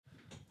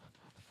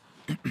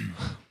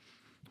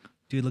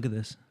Dude, look at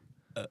this.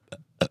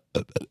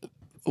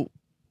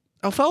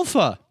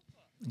 Alfalfa.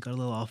 Got a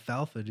little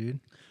alfalfa, dude.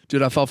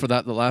 Dude, I fell for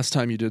that the last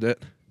time you did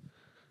it.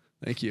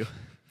 Thank you.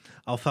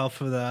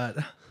 Alfalfa that.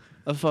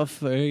 Alfalfa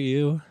for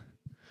you.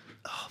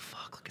 Oh,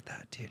 fuck. Look at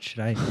that, dude. Should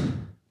I?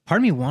 Part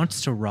of me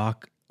wants to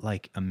rock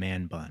like a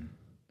man bun.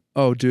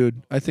 Oh,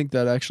 dude, I think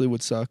that actually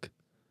would suck.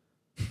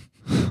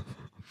 You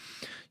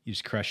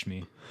just crushed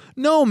me.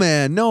 No,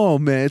 man.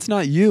 It's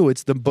not you.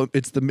 It's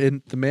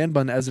the man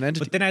bun as an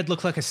entity. But then I'd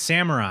look like a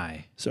samurai.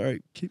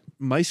 Sorry,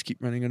 mice keep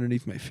running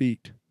underneath my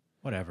feet.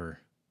 Whatever.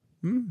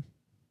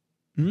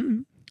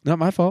 Not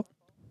my fault.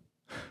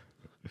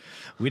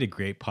 We had a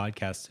great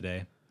podcast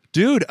today.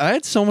 Dude, I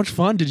had so much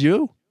fun. Did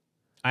you?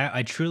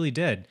 I truly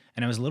did.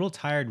 And I was a little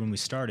tired when we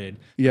started.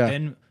 Yeah.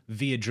 Then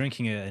via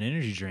drinking an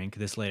energy drink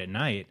this late at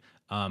night,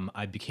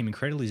 I became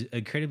incredibly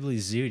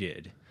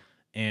zooted.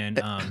 And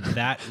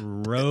that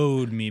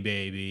rode me,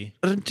 baby.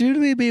 Dude,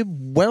 we be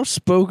well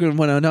spoken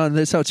when I'm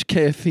on such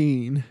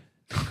caffeine.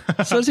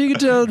 So as you can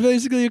tell,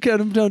 basically, you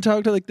don't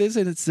talk to like this,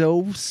 and it's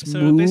so smooth.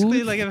 So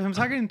basically, like if I'm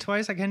talking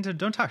twice, I can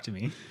don't talk to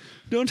me.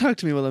 Don't talk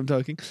to me while I'm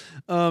talking.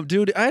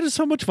 Dude, I had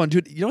so much fun.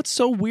 Dude, you know what's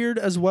so weird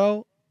as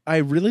well? I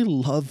really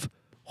love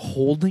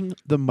holding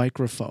the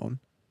microphone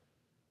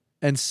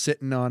and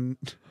sitting on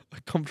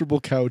a comfortable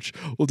couch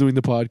while doing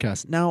the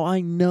podcast. Now,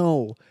 I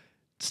know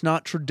it's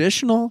not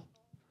traditional,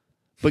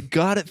 but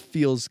God, it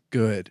feels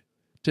good.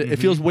 It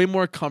feels way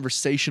more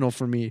conversational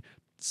for me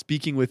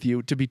speaking with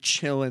you, to be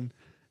chilling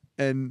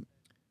and,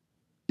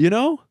 you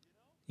know?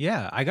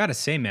 Yeah, I gotta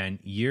say, man,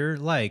 you're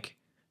like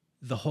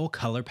the whole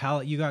color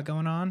palette you got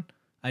going on.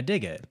 I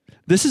dig it.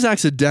 This is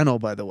accidental,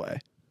 by the way.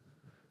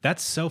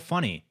 That's so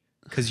funny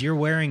because you're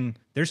wearing.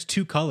 There's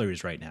 2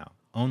 colors right now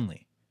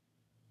only.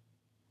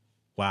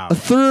 Wow. A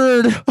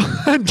third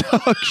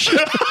dog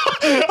shit.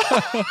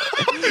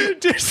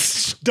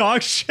 There's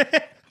dog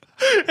shit.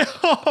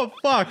 Oh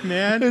fuck,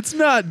 man. It's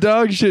not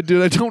dog shit,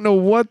 dude. I don't know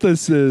what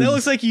this is. That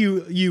looks like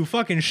you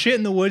fucking shit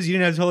in the woods. You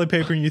didn't have toilet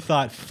paper and you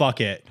thought, fuck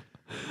it.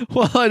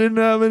 Well, I didn't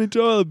have any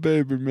toilet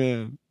paper,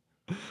 man.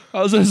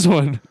 How's this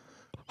one?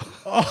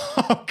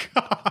 Oh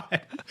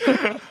god.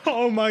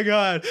 Oh my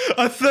god.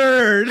 A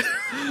third.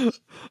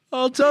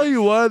 I'll tell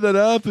you why that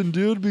happened,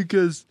 dude,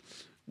 because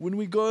when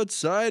we go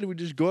outside, we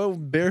just go out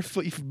with bare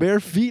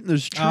feet in the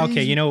streets.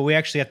 Okay, you know what? We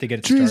actually have to get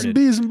it trees started. And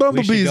bees and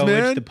bumblebees, we should go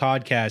man. into the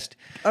podcast.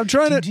 I'm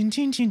trying to.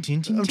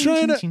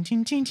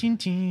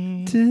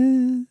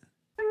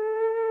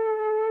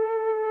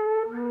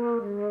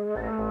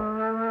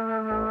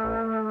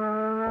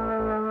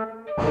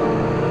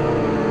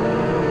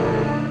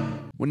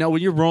 Well, now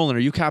when you're rolling, are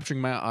you capturing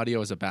my audio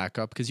as a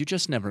backup? Because you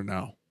just never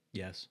know.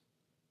 Yes.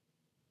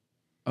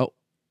 Oh.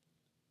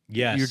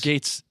 Yes. Your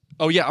gate's.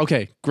 Oh yeah.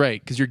 Okay.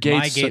 Great. Because your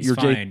gate's. My gate's your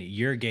fine.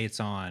 Your gate's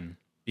on.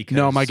 Because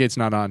no, my gate's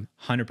not on.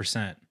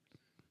 100%.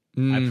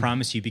 I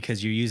promise you,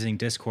 because you're using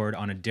Discord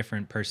on a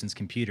different person's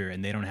computer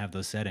and they don't have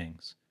those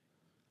settings.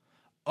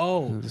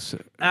 Oh, It's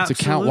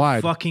absolute account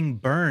wide. fucking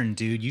burn,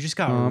 dude. You just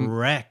got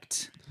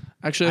wrecked.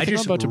 Actually, I think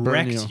just I'm about to burn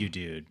wrecked you,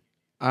 dude.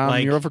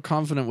 Like, you're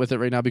overconfident with it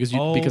right now because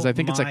I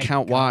think it's my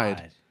account wide.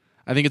 God.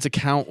 I think it's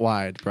account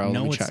wide, bro. No,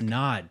 Let me it's check.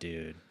 not,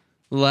 dude.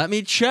 Let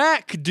me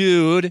check,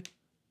 dude.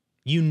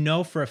 You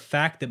know for a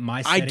fact that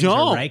my settings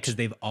are right because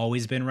they've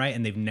always been right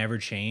and they've never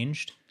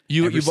changed.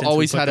 You've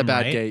always had a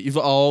bad gate. You've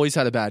always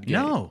had a bad gate.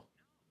 No.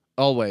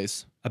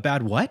 Always. A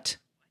bad what?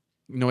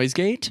 Noise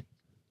gate?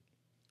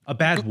 A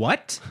bad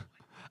what?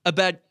 A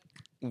bad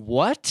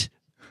what?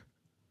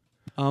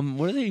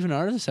 What are they even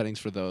are the settings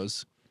for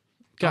those?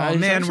 Guys, Oh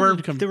man,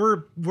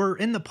 we're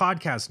in the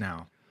podcast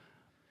now.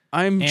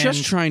 I'm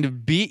just trying to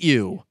beat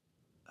you.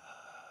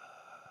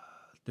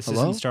 This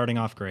Hello? isn't starting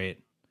off great.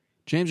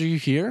 James, are you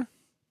here?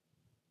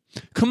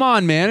 Come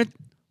on, man.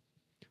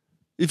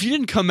 If you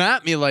didn't come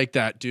at me like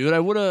that, dude, I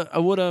would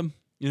have,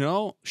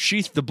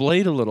 sheathed the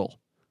blade a little.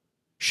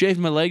 Shaved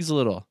my legs a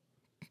little.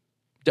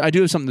 I do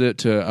have something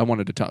I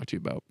wanted to talk to you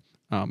about.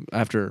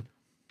 After,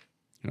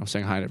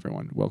 saying hi to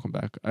everyone. Welcome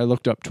back. I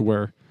looked up to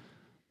where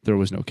there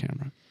was no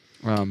camera.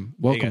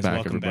 Welcome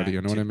back, everybody.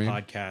 You know what I mean?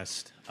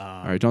 Podcast.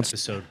 All right, don't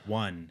episode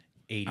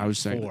 184. I was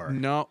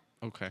saying no.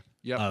 Okay.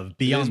 Yep. Of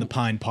Beyond the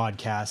Pine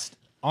podcast.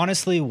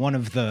 Honestly, one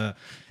of the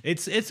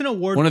it's an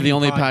award. One of the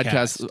only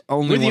podcasts.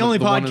 We're the only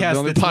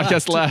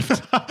podcast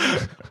left.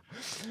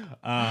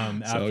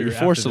 So you're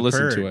forced to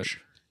listen to it.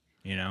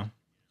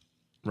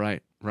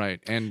 Right.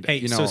 And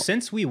hey, so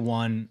since we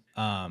won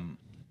an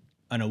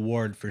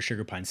award for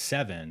Sugar Pine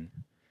 7,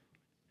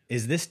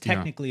 is this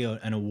technically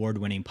an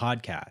award-winning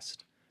podcast?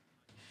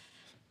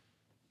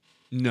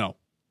 No.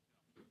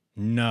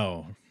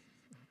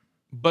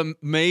 But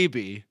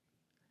maybe.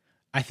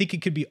 I think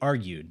it could be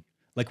argued.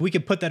 Like, we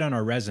could put that on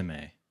our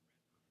resume.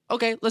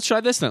 Okay, let's try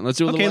this then. Let's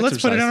do a little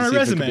let's put it on our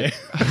resume.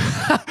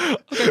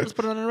 Okay, let's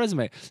put it on our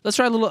resume. Let's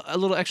try a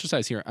little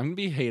exercise here. I'm going to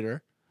be a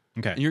hater.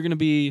 Okay. And you're going to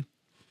be...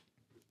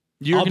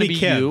 I'll be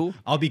Kib. you.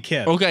 I'll be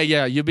Kib. Okay,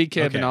 yeah, you be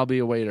Kib Okay. and I'll be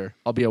a waiter.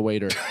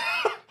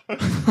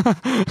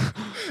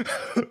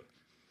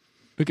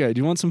 Okay,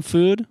 do you want some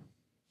food?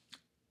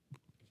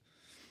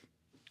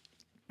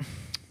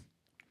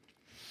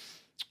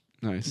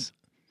 Nice.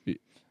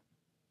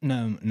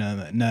 No,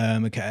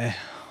 I'm okay.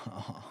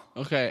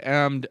 Okay,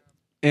 and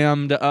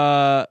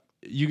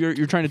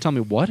you're trying to tell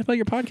me what about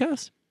your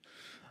podcast?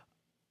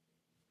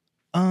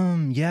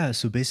 Yeah,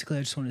 so basically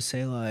I just want to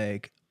say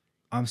like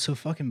I'm so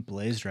fucking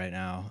blazed right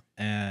now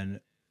and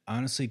I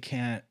honestly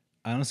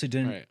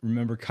didn't Right.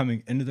 remember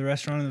coming into the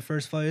restaurant in the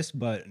first place,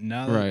 but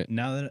now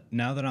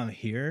that I'm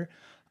here,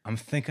 I'm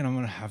thinking I'm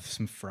going to have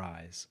some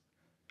fries.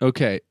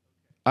 Okay.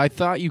 I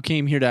thought you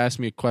came here to ask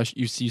me a question.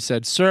 You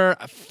said, "Sir,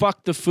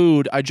 fuck the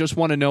food. I just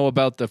want to know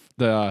about the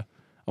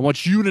I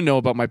want you to know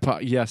about my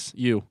Yes,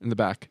 you in the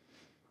back.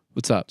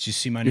 What's up? Did you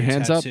see my Your new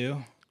hands up?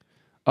 tattoo?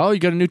 Oh, you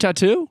got a new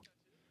tattoo?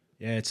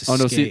 Yeah, it's Oh,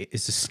 no,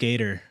 it's a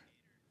skater.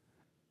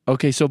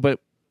 Okay, but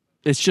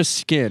it's just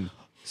skin.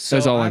 So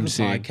That's all I I'm have a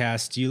seeing.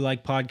 podcast. Do you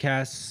like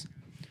podcasts?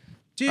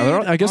 Dude,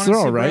 I guess they're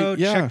honestly, all right. bro,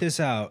 Yeah. check this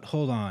out.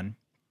 Hold on.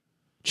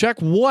 Check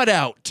what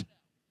out?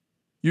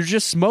 You're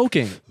just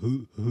smoking.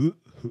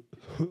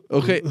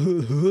 Okay.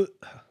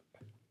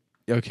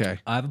 Okay.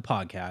 I have a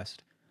podcast.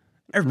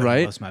 Everybody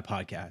Right. loves my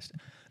podcast.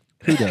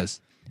 Who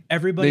does?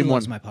 Everybody Name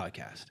loves one. my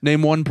podcast.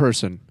 Name one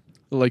person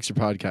who likes your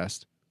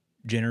podcast.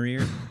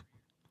 Generier.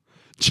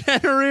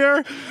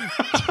 Generier?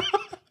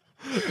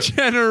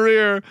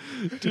 Generier.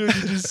 Dude,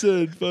 you just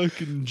said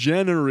fucking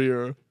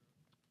Generier.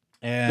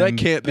 And That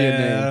can't be a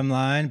name. bottom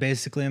line,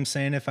 basically, I'm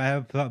saying if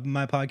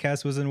my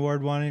podcast was an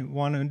award-winning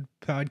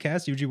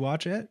podcast, would you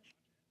watch it?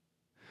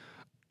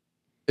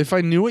 If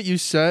I knew what you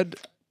said,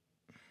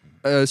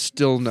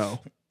 still no.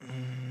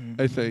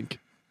 I think.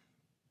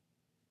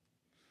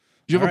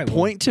 Do you have All a right, well,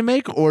 point to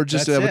make, or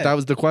just that's it. that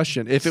was the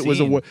question? If it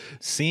was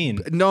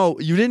Scene. no,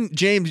 you didn't,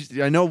 James.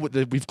 I know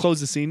we've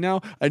closed the scene now.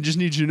 I just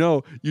need you to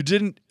know you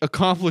didn't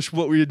accomplish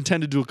what we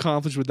intended to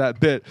accomplish with that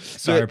bit.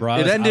 Sorry, bro.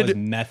 It I ended. was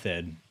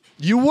method.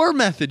 You were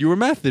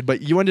method,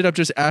 but you ended up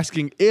just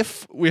asking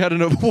if we had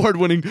an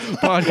award-winning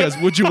podcast,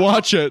 would you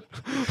watch it?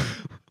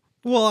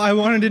 Well, I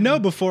wanted to know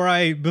before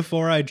I put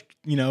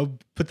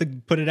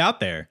it out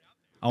there.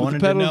 I Put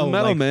wanted the to pedal to know, the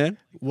metal, like, man.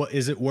 what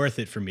is it worth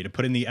it for me to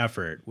put in the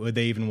effort? Would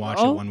they even watch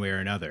it Oh. one way or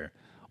another?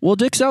 Well,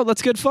 dick's out.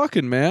 Let's get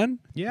fucking, man.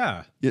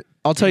 Yeah. Yeah,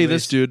 I'll tell you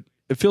this, Anyways. dude.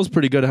 It feels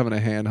pretty good having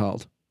a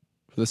handheld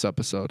for this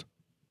episode.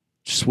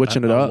 Just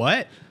switching it up.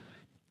 What?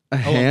 A a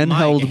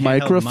handheld mic, a handheld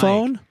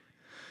microphone.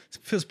 It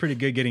feels pretty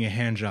good getting a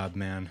hand job,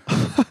 man.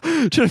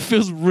 Dude, it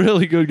feels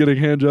really good getting a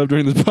hand job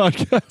during this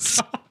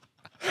podcast.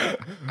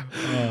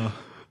 How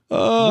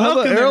about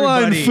Welcome,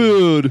 airline everybody.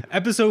 food.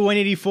 Episode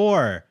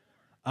 184.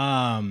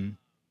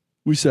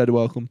 We said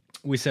welcome.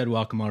 We said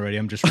welcome already.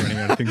 I'm just running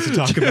out of things to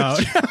talk about.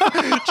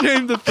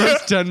 James, the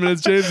first 10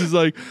 minutes, James is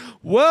like,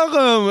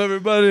 welcome,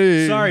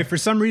 everybody. Sorry, for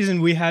some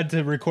reason we had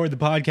to record the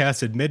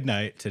podcast at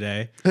midnight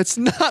today. It's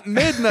not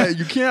midnight.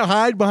 You can't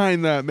hide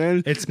behind that,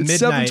 man. It's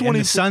midnight and 7:20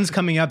 the sun's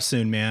coming up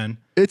soon, man.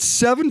 It's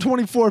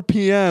 7:24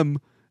 p.m.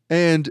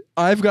 and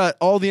I've got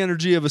all the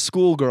energy of a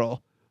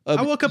schoolgirl.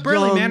 I woke up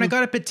early, man. I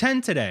got up at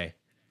 10 today.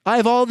 I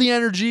have all the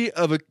energy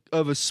of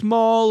a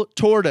small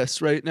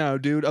tortoise right now,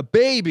 dude. A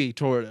baby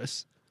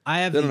tortoise.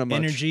 I have They the don't have much.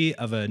 energy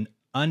of an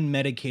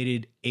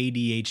unmedicated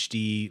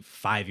ADHD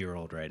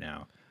 5-year-old right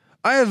now.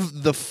 I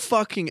have the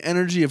fucking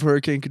energy of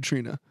Hurricane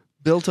Katrina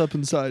built up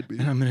inside me.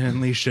 And I'm going to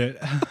unleash it.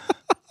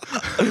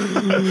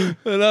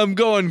 And I'm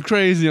going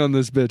crazy on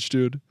this bitch,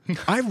 dude.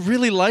 I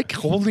really like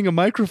holding a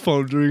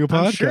microphone during a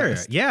podcast. I'm sure.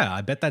 Yeah,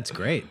 I bet that's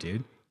great,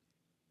 dude.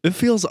 It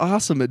feels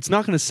awesome. It's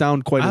not going to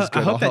sound quite as I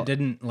good. hope that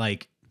didn't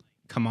like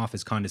come off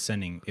as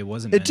condescending. It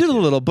wasn't. It meant did a to.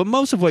 little, but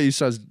most of what you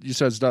says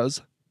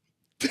does.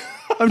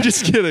 I'm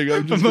just kidding.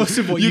 I'm But just most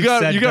of what you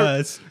said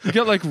does. You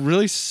got like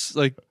really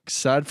like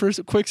sad for a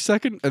quick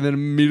second, and then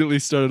immediately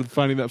started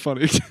finding that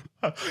funny.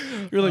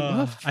 You're like,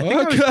 what the I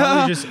think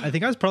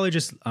fuck? I was probably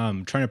just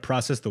trying to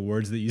process the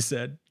words that you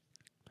said.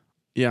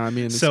 Yeah, I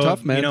mean, it's So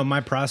tough, man. you know,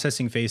 my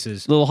processing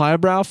faces. Little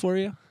highbrow for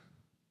you.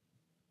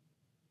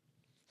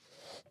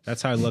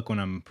 That's how I look when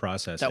I'm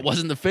processing. That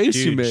wasn't the face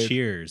you Dude, made.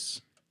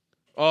 cheers.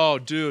 Oh,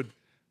 dude.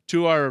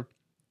 To our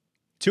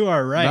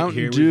right Mountain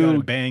here, Dew. we've got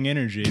a bang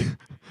energy.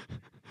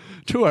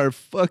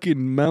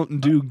 fucking Mountain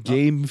Dew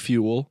game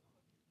fuel.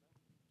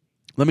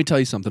 Let me tell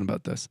you something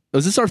about this.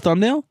 Is this our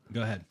thumbnail?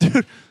 Go ahead.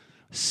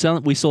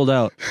 We sold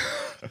out.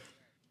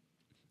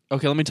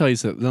 Okay, let me tell you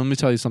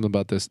something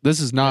about this. This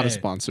is not a Hey.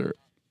 sponsor.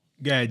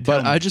 Go ahead. But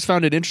tell me. I just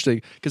found it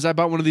interesting because I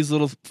bought one of these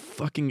little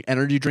fucking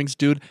energy drinks,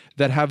 dude,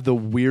 that have the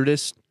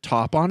weirdest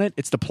top on it.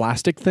 It's the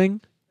plastic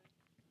thing.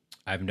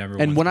 I've never.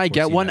 And once when I before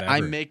get seen one, that I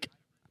ever. make.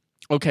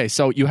 Okay,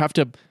 so you have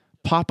to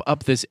pop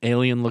up this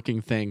alien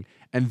looking thing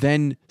and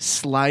then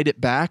slide it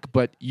back,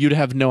 but you'd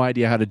have no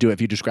idea how to do it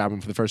if you just grab them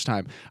for the first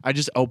time. I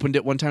just opened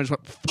it one time just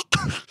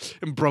went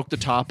and broke the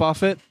top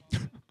off it.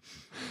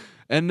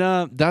 And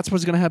that's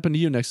what's going to happen to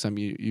you next time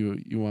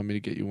you want me to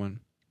get you one.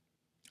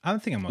 I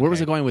don't think I'm. Okay. Where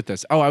was I going with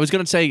this? Oh, I was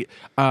going to say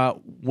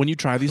when you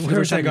try these for the Where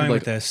first was I time, going you're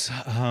with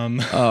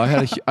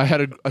like, this? I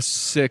had a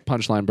sick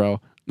punchline, bro.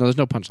 No, there's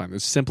no punchline.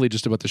 It's simply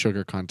just about the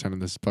sugar content in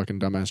this fucking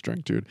dumbass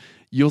drink, dude.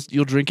 You'll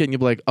drink it and you'll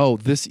be like, oh,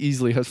 this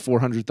easily has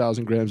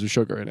 400,000 grams of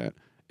sugar in it.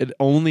 It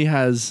only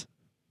has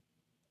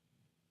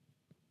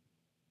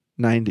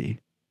 90.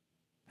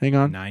 Hang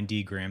on.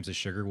 90 grams of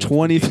sugar. What's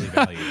 20. the daily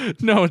value?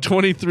 No,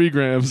 23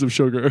 grams of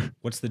sugar.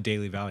 What's the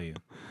daily value?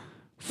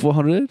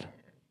 400.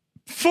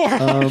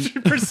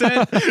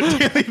 400%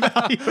 daily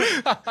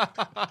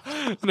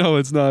value. No,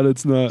 it's not.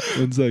 It's not.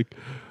 It's like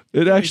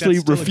it actually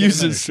That's still a good amount of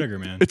refuses. sugar,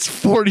 man. It's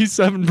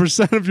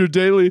 47% of your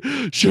daily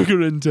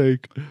sugar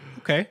intake.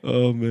 Okay.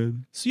 Oh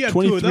man, So you have 2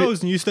 of 23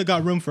 those, and you still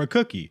got room for a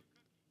cookie.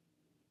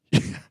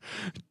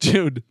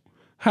 dude.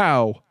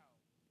 How?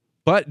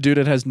 But dude,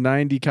 it has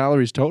 90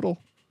 calories total.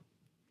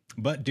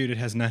 But dude, it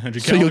has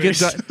 900 So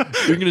calories.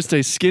 you're gonna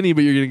stay skinny,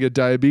 but you're gonna get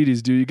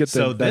diabetes, dude. You get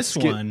So that this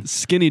one,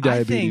 skinny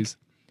diabetes.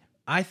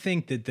 I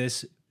think that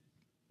this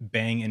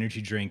Bang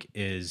energy drink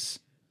is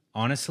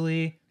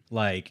honestly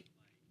like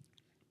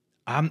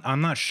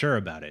I'm not sure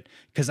about it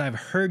because I've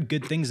heard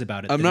good things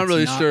about it. I'm that not it's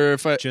really sure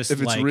if just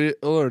it's like, real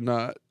or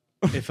not.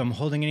 if I'm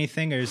holding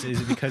anything, or is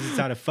it because it's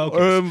out of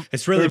focus?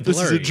 It's or really if this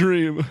is a blurry.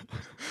 dream.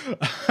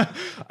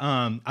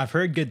 I've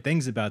heard good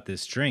things about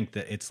this drink,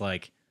 that it's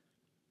like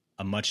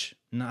a much,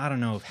 I don't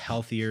know if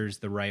healthier is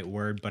the right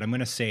word, but I'm going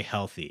to say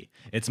healthy.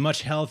 It's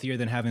much healthier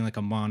than having like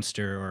a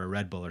Monster or a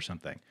Red Bull or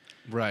something.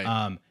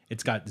 Right.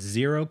 It's got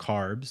 0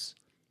 carbs,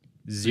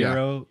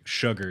 0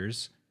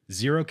 sugars,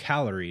 0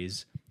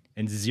 calories,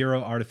 and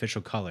 0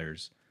 artificial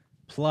colors.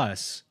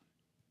 Plus,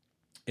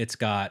 it's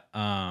got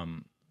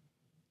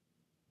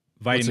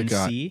vitamin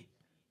got? C,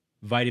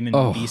 vitamin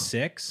Oh.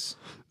 B6.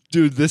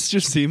 Dude, this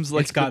just seems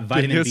like It's got the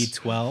vitamin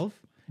biggest- B12.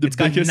 the It's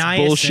got biggest niacin,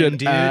 bullshit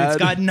dude. ad. It's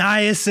got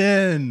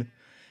niacin.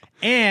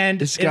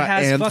 And It's it got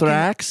has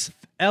anthrax. fucking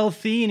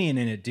L-theanine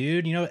in it,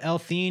 dude. You know what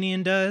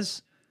L-theanine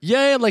does?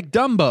 Yeah, like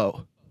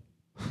Dumbo,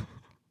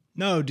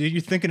 No, dude,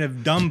 you're thinking of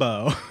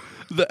Dumbo.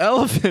 the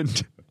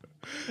elephant.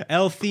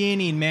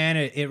 L-theanine, man,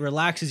 it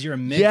relaxes your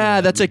amygdala.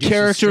 Yeah, that's a reduces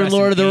character in stress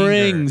Lord of and the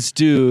anger. Rings,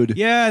 dude.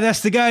 Yeah,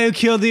 that's the guy who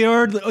killed the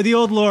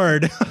old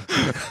lord.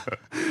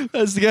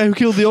 That's the guy who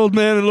killed the old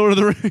man in Lord of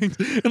the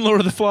Rings and Lord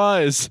of the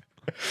Flies.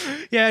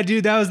 Yeah,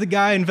 dude, that was the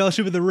guy in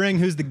Fellowship of the Ring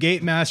who's the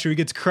gate master who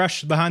gets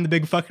crushed behind the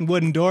big fucking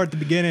wooden door at the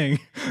beginning.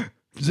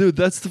 Dude,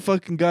 that's the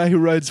fucking guy who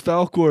rides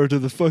Falcor to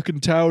the fucking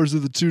towers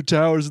of the 2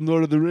 towers in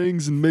Lord of the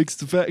Rings and makes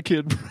the fat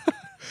kid.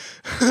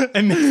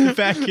 And makes the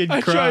fat kid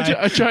cry.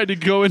 I tried to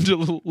go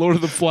into Lord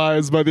of the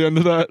Flies by the end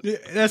of that.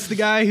 That's the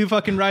guy who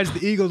fucking rides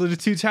the eagle to the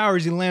 2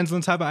 towers. He lands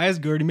on top of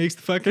Isengard. He makes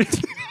the fucking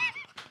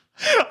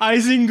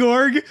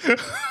Isengorg.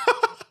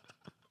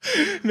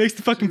 Makes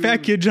the fucking fat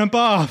kid jump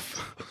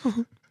off.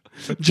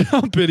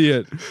 Jump,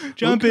 idiot.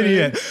 Jump, Okay.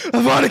 idiot.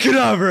 Avada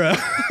Kedavra.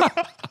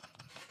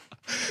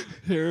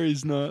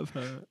 Harry's not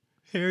fat.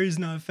 Harry's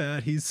not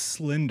fat. He's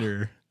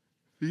slender.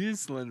 He is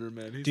slender,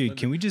 man. He's Dude, slender.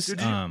 can we just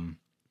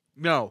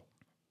No.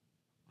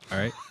 all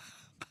right.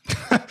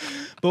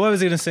 But what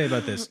was I gonna say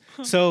about this?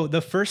 So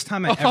the first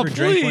time I ever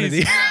drank one of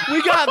please. these,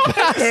 We got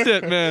past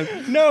it,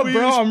 man. no, We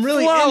bro, just I'm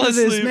really into this,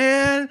 flawlessly-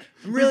 man.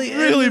 I'm really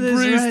Really into this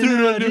breezed right through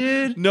now, it,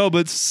 dude. No, but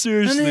I'm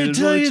seriously, gonna there's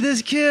tell only you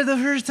this kid, the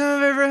first time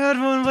I've ever had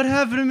one, what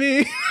happened to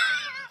me.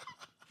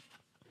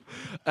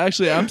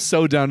 Actually, I'm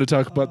so down to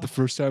talk about the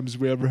first times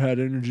we ever had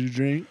energy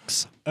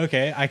drinks.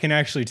 Okay, I can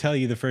actually tell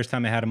you the first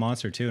time I had a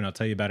Monster too, and I'll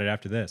tell you about it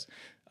after this.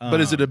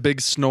 But is it a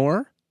big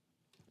snore?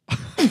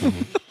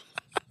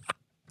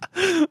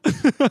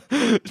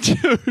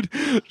 Dude,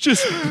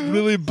 just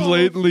really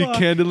blatantly, fuck.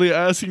 candidly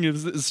asking,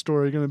 is this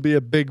story going to be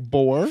a big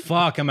bore?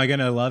 Fuck, am I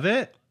gonna love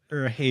it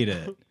or hate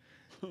it?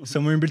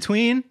 Somewhere in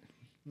between?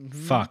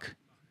 Fuck.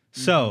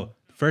 So,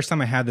 first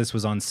time I had this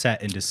was on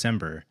set in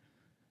December.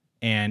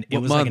 And it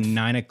What was like month?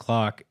 9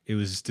 o'clock. It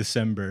was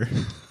December.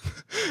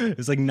 It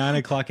was like 9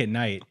 o'clock at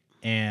night.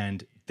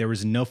 And there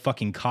was no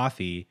fucking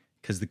coffee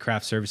because the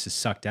craft services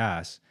sucked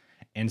ass.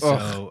 And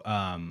so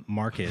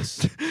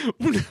Marcus,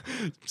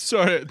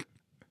 Sorry.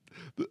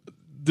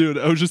 Dude,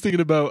 I was just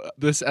thinking about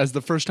this as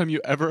the first time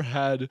you ever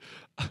had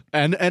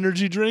an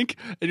energy drink,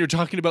 and you're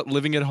talking about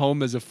living at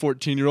home as a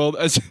 14-year-old,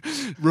 as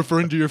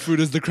referring to your food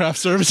as the craft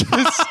services.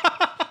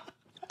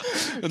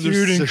 And dude,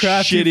 there's and so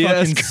Crafty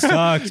shitty-ass fucking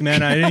sucked,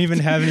 man. I didn't even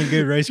have any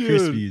good Rice Dude.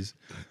 Krispies.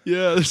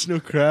 Yeah, there's no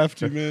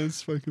crafty, man.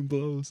 It's fucking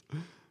blows.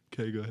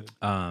 Okay, go ahead.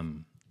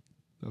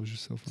 That was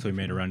just so funny. So we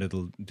made a run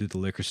to the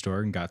liquor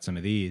store and got some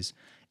of these.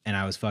 And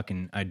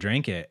I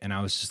drank it, and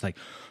I was just like,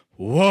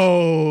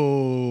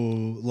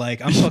 whoa.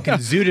 Like, I'm fucking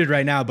zooted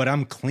right now, but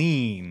I'm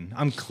clean.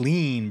 I'm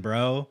clean,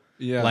 bro.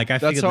 Yeah, Like, I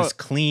that's feel how- this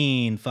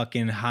clean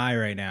fucking high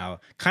right now.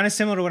 Kind of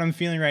similar to what I'm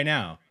feeling right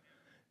now.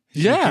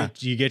 Yeah.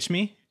 Do you get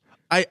me?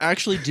 I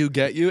actually do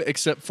get you,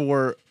 except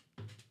for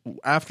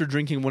after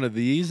drinking one of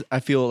these, I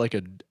feel like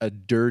a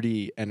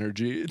dirty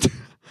energy.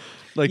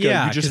 Like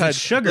Yeah, you just 'cause had it's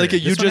sugar. Like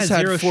This you one just has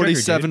had zero sugar, dude.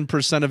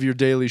 47% of your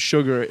daily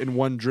sugar in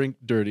one drink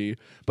dirty,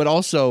 but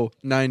also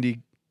 90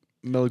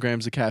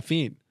 milligrams of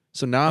caffeine.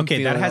 So now I'm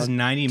Okay, that feeling has on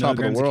 90 top of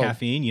the milligrams of world.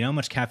 caffeine. You know how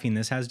much caffeine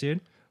this has,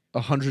 dude?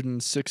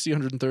 160,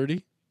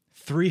 130.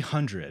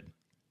 300.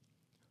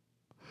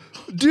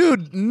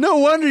 Dude, no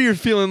wonder you're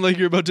feeling like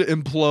you're about to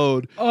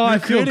implode. Oh, I You're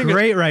feel creating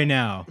great right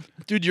now.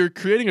 Dude, you're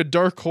creating a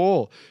dark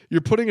hole.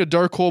 You're putting a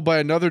dark hole by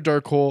another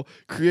dark hole,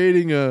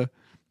 creating a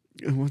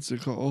what's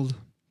it called?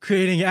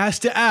 creating ass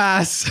to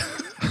ass.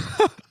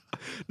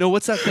 No,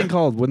 what's that thing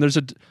called when there's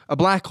a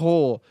black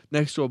hole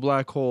next to a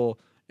black hole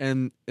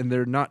and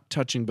they're not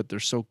touching but they're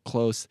so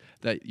close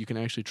that you can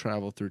actually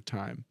travel through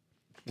time?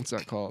 What's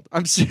that called?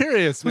 I'm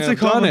serious, man. What's it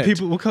called when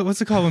people?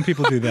 What's it called when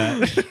people do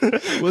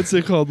that? What's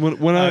it called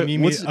when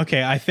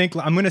okay, I think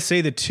I'm going to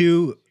say the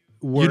two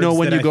words. You know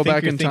when that you go I think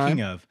back you're in thinking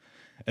time? of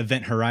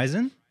Event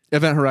Horizon.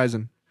 Event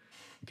Horizon.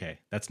 Okay,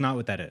 that's not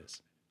what that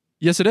is.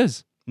 Yes, it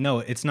is. No,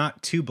 it's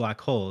not two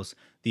black holes.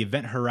 The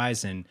Event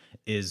Horizon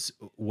is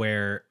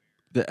where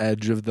The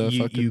edge of the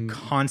you fucking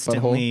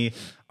constantly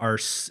are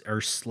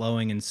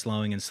slowing and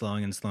slowing and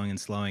slowing and slowing and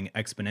slowing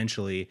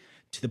exponentially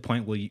to the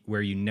point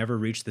where you never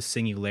reach the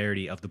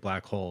singularity of the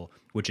black hole,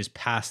 which is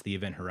past the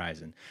event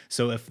horizon.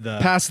 So if the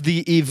past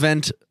the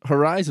event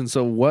horizon.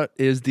 So what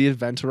is the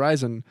event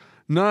horizon?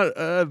 Not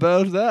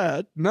about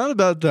that. Not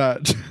about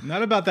that.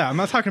 not about that. I'm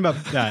not talking about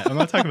that. I'm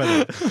not talking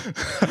about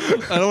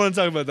that. I don't want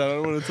to talk about that. I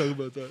don't want to talk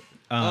about that.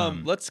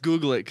 Let's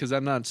Google it because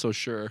I'm not so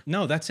sure.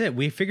 No, that's it.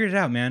 We figured it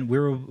out, man.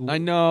 I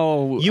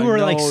know. You were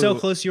like so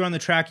close. You were on the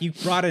track. You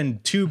brought in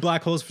two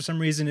black holes for some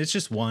reason. It's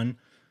just one.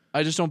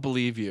 I just don't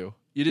believe you.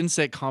 You didn't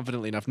say it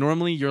confidently enough.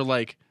 Normally, you're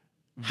like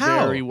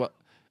How? very well.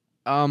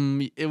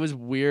 It was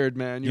weird,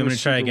 man. You want me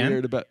to try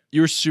again?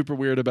 You were super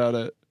weird about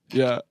it.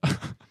 Yeah.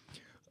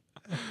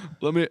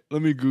 Let me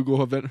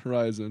Google Event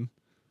Horizon.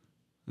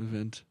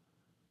 Event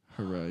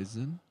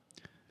Horizon.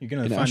 You're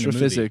gonna In find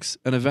astrophysics,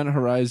 an event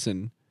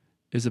horizon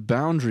is a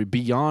boundary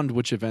beyond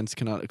which events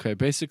cannot. Okay,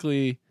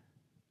 basically,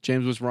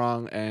 James was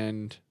wrong,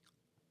 and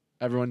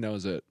everyone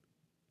knows it.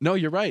 No,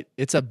 you're right.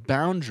 It's a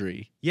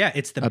boundary. Yeah,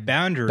 it's the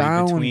boundary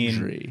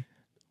between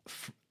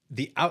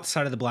the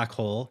outside of the black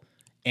hole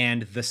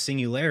and the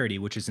singularity,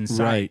 which is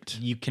inside. Right.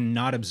 You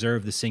cannot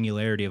observe the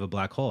singularity of a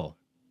black hole.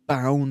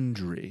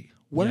 Boundary.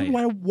 Why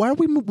are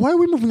we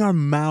moving our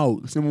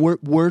mouths and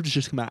words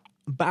just come out?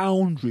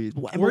 Boundaries.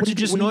 Words are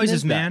just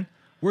noises, man.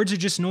 Words are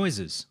just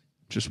noises.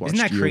 Just watched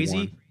Isn't that Year crazy?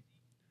 One.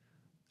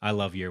 I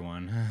love Year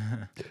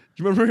One.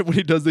 You remember when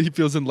he does that? He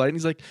feels enlightened.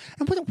 He's like,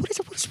 and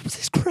what's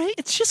this crazy?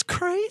 It's just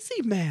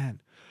crazy, man.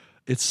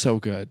 It's so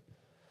good.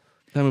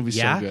 That movie's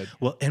so good.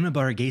 Well, Emma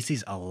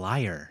Bargasi's a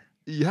liar.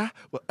 Yeah.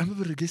 Well, Emma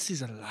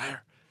Bargasi's a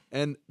liar.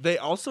 And they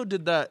also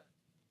did that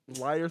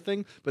liar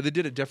thing, but they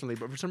did it differently.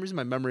 But for some reason,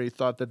 my memory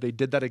thought that they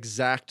did that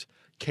exact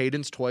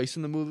cadence twice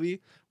in the movie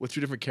with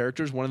two different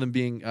characters. One of them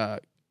being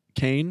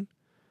Cain.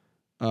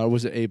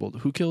 Was it Abel?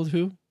 Who killed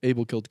who?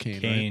 Abel killed Cain.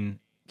 Cain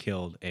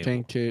killed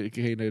Abel.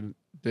 Cain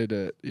did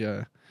it.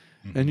 Yeah.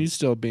 Mm-hmm. And he's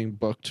still being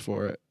booked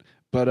for it.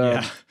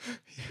 But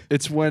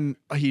it's when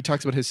he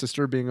talks about his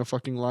sister being a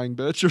fucking lying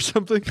bitch or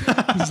something.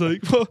 He's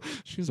like, well,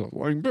 she's a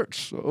lying bitch.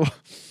 So,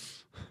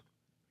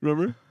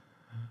 remember?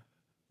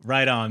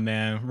 Right on,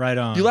 man. Right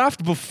on. You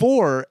laughed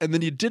before, and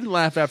then you didn't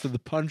laugh after the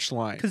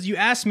punchline. Because you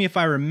asked me if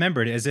I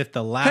remembered, as if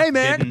the laugh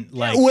didn't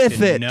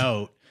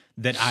note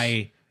that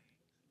I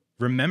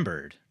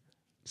remembered.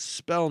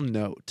 Spell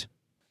note.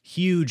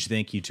 Huge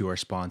thank you to our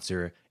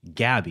sponsor,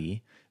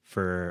 Gabby,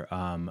 for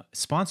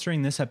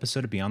sponsoring this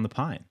episode of Beyond the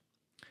Pine.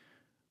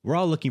 We're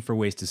all looking for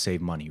ways to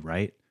save money,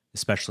 right?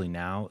 Especially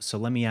now. So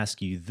let me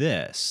ask you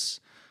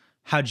this.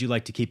 How'd you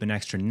like to keep an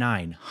extra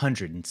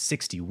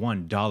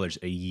 $961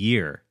 a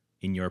year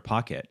in your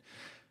pocket?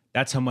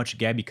 That's how much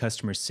Gabby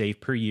customers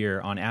save per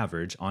year on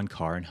average on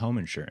car and home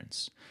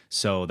insurance.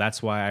 So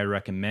that's why I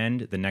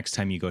recommend the next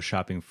time you go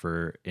shopping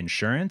for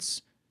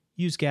insurance,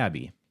 use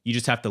Gabby. You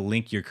just have to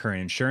link your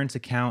current insurance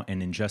account,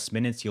 and in just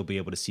minutes, you'll be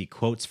able to see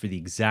quotes for the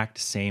exact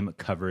same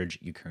coverage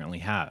you currently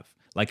have.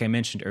 Like I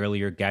mentioned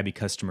earlier, Gabby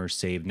customers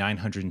save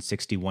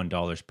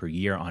 $961 per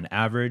year on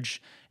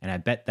average, and I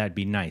bet that'd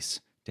be nice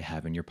to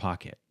have in your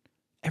pocket.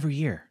 Every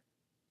year.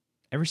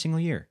 Every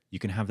single year, you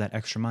can have that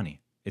extra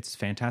money. It's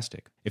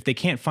fantastic. If they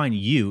can't find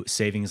you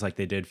savings like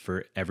they did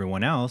for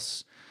everyone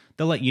else,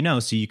 they'll let you know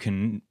so you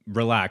can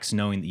relax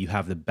knowing that you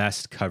have the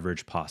best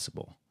coverage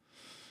possible.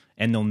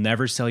 And they'll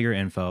never sell your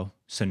info,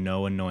 so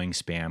no annoying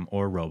spam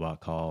or robot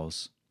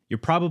calls. You're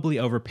probably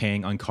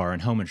overpaying on car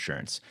and home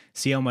insurance.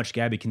 See how much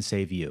Gabby can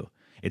save you.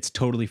 It's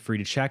totally free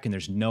to check and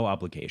there's no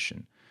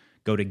obligation.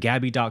 Go to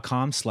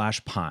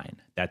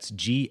Gabby.com/pine. That's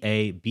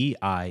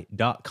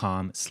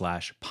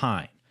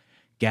GABI.com/pine.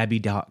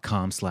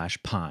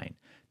 Gabby.com/pine.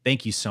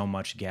 Thank you so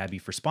much, Gabby,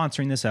 for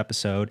sponsoring this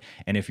episode.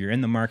 And if you're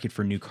in the market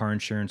for new car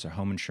insurance or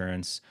home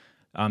insurance,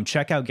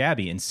 check out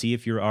Gabby and see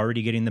if you're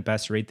already getting the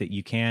best rate that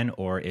you can,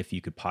 or if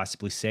you could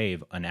possibly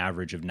save an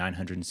average of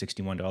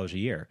 $961 a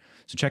year.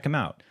 So check them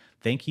out.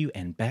 Thank you,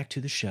 and back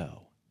to the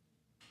show.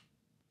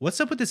 What's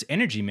up with this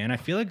energy, man? I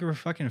feel like we're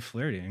fucking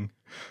flirting.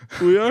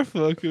 We are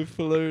fucking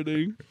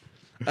flirting.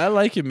 I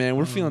like it, man.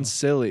 We're feeling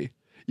silly.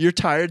 You're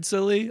tired,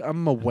 silly?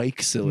 I'm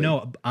awake, silly.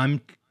 No,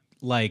 I'm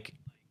like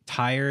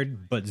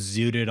tired but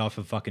zooted off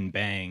a fucking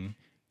bang.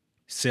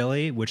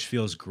 Silly, which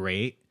feels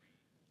great.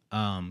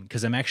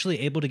 Because I'm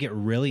actually able to get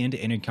really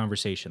into inner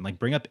conversation. Like,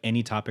 bring up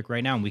any topic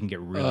right now, and we can get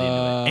really into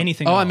it.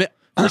 Anything.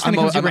 First thing that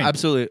comes to your brain.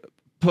 Absolutely.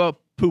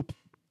 Poop.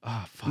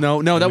 Oh, fuck.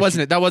 No, that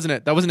wasn't it. That wasn't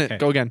it. Okay.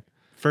 Go again.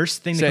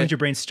 First thing that comes to your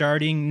brain,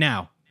 starting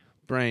now.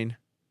 Brain.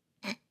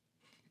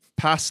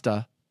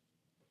 pasta.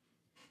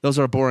 Those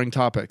are boring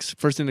topics.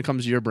 First thing that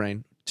comes to your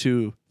brain.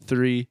 2,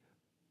 3,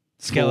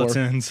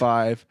 Skeletons. 4,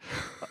 5.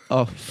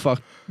 Oh,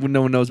 fuck.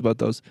 No one knows about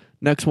those.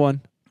 Next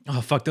one.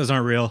 Oh, fuck, those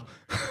aren't real.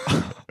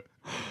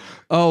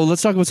 Oh,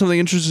 let's talk about something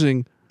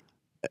interesting.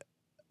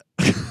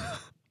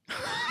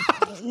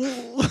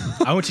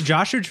 I went to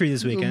Joshua Tree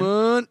this weekend.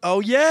 Oh,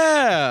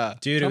 yeah.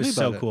 Dude, Tell it me was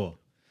so about it. cool.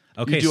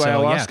 Okay, You do so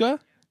ayahuasca? yeah.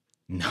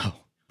 No,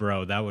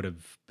 bro, that would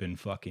have been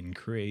fucking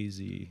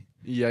crazy.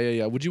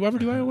 Yeah. Would you ever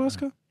do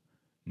ayahuasca?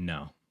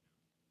 No.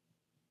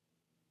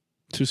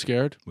 Too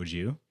scared? Would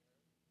you?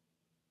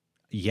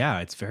 Yeah,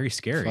 it's very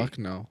scary. Fuck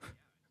no.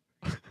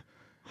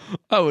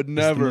 I would It's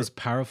the never. most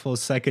powerful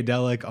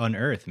psychedelic on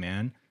earth,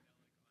 man.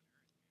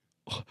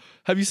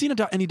 Have you seen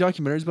any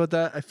documentaries about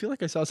that? I feel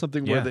like I saw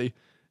something where Yeah. they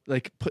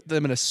like put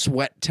them in a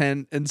sweat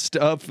tent and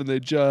stuff, and they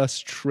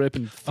just trip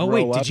and throw Oh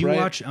wait, up, did you right?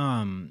 watch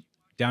Down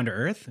to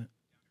Earth?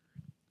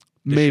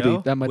 The Maybe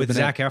show that might have with been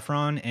Zac it.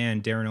 Efron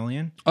and Darren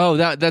Olian. Oh,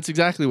 that's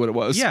exactly what it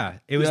was. Yeah,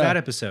 it was Yeah. that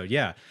episode.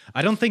 Yeah,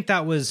 I don't think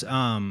that was. It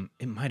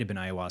might have been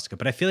ayahuasca,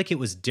 but I feel like it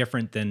was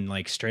different than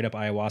like straight up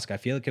ayahuasca. I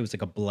feel like it was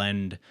like a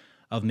blend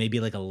of maybe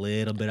like a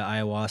little bit of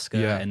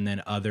ayahuasca Yeah. and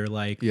then other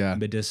like Yeah.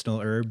 medicinal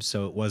herbs.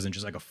 So it wasn't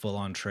just like a full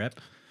on trip.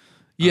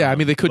 Yeah, I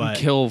mean they couldn't but-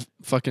 kill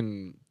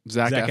fucking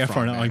Zac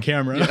Efron man. on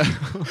camera.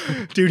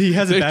 Dude, he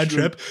has a bad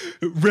trip,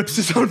 rips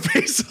his own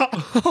face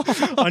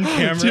off on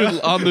camera.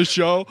 Dude, on the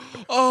show.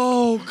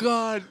 Oh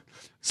God,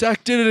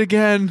 Zach did it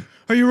again.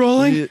 Are you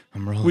rolling? He-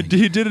 I'm rolling.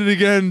 He did it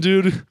again,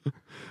 dude.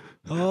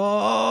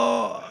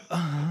 Oh,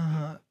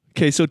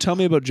 Okay, so tell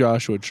me about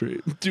Joshua Tree,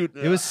 dude.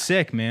 it was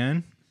sick,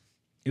 man.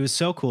 It was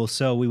so cool.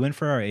 So we went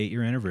for our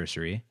 8-year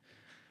anniversary.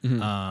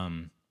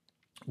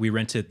 We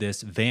rented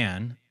this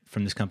van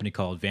from this company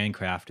called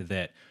Vancraft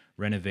that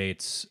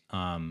renovates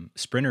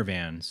Sprinter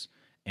vans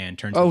and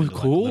turns Oh, them into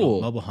like, little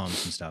cool. mobile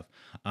homes and stuff.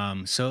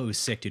 So it was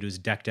sick, dude. It was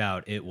decked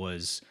out. It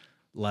was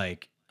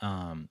like,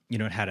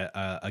 it had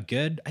a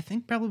good, I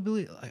think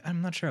probably,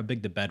 I'm not sure how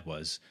big the bed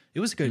was. It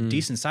was a good,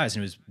 decent size,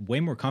 and it was way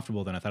more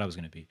comfortable than I thought it was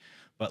going to be.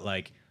 But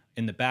like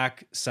in the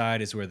back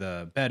side is where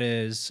the bed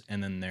is,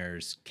 and then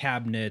there's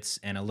cabinets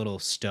and a little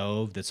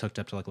stove that's hooked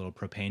up to like a little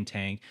propane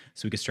tank,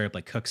 so we could straight up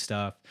like cook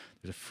stuff.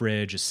 There's a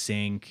fridge, a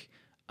sink,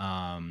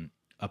 a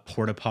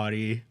porta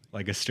potty,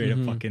 like a straight up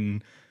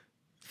fucking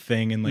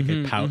thing in like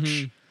a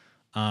pouch.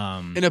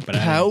 In a but I-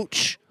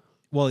 pouch.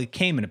 well, it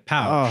came in a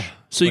pouch,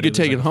 So you but could was,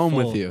 take like, it home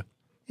full- with you,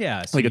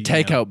 Yeah, so like a you know,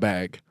 takeout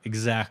bag.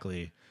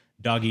 exactly.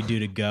 Doggy do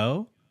to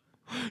go.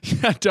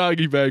 Yeah,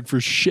 doggy bag for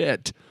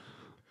shit.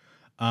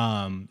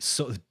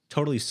 So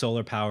totally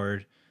solar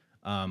powered.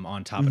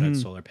 On top of that,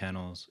 solar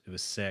panels. It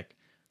was sick.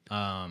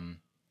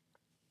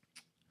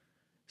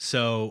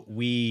 So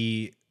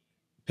we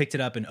picked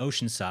it up in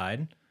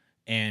Oceanside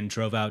and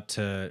drove out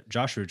to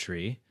Joshua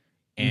Tree.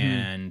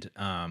 And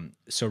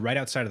so right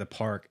outside of the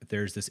park,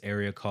 there's this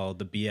area called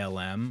the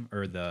BLM,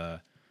 or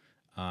the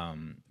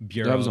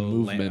Bureau That was a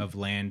movement. of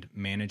Land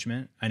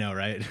Management. I know,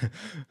 right?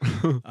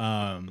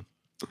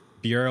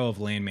 Bureau of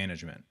Land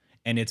Management.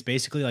 And it's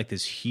basically like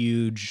this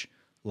huge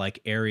like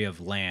area of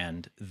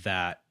land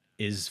that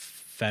is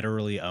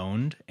federally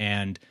owned,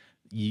 and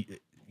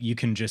you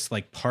can just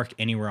like park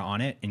anywhere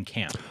on it and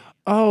camp.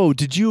 Oh,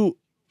 did you?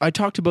 I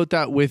talked about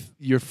that with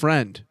your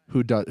friend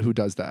who does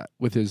that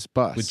with his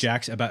bus. With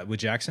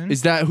Jackson?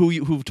 Is that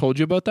who told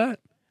you about that?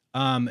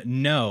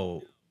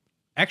 No.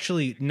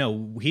 Actually,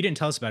 no, he didn't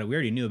tell us about it. We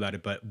already knew about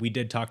it, but we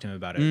did talk to him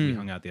about it. We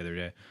hung out the other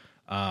day.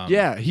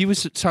 Yeah, he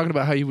was talking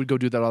about how he would go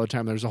do that all the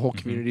time. There's a whole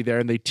community there,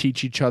 and they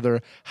teach each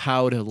other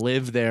how to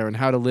live there and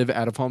how to live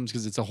out of homes,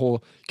 because it's a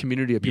whole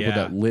community of people Yeah.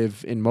 that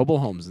live in mobile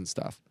homes and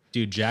stuff.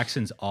 Dude,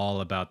 Jackson's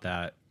all about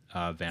that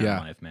van Yeah.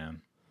 life,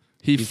 man.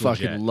 He He's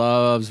fucking legit.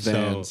 loves So-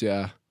 vans.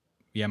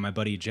 Yeah, my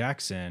buddy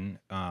Jackson,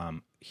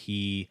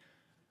 he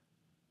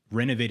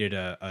renovated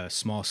a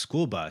small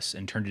school bus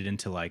and turned it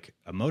into like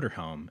a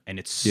motorhome, and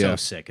it's so Yeah.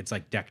 sick. It's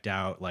like decked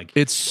out, like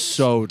It's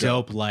so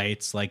dope. dope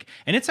lights, like,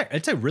 and it's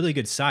a really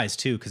good size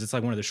too, because it's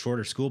like one of the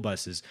shorter school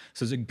buses,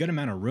 so there's a good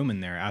amount of room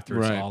in there after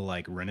it's Right. all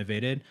like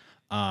renovated.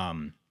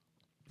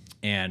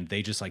 And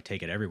they just like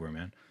take it everywhere,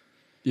 man.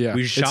 Yeah,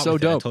 We shot it's so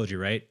with it. I dope. told you,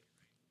 right?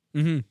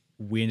 Mm-hmm.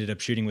 We ended up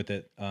shooting with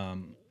it.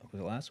 Was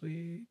it last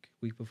week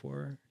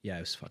before? Yeah,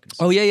 it was fucking.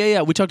 Oh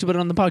yeah. We talked about it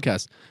on the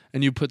podcast,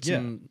 and you put Yeah.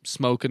 some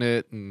smoke in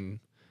it, and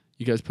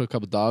you guys put a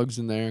couple dogs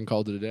in there and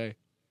called it a day.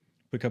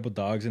 Put a couple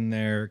dogs in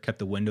there, kept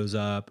the windows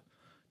up,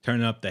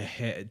 turn up the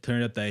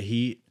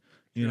heat,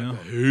 you know.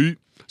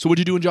 So what'd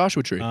you do in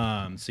Joshua Tree?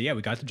 So yeah,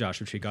 we got to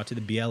Joshua Tree, got to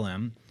the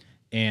BLM,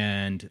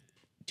 and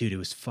dude, it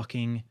was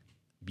fucking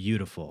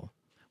beautiful.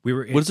 We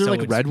were. Was there so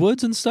like it's-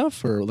 redwoods and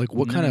stuff, or like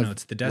what No, kind no, of no,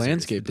 it's the desert.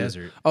 landscape? It's the is-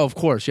 desert. Oh, of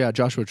course, yeah,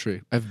 Joshua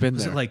Tree. I've been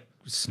Was there. it like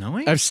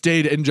snowing? I've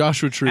stayed in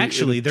Joshua Tree.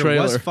 Actually, in a there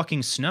trailer. was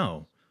fucking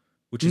snow.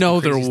 Which is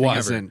No, the there craziest thing ever.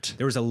 wasn't.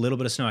 There was a little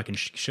bit of snow. I can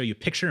show you a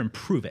picture and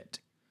prove it.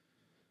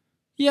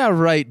 Yeah,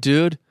 right,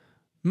 dude.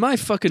 My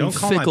fucking Don't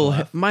call my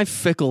bluff. my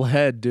fickle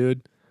head,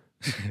 dude.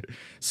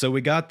 So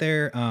we got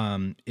there.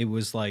 It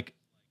was like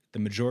the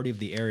majority of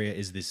the area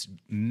is this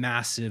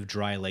massive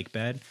dry lake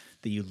bed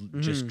that you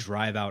just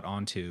drive out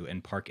onto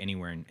and park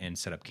anywhere and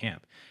set up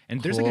camp.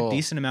 And there's like a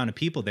decent amount of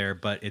people there,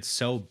 but it's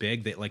so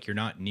big that like you're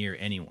not near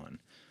anyone.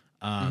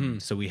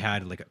 So we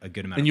had like a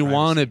good amount And of you privacy.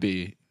 want to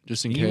be,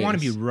 just in case. You want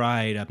to be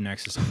right up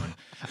next to someone.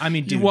 I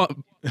mean, dude, You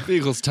want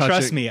vehicles touching.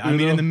 trust me. I you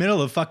mean, know? in the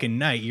middle of fucking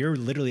night, you're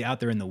literally out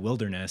there in the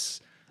wilderness,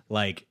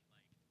 like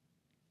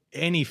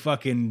any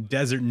fucking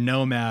desert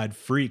nomad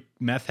freak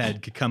meth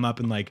head could come up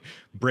and like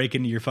break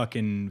into your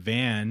fucking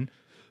van.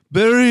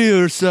 Bury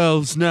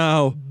yourselves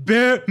now.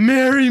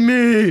 Marry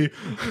me.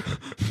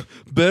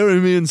 Bury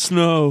me in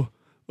snow,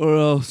 or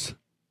else.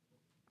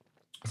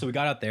 So we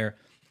got out there,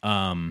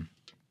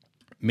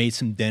 made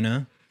some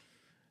dinner,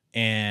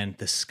 and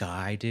the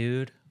sky,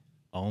 dude.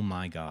 Oh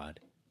my God.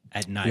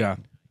 At night. Yeah,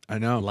 I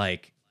know.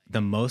 Like the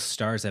most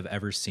stars I've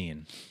ever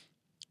seen.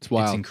 It's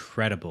wild. It's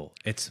incredible.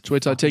 It's So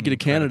wait till I take you to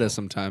fucking Canada incredible.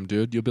 sometime,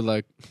 dude. You'll be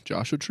like,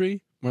 Joshua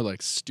Tree? More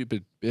like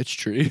stupid bitch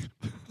tree.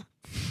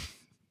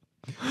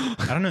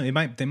 I don't know.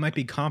 They might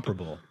be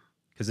comparable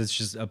because it's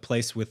just a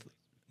place with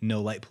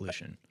no light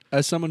pollution.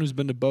 As someone who's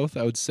been to both,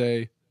 I would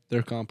say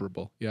they're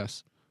comparable.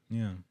 Yes.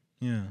 Yeah.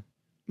 Yeah.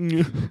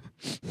 Yeah.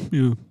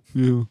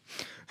 Yeah.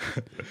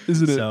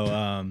 Isn't it?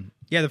 So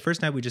yeah, the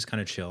first night we just kind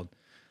of chilled.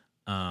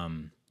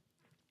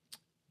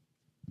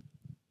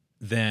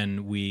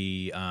 Then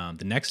we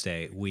the next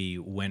day we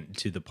went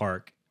to the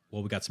park.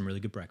 Well, we got some really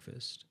good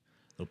breakfast.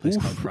 A little place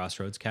called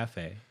Crossroads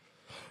Cafe.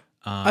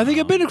 I think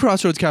I've been to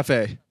Crossroads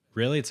Cafe.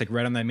 Really? It's like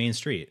right on that main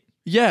street.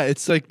 Yeah,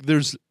 it's like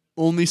there's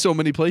only so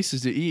many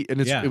places to eat, and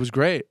Yeah. it was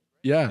great.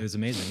 Yeah. It was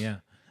amazing, yeah.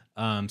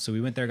 So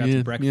we went there, got Yeah,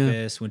 some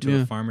breakfast, went to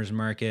yeah. a farmer's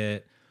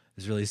market. It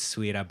was really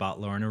sweet. I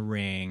bought Lauren a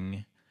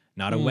ring.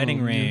 Not a Oh, wedding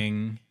yeah.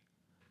 ring.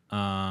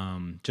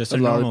 Just a, A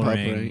normal lollipop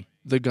ring. ring.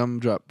 The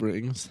gumdrop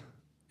rings.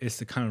 It's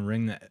the kind of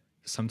ring that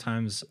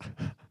sometimes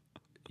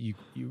you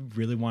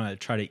really want to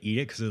try to eat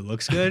it because it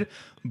looks good,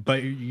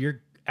 but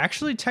you're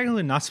actually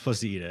technically not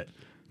supposed to eat it.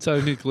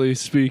 Technically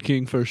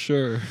speaking, for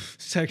sure.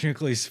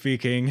 Technically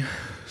speaking.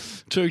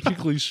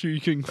 Technically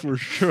speaking, for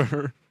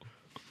sure.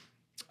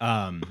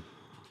 What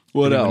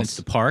We went else?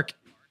 into the park,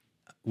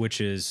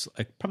 which is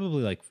like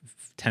probably like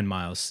 10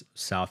 miles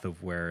south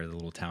of where the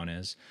little town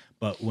is.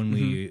 But when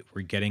we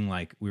were getting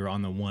like, we were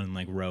on the one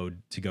like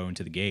road to go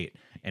into the gate,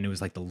 and it was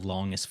like the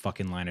longest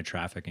fucking line of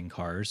traffic and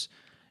cars.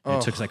 And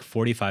it took us like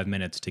 45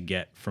 minutes to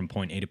get from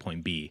point A to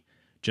point B.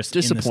 Just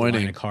in this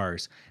Disappointing. line of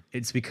cars.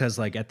 It's because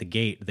like at the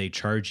gate, they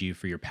charge you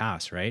for your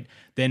pass, right?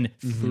 Then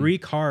 3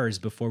 cars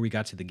before we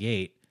got to the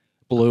gate,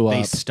 Blew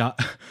they up.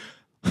 stopped.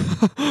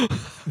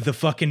 The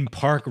fucking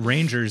park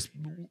rangers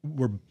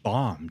were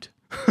bombed.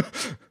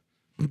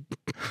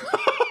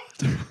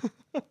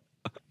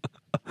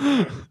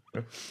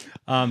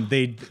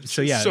 It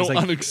So was like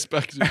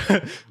unexpected.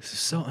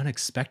 so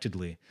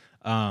unexpectedly.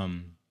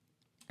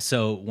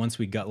 So once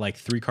we got like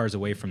 3 cars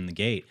away from the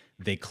gate,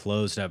 they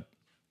closed up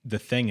the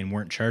thing and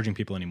weren't charging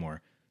people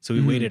anymore. So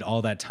we waited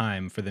all that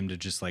time for them to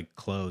just like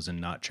close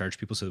and not charge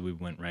people, so that we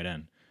went right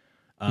in.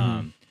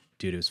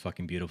 Dude, it was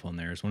fucking beautiful in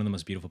there. It was one of the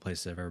most beautiful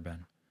places I've ever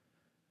been.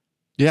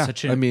 Yeah,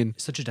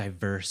 Such a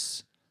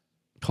diverse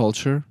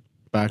culture,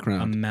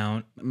 background.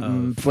 amount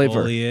of flavor.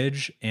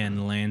 foliage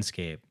and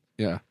landscape.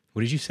 Yeah.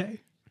 What did you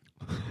say?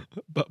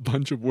 A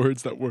bunch of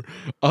words that were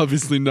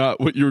obviously not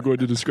what you were going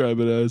to describe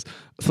it as.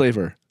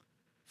 Flavor.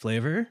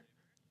 Flavor.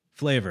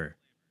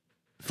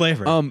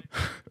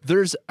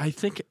 There's I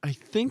think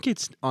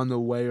it's on the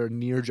way or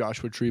near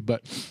Joshua Tree,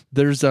 but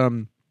there's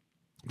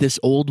this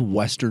old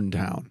western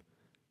town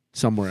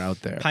somewhere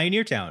out there.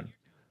 Pioneer Town.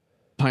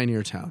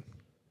 Pioneer Town.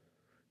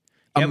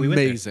 Yeah, we went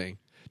there. Amazing.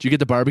 Did you get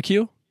the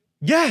barbecue?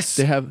 Yes.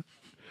 They have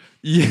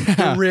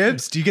Yeah.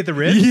 ribs. Do you get the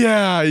ribs?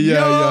 Yeah.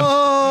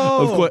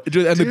 Of course,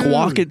 dude, and Dude.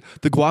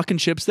 the guac and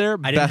chips there,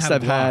 I didn't best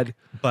have I've had. guac,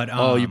 but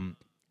Oh,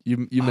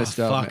 you missed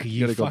out. Fuck, man. you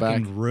gotta go back.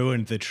 fucking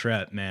ruined the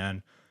trip,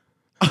 man.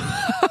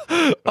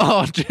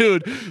 Oh,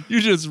 dude,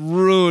 you just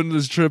ruined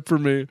this trip for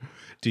me.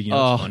 Dude, you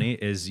know what's funny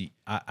is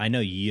I know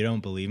you don't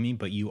believe me,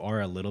 but you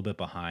are a little bit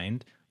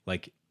behind.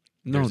 Like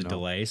there's a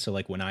delay, so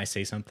like when I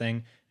say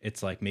something,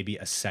 it's like maybe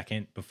a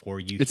second before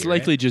you. It's hear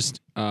likely it. just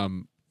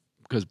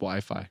because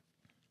Wi-Fi.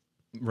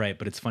 Right,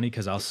 but it's funny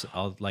because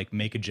I'll like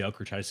make a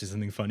joke or try to say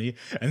something funny,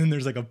 and then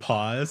there's like a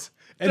pause.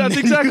 And That's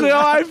then exactly you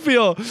how laugh. I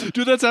feel,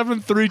 dude. That's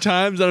happened 3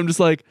 times, and I'm just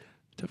like,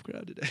 tough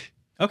crowd today.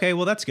 Okay,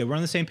 well that's good. We're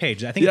on the same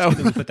page. I think Yeah. it's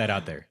good that we put that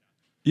out there.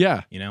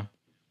 Yeah, You know.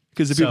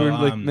 because the So, people are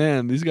like,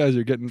 man, these guys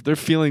are they're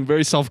feeling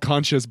very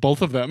self-conscious,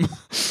 both of them,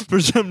 for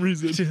some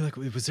reason. Dude, like,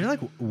 was there like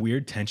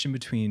weird tension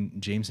between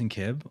James and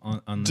Kib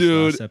on this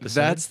Dude, last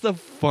episode? that's the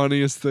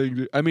funniest thing.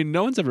 Dude. I mean,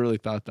 no one's ever really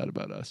thought that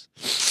about us,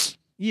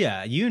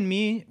 yeah. You and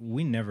me,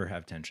 we never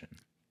have tension.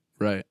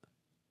 right?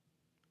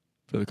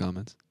 For the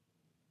comments.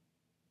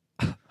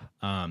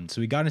 So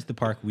we got into the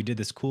park. We did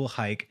this cool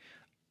hike.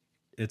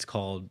 It's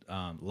called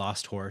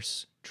Lost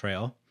Horse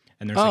Trail,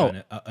 and there's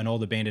like an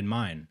old abandoned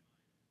mine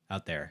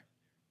out there.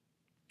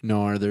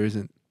 No, there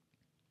isn't.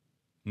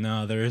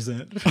 No, there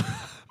isn't.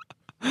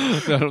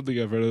 I don't think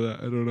I've heard of that.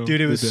 I don't know.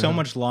 Dude, it was so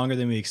much longer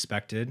than we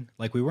expected.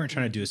 Like we weren't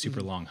trying to do a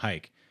super long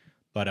hike,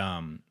 but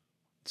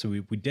so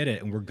we did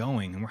it and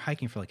we're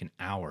hiking for like an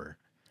hour.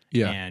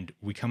 Yeah. And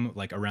we come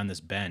like around this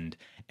bend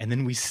and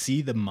then we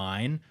see the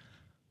mine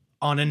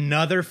on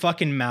another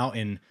fucking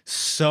mountain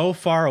so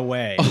far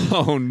away.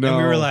 Oh no. And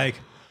we were like,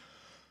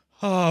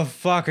 oh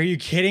fuck, are you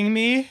kidding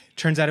me?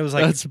 Turns out it was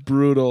like that's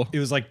brutal. It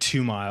was like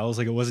 2 miles.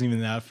 Like it wasn't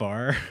even that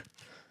far.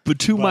 But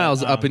 2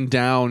 miles up and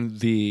down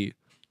the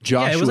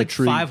Joshua it was like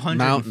Tree 550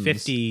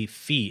 mountains.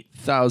 feet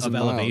 1,000 of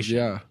miles, elevation.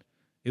 yeah.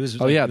 It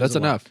was. Oh yeah, it was that's a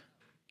lot. enough.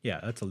 Yeah,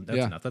 that's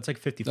enough. That's like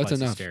 50 That's flights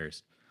of enough.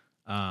 stairs.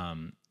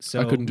 So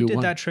I couldn't do we did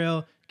one. that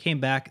trail, came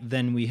back,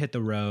 then we hit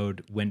the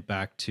road, went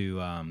back to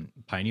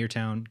Pioneer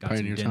Town, got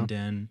Pioneer some Town.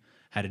 din,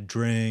 had a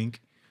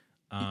drink.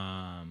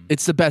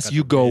 It's the best. got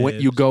You the go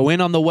ribs. you go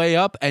in on the way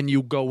up and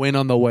you go in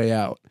on the way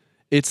out.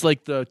 It's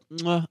like the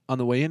mwah on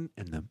the way in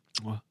and the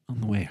mwah on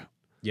the way out.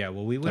 Yeah,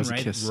 well, we went was a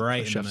kiss, a right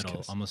in the chef's middle,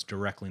 kiss. almost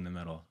directly in the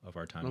middle of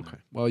our time. Okay.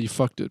 Well, you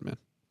fucked it, man.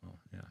 Oh,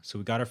 yeah. So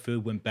we got our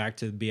food, went back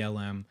to the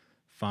BLM,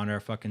 found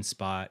our fucking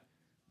spot,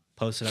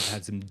 posted up,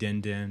 had some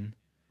din.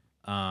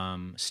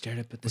 Stared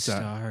up at the What's that?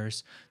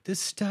 stars. The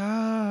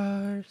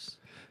stars.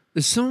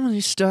 There's so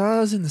many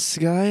stars in the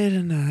sky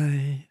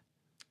tonight.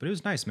 But it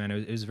was nice, man.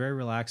 It was very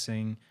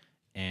relaxing,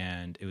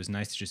 and it was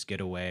nice to just get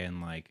away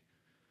and like,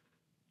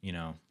 you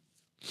know,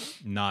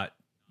 not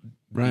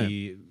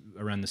be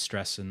around the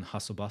stress and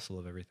hustle bustle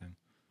of everything.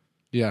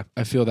 Yeah,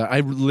 I feel that. I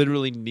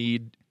literally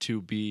need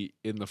to be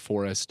in the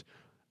forest.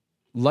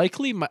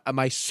 Likely,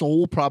 my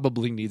soul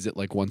probably needs it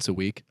like once a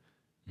week,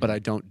 but I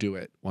don't do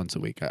it once a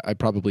week. I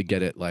probably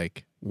get it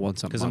like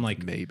once a month, I'm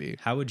like, maybe.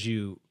 How would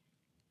you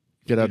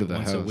Get out do of the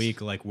once house. a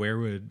week? Like,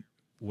 where's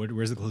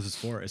the closest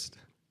forest?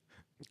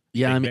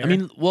 Yeah, Big I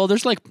mean, well,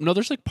 there's like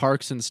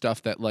parks and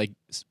stuff that like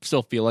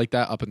still feel like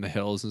that up in the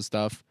hills and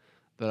stuff.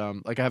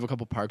 That like I have a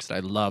couple parks that I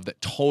love that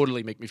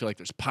totally make me feel like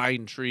there's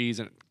pine trees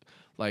and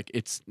like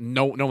it's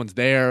no one's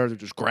there. There's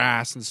just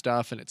grass and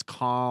stuff, and it's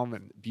calm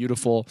and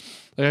beautiful.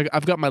 Like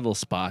I've got my little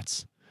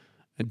spots,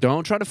 and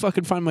don't try to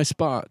fucking find my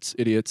spots,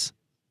 idiots.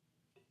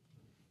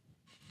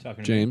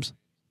 Talking to James,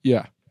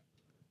 yeah,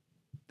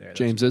 There, that's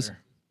James is. better.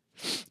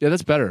 yeah,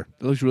 that's better.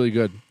 That looks really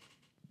good.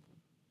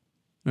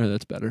 Yeah,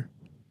 that's better.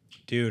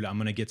 Dude, I'm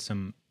gonna get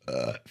some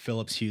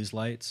Philips Hue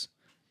lights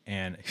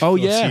and Oh,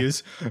 Philips yeah.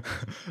 Hues.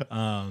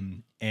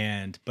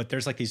 But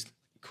there's like these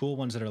cool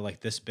ones that are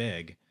like this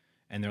big,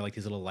 and they're like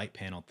these little light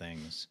panel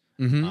things.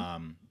 Mm-hmm.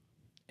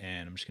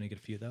 And I'm just gonna get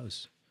a few of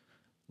those.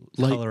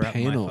 Light Color up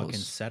my fucking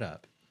panels.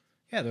 setup.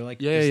 Yeah, they're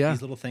like Yeah, yeah.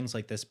 these little things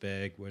like this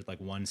big, where like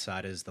one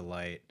side is the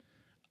light.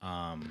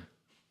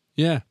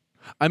 Yeah,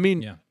 I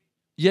mean, Yeah,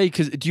 yeah.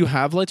 Because do you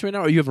have lights right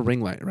now, or you have a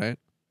ring light, right?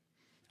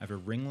 I have a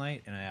ring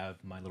light and I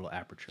have my little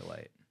aperture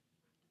light.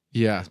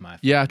 Yeah. As my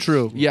Yeah, fucking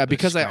true. little Yeah, bit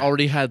because I strap.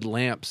 already had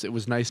lamps. It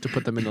was nice to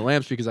put them in the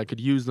lamps because I could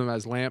use them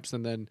as lamps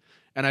and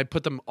I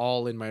put them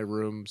all in my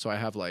room. So I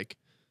have like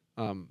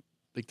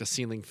the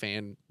ceiling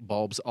fan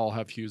bulbs all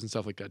have hues and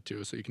stuff like that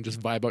too. So you can just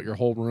vibe out your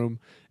whole room.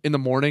 In the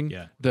morning,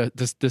 Yeah.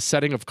 the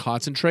setting of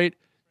concentrate,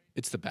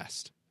 it's the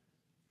best.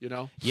 You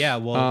know? Yeah,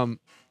 well, Um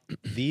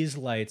these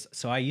lights.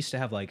 So I used to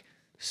have like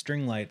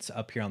string lights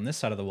up here on this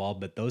side of the wall,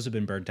 but those have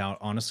been burnt out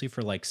honestly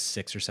for like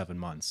 6 or 7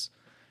 months.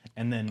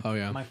 And then Oh,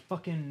 yeah. my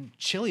fucking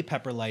chili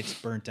pepper lights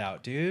burnt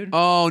out, dude.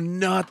 Oh,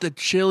 not the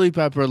chili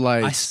pepper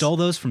lights. I stole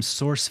those from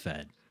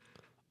SourceFed.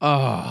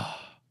 Oh.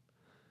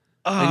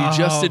 And you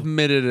just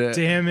admitted it.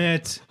 Damn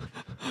it.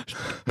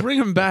 Bring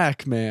them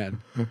back,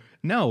 man.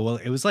 No, well,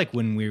 it was like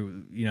when we were,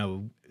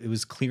 it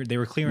was clear. They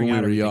were clearing When we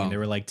out were everything. young. And they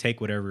were like, take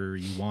whatever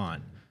you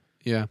want.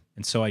 Yeah.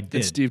 And so I And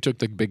did. Steve took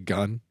the big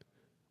gun.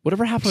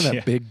 Whatever happened to that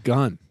Yeah. big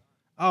gun?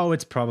 Oh,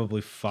 it's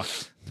probably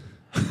fucked.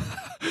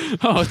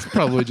 Oh, it's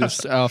probably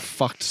just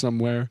fucked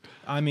somewhere.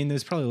 I mean,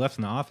 there's probably left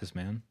in the office,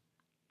 man.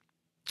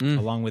 Mm.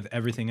 Along with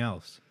everything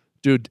else.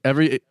 Dude,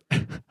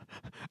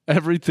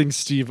 everything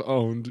Steve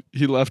owned,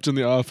 he left in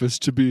the office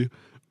to be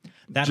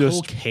That Just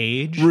whole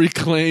cage.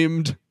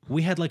 reclaimed.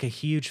 We had like a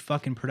huge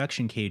fucking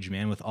production cage,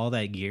 man, with all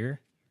that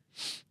gear.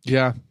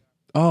 Yeah.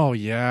 Oh,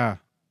 yeah.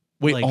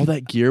 Wait, Like, all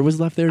that gear was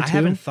left there too? I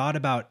haven't thought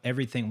about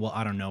everything. Well,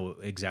 I don't know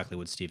exactly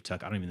what Steve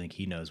took. I don't even think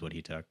he knows what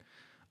he took.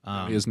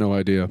 He has no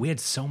idea. We had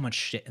so much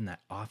shit in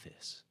that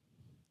office.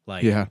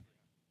 Like, Yeah.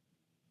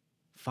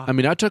 fuck. I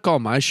mean, I took all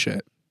my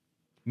shit.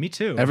 Me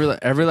too.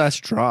 Every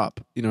last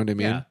drop. You know what I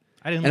mean? yeah.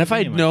 I didn't. And if leave I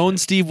any had of my known shit.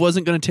 Steve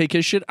wasn't going to take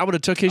his shit, I would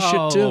have took his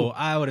shit too.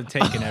 I would have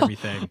taken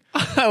everything.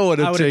 I would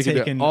have would've taken,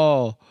 taken it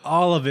all.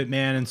 All of it,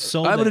 man, and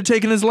sold I would have it.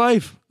 taken his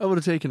life. I would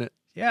have taken it.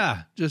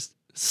 Yeah. Just,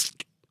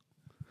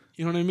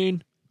 you know what I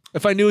mean?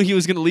 If I knew he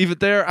was going to leave it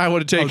there, I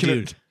would have Oh, taken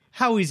dude. it.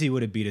 How easy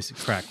would it be to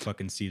crack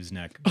fucking Steve's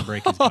neck,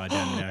 break his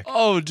goddamn neck?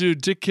 Oh,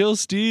 dude, to kill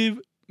Steve,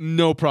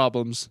 no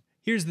problems.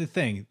 Here's the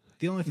thing: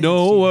 the only thing No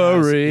that Steve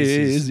has worries.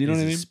 is his, You know is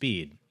what I his mean?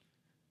 speed.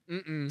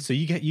 So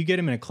you get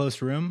him in a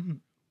close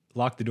room,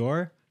 lock the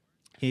door.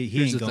 He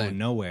Here's ain't the going thing.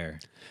 nowhere.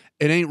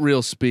 It ain't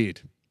real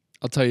speed.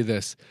 I'll tell you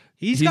this.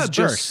 He's got just-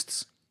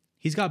 bursts.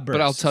 He's got bursts.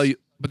 But I'll tell you,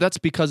 but that's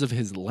because of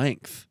his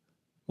length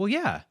Well,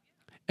 yeah.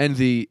 and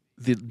the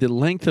the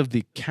length of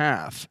the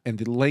calf and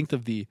the length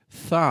of the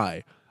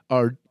thigh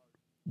are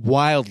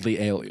wildly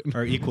alien.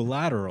 Or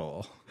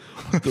equilateral.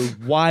 They're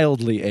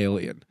wildly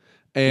alien.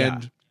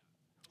 And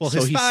Well, so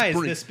his he thigh is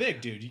spring- this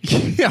big, dude. You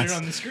can put Yes. it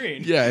on the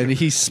screen. yeah, and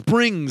he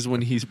springs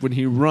when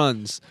he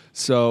runs.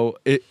 So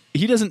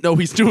he doesn't know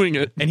he's doing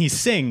it. And he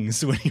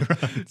sings when he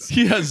runs.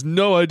 He has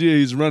no idea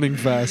he's running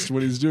fast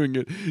when he's doing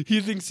it.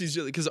 He thinks he's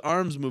just because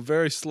arms move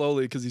very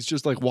slowly because he's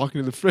just like walking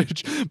to the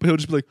fridge, but he'll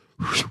just be like,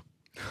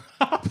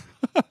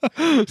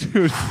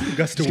 dude,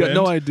 Gust of he's got wind.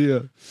 no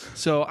idea.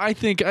 So I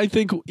think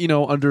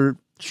under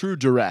true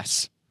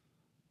duress,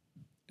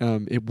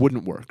 it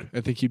wouldn't work.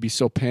 I think he'd be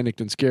so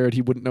panicked and scared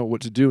he wouldn't know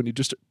what to do, and he'd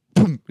just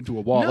boom into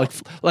a wall, No.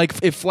 like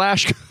if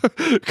Flash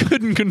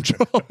couldn't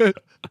control it,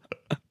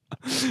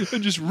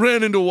 and just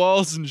ran into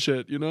walls and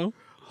shit.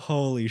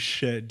 Holy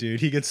shit, dude.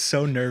 He gets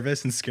so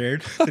nervous and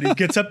scared that he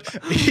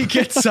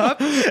gets up,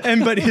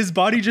 but his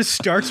body just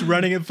starts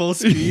running at full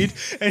speed,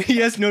 and he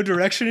has no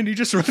direction, and he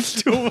just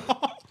runs to a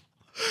wall.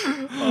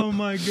 Oh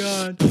my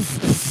god.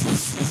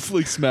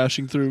 like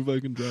smashing through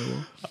fucking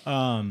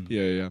drywall.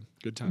 Yeah.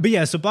 Good time. But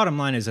yeah, so bottom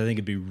line is I think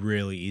it'd be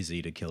really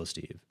easy to kill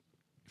Steve.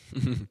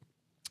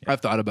 I've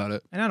thought about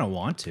it. And I don't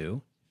want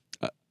to.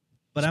 But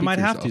I speak might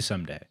for have to yourself.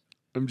 someday.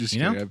 I'm just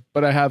You know? kidding.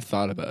 But I have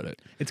thought about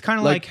it. It's kind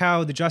of like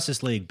how the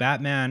Justice League,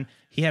 Batman,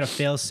 he had a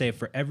fail-safe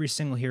for every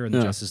single hero in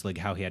the Justice League,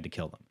 how he had to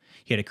kill them.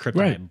 He had a kryptonite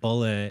Right.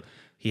 bullet.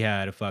 He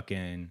had a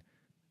fucking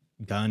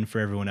gun for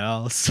everyone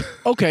else.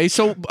 Okay,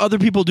 so other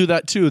people do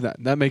that too then.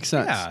 That makes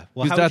sense. Yeah.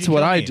 Well, Because how would that's you what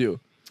kill I me? do.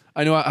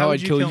 I know how would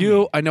I'd you kill kill you.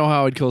 me? I know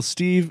how I'd kill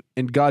Steve.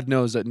 And God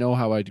knows I know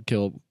how I'd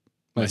kill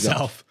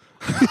myself.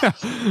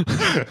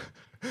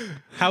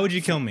 How would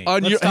you kill me?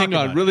 Hang talk on,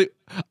 about it.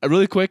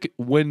 really quick.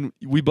 When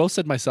we both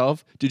said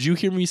myself, did you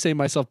hear me say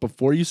myself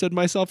before you said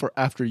myself or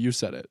after you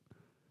said it?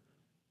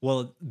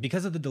 Well,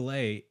 because of the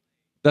delay,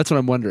 That's what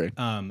I'm wondering.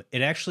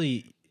 it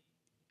actually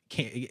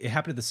it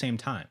happened at the same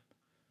time.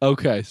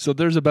 Okay, so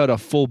there's about a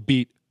full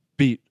beat,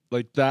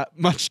 like that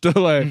much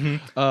delay.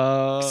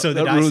 So that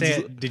did I ruins- say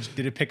it?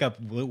 Did it pick up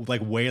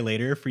like way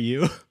later for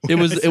you? It when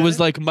I was said it was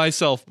like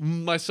myself.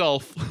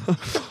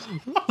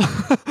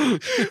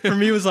 For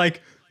me, it was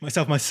like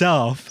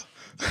myself.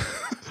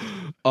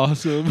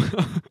 Awesome.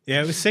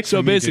 Yeah, it was sick. So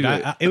for me, dude.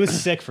 basically- it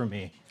was sick for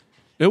me,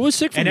 It was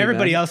sick for and me,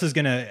 everybody man. else is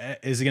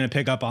gonna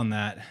pick up on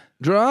that.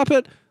 Drop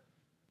it.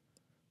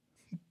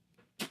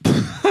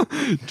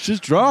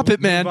 Just drop it,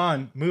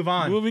 man. Move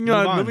on. Moving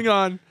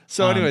on.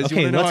 So, anyways, you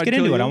okay, wanna know how let's I'd get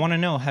kill into it. you? I want to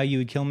know how you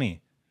would kill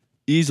me.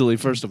 Easily,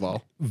 first of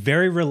all.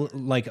 Very real.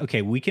 Like,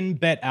 okay, we can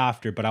bet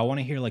after, but I want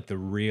to hear like the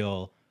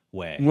real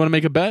way. You want to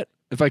make a bet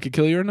if I could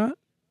kill you or not?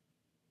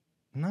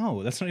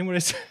 No, that's not even what I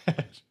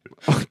said.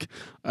 Okay.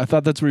 I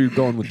thought that's where you're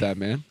going with that,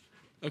 man.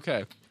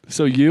 Okay.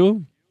 So I've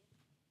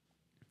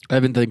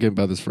been thinking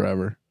about this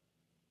forever.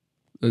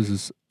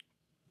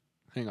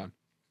 Hang on.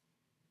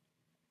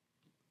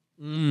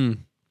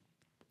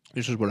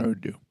 This is what I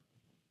would do.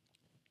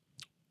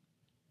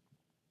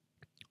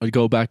 I'd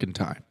go back in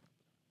time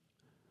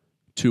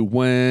to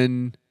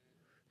when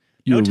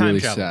you No were time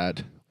really travel.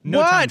 sad. No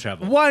What? time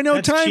travel. Why no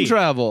That's time cheap.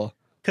 travel?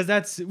 Because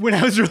that's when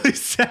I was really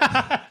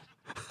sad.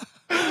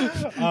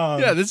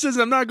 Yeah, this is.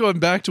 I'm not going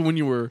back to when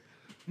you were.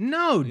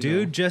 No,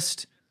 dude,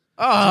 just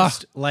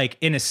like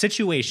in a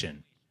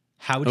situation,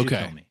 how would you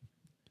Okay. kill me?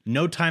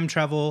 No time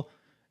travel.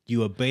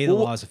 You obey the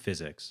Well, laws of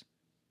physics.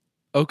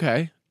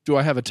 Okay. Do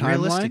I have a timeline?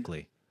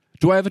 Realistically,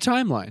 Do I have a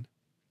timeline?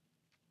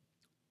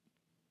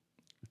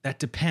 that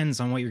depends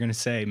on what you're going to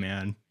say,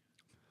 man.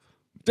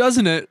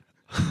 Doesn't it?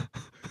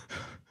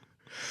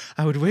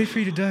 I would wait for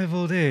you to die of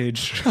old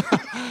age.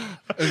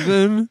 And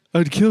then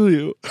I'd kill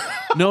you.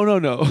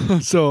 No.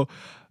 So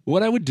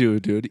what I would do,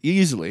 dude,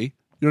 easily, you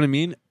know what I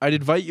mean? I'd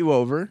invite you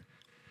over.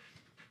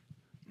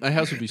 My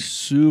house would be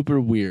super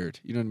weird.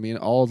 You know what I mean?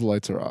 All the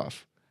lights are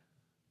off.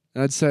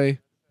 And I'd say,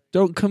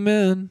 don't come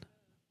in.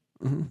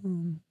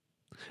 And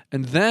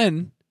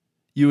then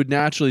you would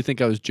naturally think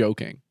I was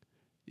joking.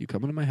 You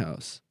come into my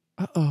house.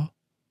 Uh-oh.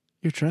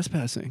 You're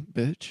trespassing,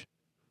 bitch.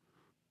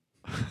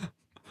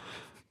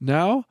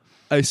 Now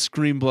I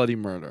scream bloody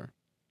murder.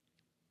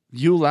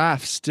 You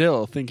laugh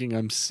still, thinking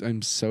I'm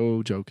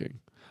so joking.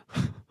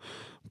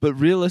 But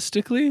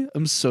realistically,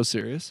 I'm so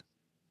serious.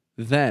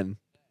 Then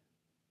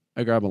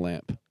I grab a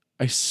lamp.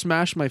 I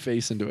smash my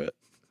face into it.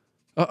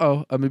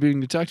 Uh-oh, I'm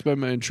being attacked by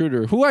my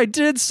intruder, who I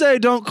did say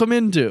don't come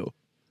into.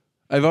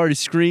 I've already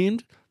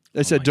screamed.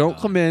 I said my don't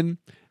God. come in.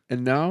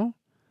 And now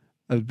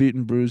I've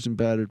beaten, bruised, and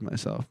battered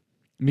myself.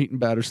 Meat and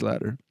batter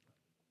slatter.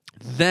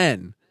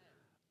 Then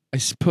I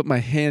put my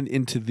hand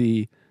into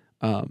the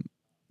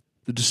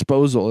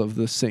disposal of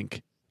the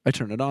sink. I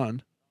turn it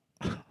on.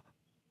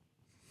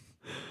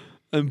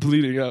 I'm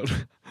bleeding out.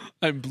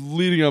 I'm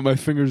bleeding out. My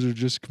fingers are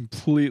just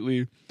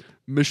completely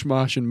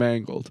mishmash and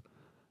mangled.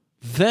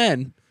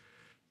 Then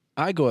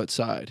I go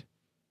outside,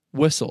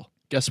 whistle.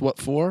 Guess what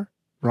for?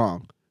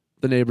 Wrong.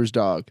 The neighbor's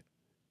dog.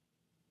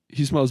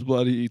 He smells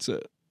blood. He eats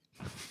it.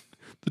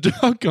 The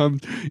dog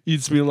comes,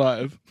 eats me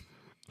alive.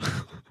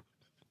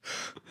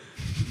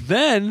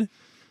 Then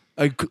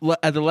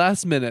At the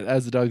last minute,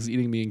 as the dog's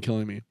eating me and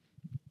killing me,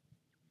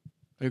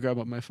 I grab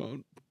up my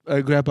phone.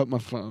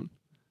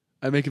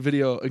 I make a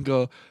video and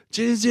go,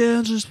 James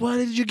DeAndres, why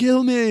did you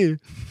kill me?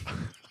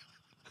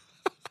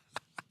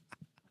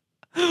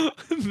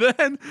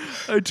 Then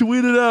I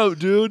tweet it out,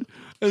 dude.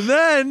 And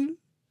then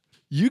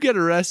you get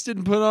arrested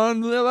and put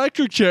on the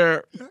electric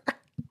chair.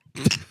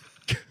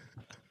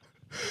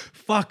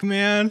 Fuck,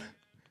 man.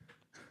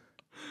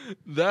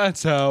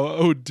 That's how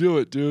I would do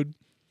it, dude.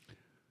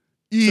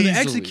 So Easily. the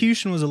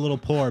execution was a little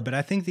poor, but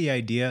I think the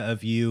idea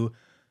of you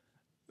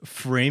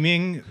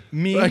framing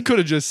me I could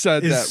have just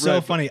said is that. so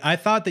right? funny. I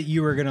thought that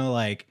you were gonna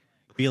like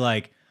be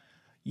like,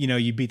 you know,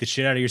 you beat the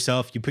shit out of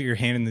yourself, you put your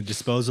hand in the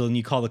disposal, and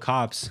you call the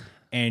cops,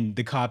 and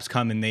the cops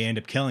come and they end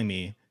up killing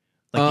me.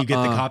 Like you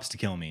get the cops to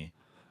kill me.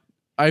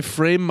 I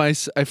frame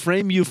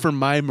you for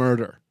my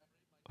murder.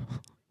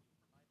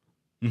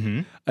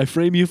 Mm-hmm. I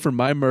frame you for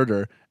my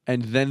murder,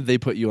 and then they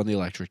put you on the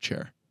electric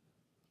chair.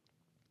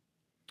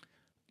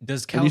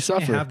 Does And you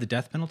California suffer. have the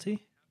death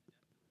penalty?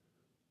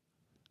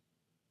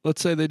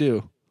 Let's say they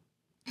do.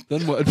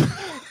 Then what?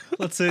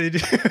 Let's say they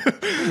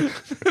do.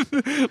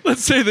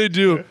 Let's say they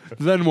do.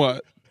 Then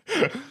what?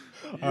 All right,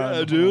 hold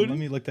on, dude. let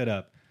me look that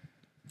up.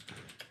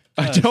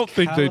 I Does don't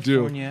think they do.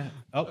 California-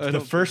 Oh, the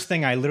first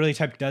thing I literally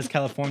typed, does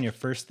California,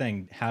 first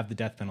thing, have the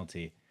death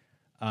penalty?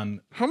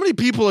 How many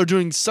people are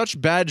doing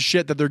such bad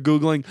shit that they're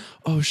Googling,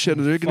 oh shit,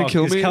 are they going Fuck, to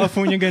kill is me?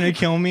 California going to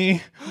kill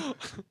me?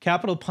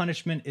 Capital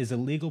punishment is a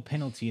legal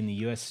penalty in the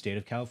U.S. state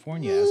of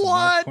California. As of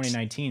March What?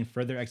 2019,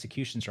 further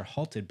executions are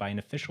halted by an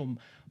official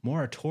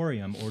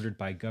moratorium ordered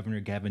by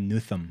Governor Gavin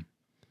Newsom.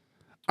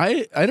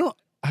 I don't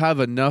have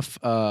enough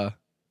So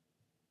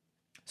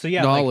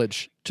yeah, like,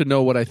 knowledge to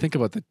know what I think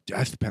about the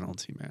death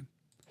penalty, man.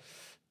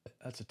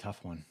 that's a tough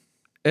one.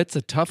 It's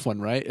a tough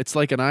one, right? It's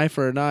like an eye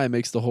for an eye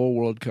makes the whole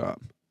world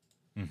come.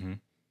 Mm-hmm.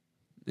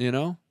 You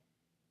know?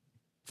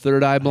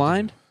 Third eye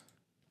blind?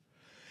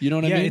 You know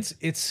what I mean?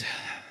 it's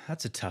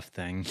that's a tough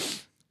thing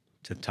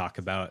to talk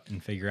about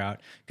and figure out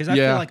because I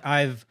Yeah. feel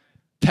like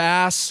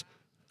Pass.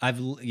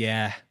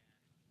 yeah.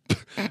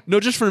 No,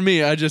 just for me.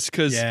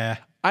 Because Yeah.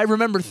 I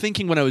remember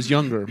thinking when I was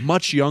younger,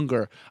 much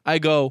younger, I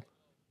go,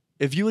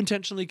 if you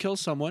intentionally kill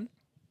someone,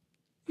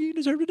 you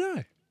deserve to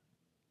die.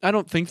 I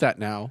don't think that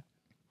now.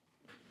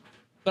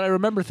 But I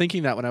remember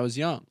thinking that when I was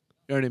young.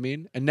 You know what I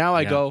mean? And now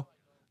I Yeah. go,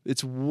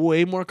 it's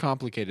way more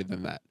complicated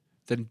than that,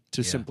 than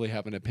to Yeah. simply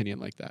have an opinion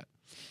like that.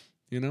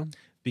 You know?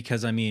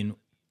 Because I mean,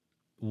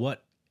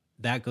 what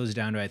that goes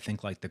down to, I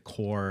think, like the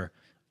core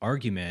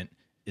argument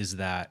is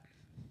that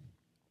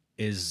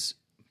is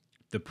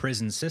the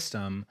prison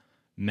system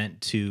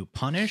meant to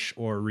punish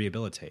or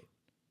rehabilitate,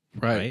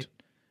 right?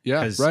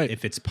 Yeah, Because right.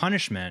 if it's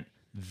punishment,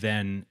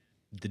 then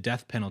the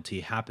death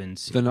penalty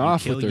happens. Then you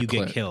off kill, with their you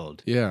clip. get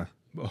killed. Yeah.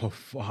 Oh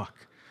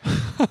fuck.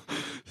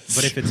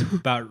 But if it's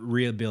about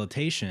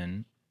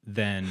rehabilitation,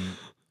 then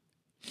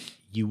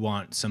you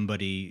want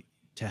somebody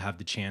to have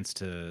the chance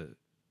to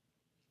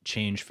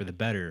change for the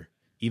better,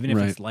 even if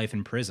Right. it's life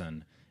in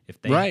prison.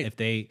 If they, Right.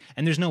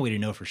 and there's no way to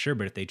know for sure,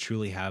 but if they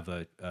truly have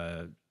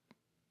a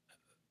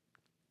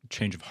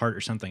change of heart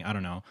or something, I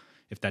don't know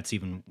if that's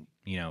even,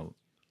 you know,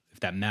 if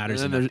that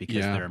matters And then enough there's-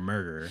 because yeah. they're a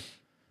murderer.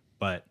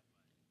 But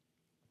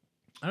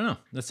I don't know.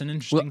 That's an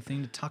interesting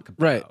thing to talk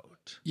about. right.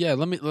 Yeah,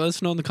 let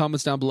us know in the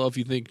comments down below if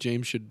you think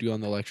James should go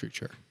on the electric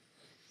chair.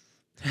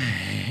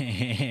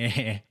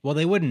 Well,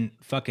 they wouldn't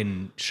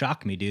fucking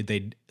shock me, dude.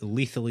 They'd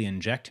lethally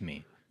inject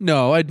me.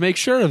 No, I'd make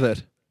sure of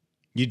it.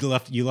 You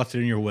left it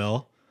in your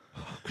will.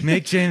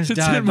 Make James It's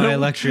die in my by will.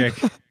 electric.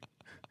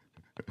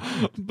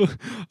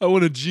 I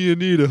want a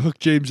G&E to hook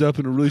James up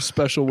in a really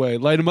special way.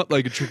 Light him up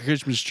like a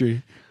Christmas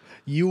tree.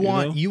 You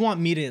know? want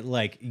me to,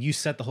 like, you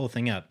set the whole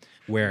thing up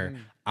where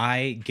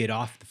I get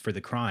off for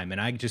the crime and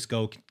I just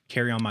go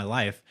carry on my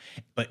life,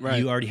 but Right.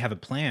 you already have a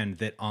plan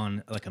that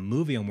on like a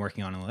movie I'm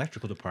working on in the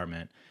electrical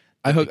department.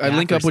 I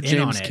link up with gaffer's in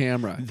on James it,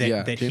 Camera. That,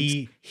 Yeah, that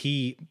James-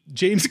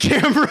 James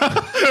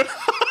Camera.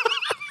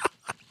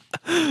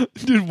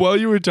 Dude, while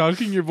you were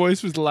talking, your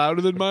voice was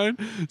louder than mine,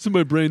 so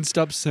my brain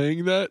stopped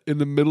saying that in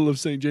the middle of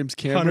saying James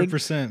Cameron.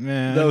 100%,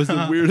 man. That was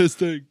the weirdest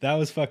thing. That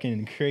was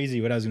fucking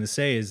crazy. What I was going to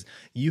say is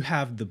you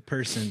have the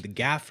person, the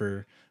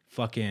gaffer,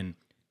 fucking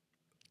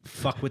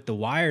fuck with the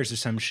wires or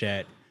some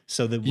shit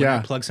so that when Yeah.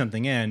 I plug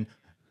something in,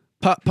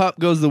 Pop, pop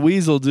goes the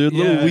weasel, dude.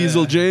 Little Yeah.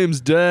 weasel James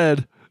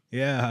dead.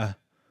 yeah.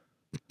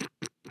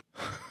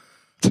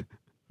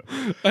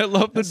 I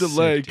love the That's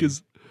delay sick, dude.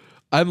 because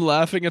I'm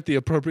laughing at the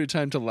appropriate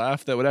time to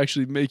laugh that would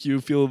actually make you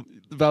feel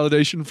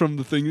validation from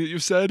the thing that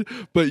you've said,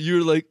 but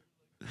you're like,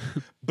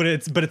 But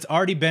it's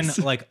already been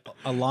like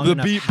a long The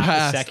enough beat half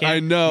passed. a second. I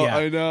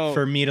know.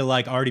 For me to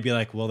like already be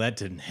like, well, that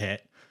didn't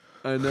hit.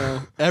 I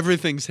know.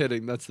 Everything's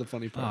hitting. That's the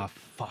funny Oh part.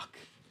 fuck.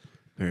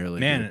 Barely.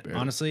 Man, dude,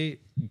 honestly,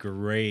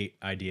 great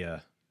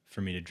idea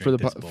for me to for the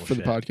drink this for bullshit.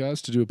 the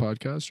podcast, to do a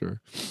podcast, or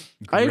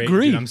I Great,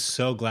 agree. dude. I'm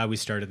so glad we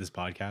started this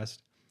podcast.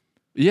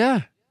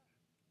 Yeah.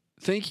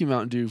 Thank you,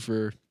 Mountain Dew,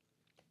 for,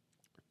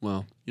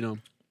 well, you know,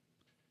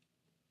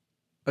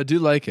 I do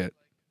like it.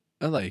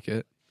 I like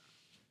it.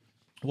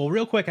 Well,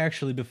 real quick,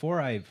 actually, before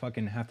I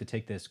fucking have to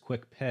take this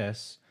quick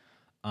piss,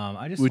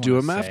 I just We do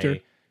wanna them after.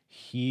 say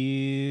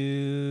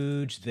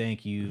huge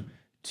thank you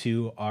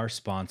to our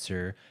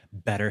sponsor,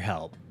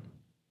 BetterHelp.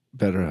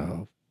 Better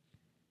help.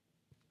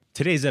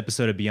 Today's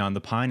episode of Beyond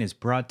the Pine is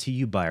brought to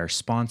you by our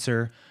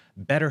sponsor,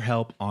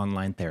 BetterHelp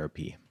Online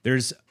Therapy.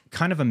 There's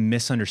kind of a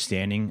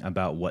misunderstanding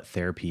about what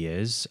therapy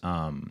is.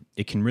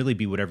 It can really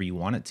be whatever you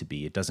want it to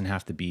be. It doesn't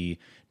have to be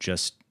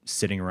just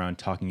sitting around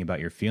talking about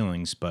your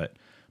feelings, but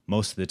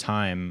most of the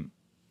time,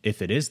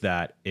 if it is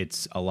that,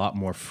 it's a lot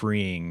more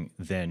freeing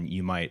than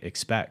you might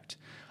expect.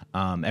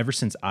 Ever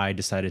since I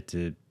decided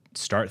to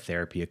start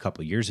therapy a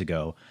couple of years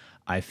ago,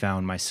 I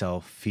found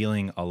myself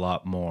feeling a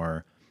lot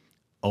more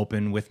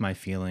open with my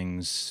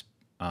feelings.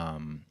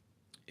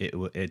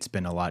 It's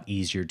been a lot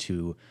easier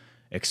to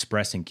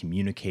express and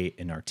communicate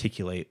and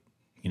articulate,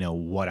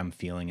 what I'm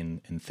feeling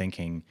and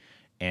thinking.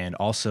 And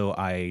also,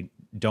 I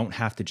don't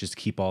have to just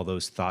keep all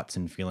those thoughts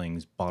and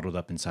feelings bottled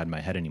up inside my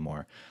head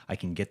anymore. I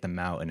can get them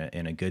out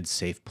in a good,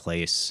 safe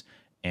place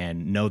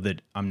and know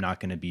that I'm not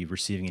going to be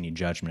receiving any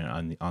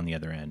judgment on the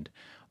other end.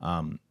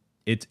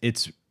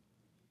 It's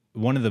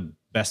one of the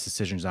best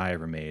decisions I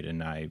ever made,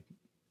 and I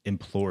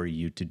implore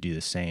you to do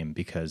the same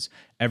because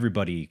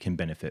everybody can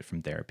benefit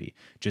from therapy.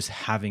 Just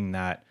having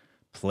that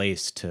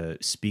place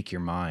to speak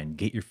your mind,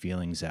 get your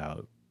feelings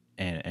out,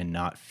 and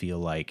not feel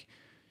like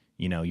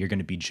you're going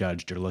to be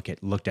judged or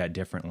looked at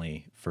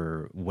differently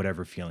for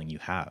whatever feeling you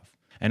have.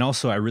 And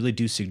also, I really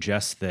do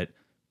suggest that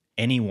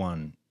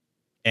anyone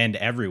and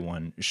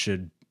everyone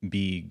should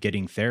be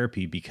getting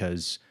therapy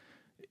because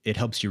it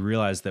helps you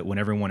realize that when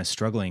everyone is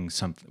struggling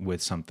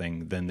with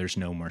something, then there's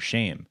no more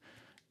shame.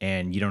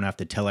 And you don't have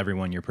to tell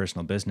everyone your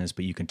personal business,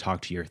 but you can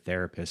talk to your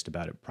therapist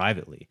about it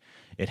privately.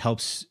 It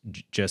helps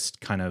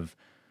just kind of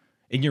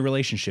in your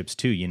relationships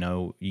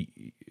too,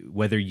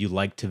 whether you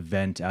like to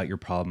vent out your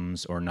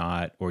problems or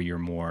not, or you're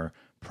more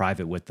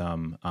private with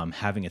them,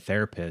 having a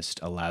therapist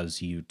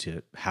allows you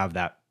to have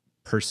that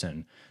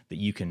person that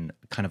you can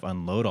kind of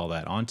unload all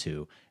that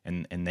onto,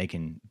 and they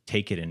can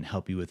take it and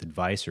help you with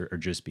advice or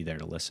just be there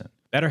to listen.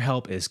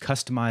 BetterHelp is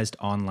customized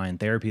online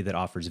therapy that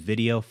offers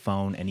video,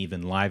 phone, and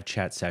even live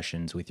chat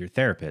sessions with your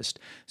therapist,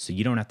 so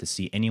you don't have to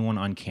see anyone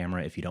on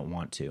camera if you don't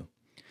want to.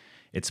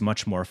 It's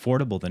much more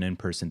affordable than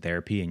in-person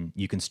therapy, and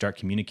you can start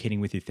communicating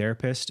with your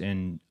therapist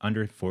in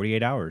under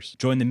 48 hours.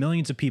 Join the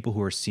millions of people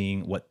who are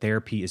seeing what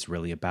therapy is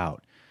really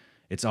about.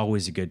 It's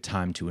always a good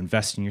time to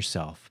invest in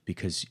yourself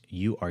because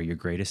you are your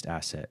greatest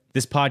asset.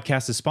 This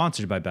podcast is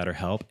sponsored by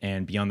BetterHelp,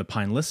 and Beyond the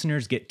Pine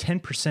listeners get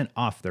 10%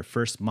 off their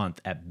first month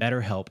at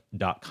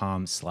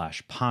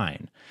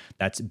betterhelp.com/pine.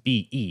 That's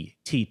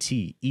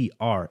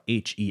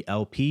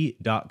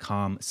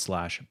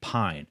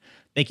BETTERHELP.com/pine.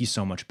 Thank you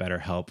so much,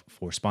 BetterHelp,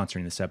 for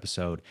sponsoring this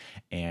episode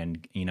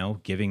and,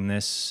 giving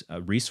this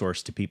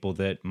resource to people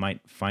that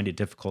might find it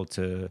difficult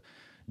to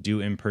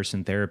do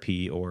in-person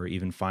therapy or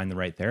even find the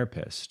right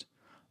therapist.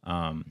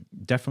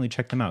 Definitely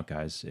check them out,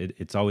 guys.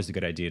 It's always a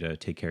good idea to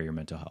take care of your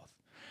mental health.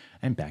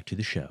 And back to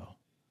the show.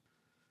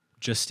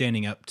 Just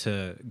standing up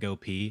to go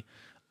pee,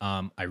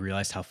 I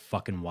realized how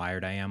fucking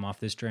wired I am off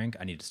this drink.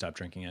 I need to stop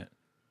drinking it.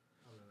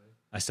 Oh, really?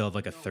 I still have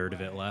like a third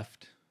of it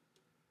left.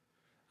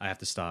 I have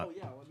to stop. Oh,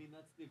 yeah. Well, I mean,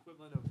 that's the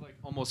equivalent of like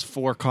almost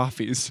 4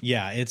 coffees.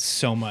 Yeah, it's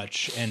so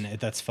much, and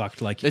that's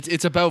fucked. Like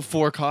It's about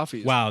 4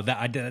 coffees. Wow,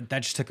 that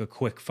just took a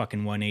quick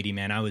fucking 180,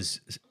 man. I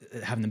was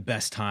having the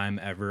best time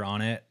ever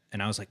on it,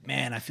 and I was like,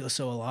 man, I feel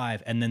so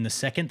alive. And then the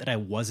second that I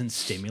wasn't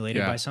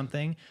stimulated by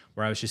something,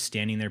 where I was just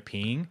standing there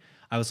peeing,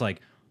 I was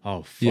like,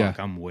 oh fuck,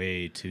 I'm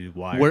way too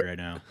wired right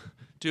now,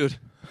 dude.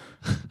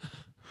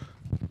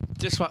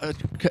 Just wired.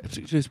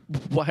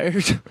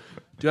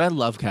 Dude, I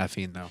love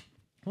caffeine though.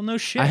 Well, no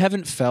shit. I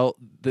haven't felt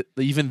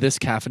even this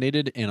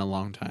caffeinated in a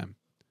long time.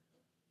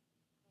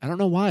 I don't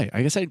know why.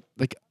 I guess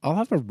I'll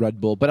have a Red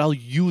Bull, but I'll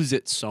use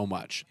it so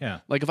much. Yeah.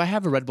 Like if I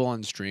have a Red Bull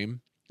on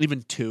stream,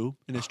 even 2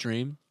 in a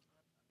stream,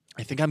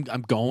 I think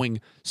I'm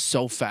going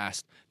so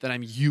fast that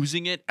I'm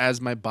using it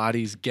as my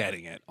body's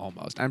getting it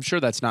almost. I'm sure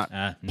that's not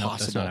possible.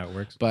 That's not how it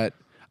works. But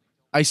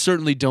I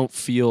certainly don't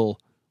feel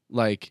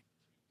like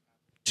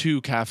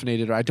too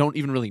caffeinated, or I don't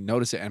even really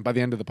notice it. And by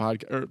the end of the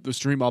podcast or the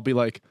stream, I'll be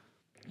like,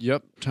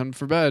 yep, time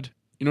for bed.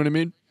 You know what I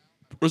mean?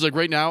 Whereas like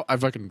right now, I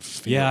fucking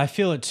feel it. I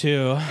feel it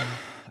too.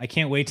 I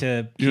can't wait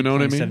to you know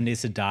what I mean? 7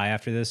 Days to Die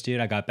after this, dude.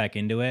 I got back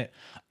into it.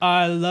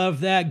 I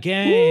love that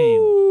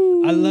game.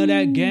 Woo! I love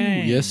that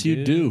game. Yes,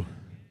 you do.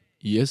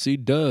 Yes, he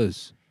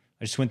does.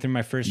 I just went through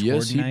my first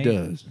Yes, horde night. he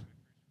does.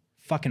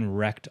 Fucking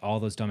wrecked all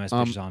those dumbass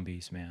bitch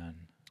zombies, man.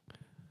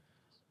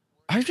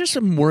 I just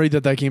am worried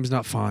that game's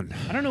not fun.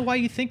 I don't know why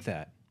you think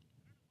that.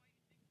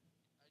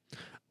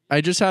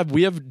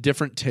 We have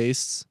different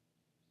tastes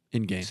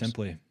in games.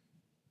 Simply.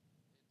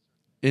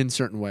 In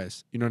certain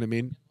ways. You know what I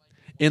mean?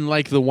 In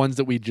like the ones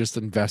that we just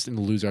invest and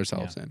lose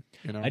ourselves in.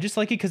 You know? I just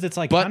like it because it's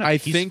like But kind of I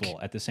peaceful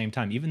think- at the same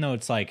time, even though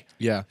it's like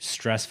Yeah.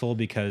 stressful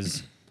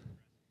because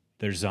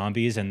they're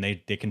zombies and they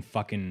can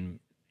fucking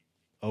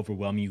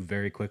overwhelm you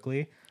very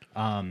quickly.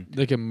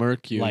 They can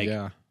murk you, Like,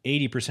 yeah.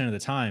 80% of the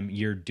time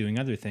you're doing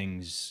other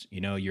things.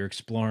 You know, you're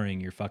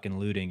exploring, you're fucking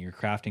looting, you're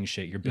crafting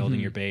shit, you're building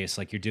your base.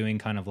 Like you're doing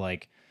kind of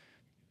like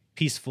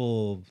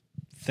peaceful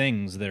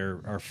things that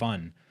are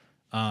fun.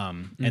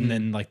 And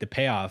then like the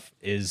payoff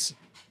is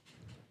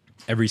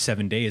every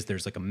 7 days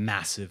there's like a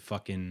massive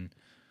fucking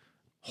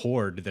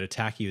horde that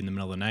attack you in the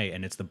middle of the night,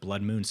 and it's the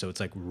blood moon, so it's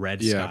like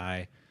red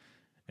sky,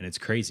 and it's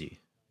crazy.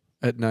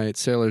 At night,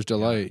 Sailor's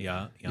Delight.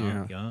 Yeah.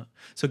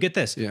 So get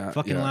this.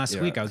 Last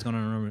week I was going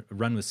on a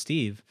run with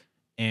Steve,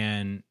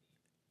 and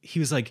he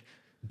was like,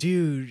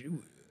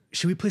 dude,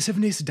 should we play 7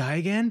 Days to Die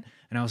again?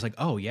 And I was like,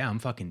 oh yeah, I'm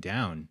fucking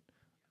down.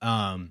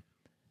 And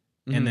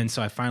then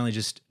so I finally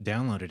just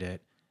downloaded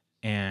it,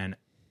 and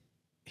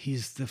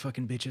he's the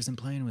fucking bitch isn't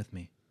playing with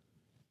me.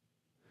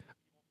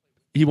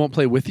 He won't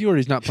play with you, or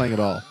he's not playing at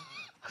all?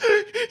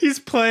 He's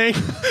playing,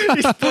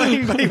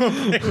 but he won't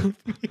play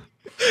with me.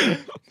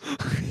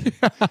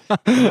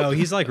 No,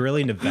 he's like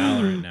really into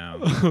Valorant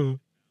now.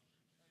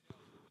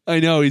 I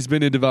know, he's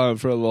been into Valorant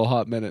for a little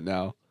hot minute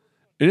now.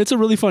 And it's a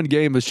really fun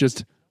game. It's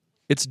just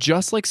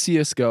like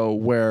CSGO,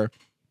 where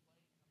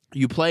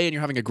you play and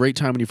you're having a great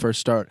time when you first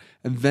start,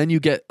 and then you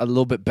get a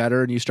little bit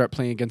better and you start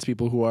playing against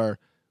people who are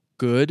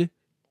good,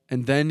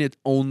 and then it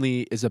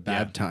only is a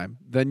bad time.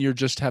 Then you're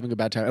just having a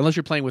bad time. Unless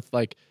you're playing with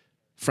like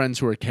friends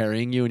who are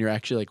carrying you and you're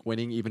actually like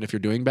winning even if you're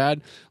doing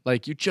bad.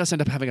 Like you just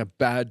end up having a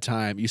bad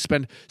time. You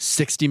spend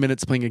 60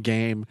 minutes playing a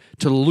game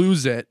to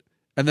lose it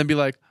and then be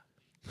like,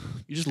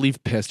 you just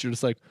leave pissed. You're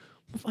just like,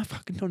 I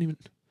fucking don't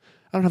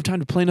have time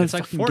to play another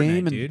fucking Fortnite,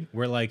 game. Dude.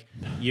 We're like,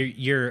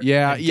 you're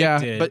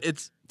addicted. But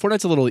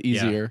Fortnite's a little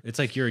easier. Yeah, it's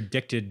like you're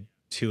addicted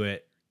to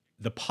it,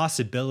 the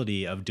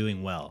possibility of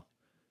doing well,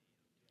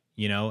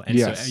 you know? And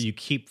so you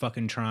keep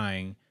fucking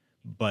trying,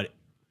 but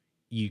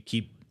you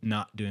keep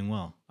not doing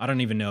well. I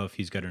don't even know if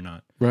he's good or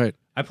not. Right.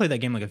 I played that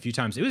game like a few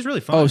times. It was really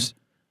fun.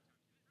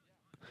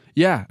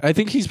 Yeah, I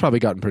think he's probably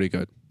gotten pretty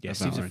good. Yeah,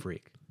 Steve's a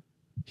freak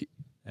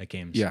at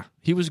games. Yeah,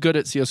 he was good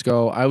at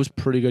CSGO. I was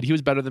pretty good. He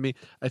was better than me.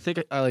 I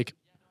think I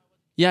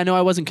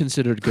wasn't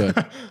considered good.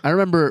 I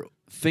remember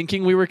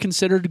thinking we were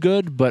considered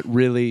good, but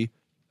really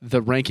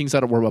the rankings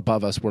that were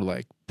above us were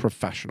like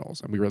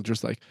professionals, and we were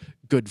just like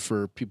good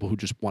for people who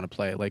just want to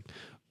play. Like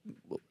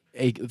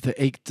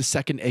the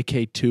second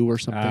AK2 or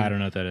something. I don't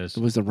know what that is.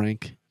 It was the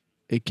rank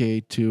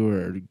AK2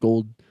 or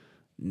Gold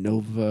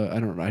Nova. I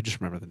don't know. I just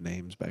remember the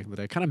names back in the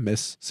day. I kind of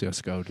miss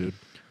CSGO, dude.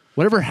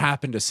 Whatever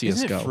happened to CSGO?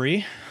 Isn't it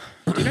free?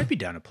 Dude, I'd be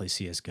down to play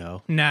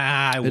CSGO.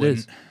 Nah, I wouldn't.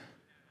 Is.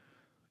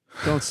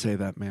 Don't say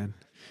that, man.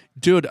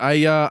 Dude,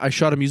 I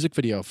shot a music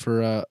video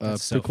for a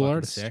pretty cool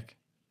artist. Sick.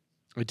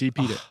 I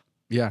DP'd it.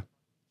 Yeah.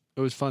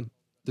 It was fun.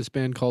 This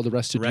band called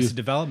Arrested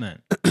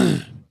Development.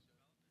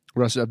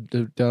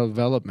 Arrested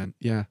Development,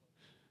 yeah.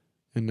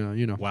 And,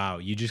 you know. Wow,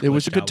 you just it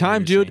was a good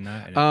time, dude.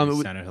 It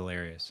sounded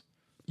hilarious.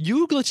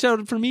 You glitched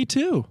out for me,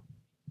 too.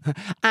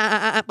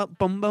 Yeah,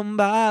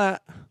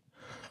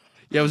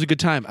 it was a good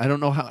time. I don't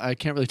know how. I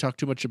can't really talk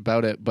too much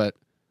about it, but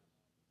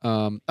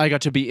I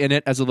got to be in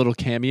it as a little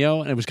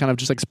cameo, and it was kind of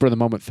just like spur of the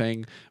moment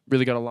thing.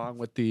 Really got along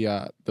with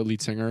the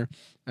lead singer,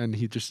 and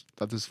he just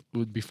thought this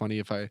would be funny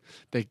if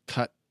they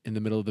cut in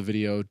the middle of the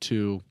video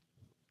to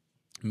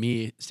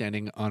me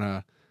standing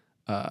on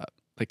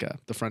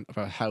the front of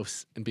a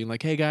house and being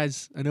like, "Hey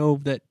guys, I know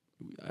that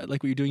I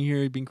like what you're doing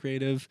here, being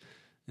creative,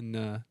 and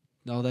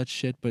all that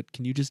shit, but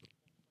can you just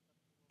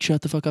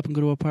shut the fuck up and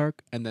go to a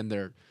park?" And then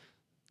their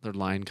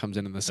line comes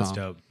in the song. That's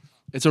dope.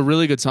 It's a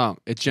really good song.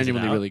 It's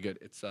genuinely really good.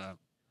 It's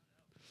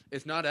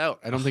not out.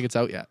 I don't think it's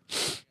out yet.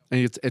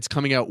 And it's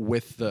coming out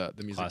with the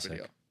music Classic.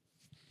 video.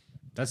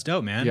 That's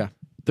dope, man. Yeah,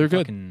 they're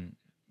good. Fucking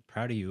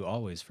proud of you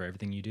always for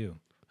everything you do.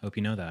 Hope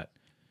you know that.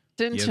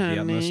 Didn't you have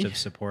the me. utmost of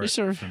support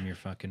from your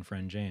fucking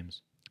friend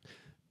James.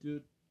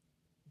 Dude,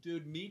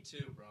 me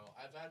too, bro.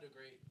 I've had a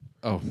great.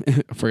 Oh,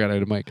 I forgot I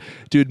had a mic.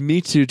 Dude,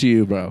 me too to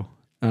you, bro.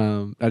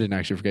 I didn't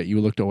actually forget. You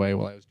looked away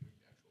while I was doing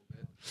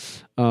the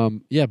actual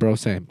bit. Yeah, bro,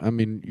 same. I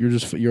mean,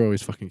 you're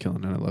always fucking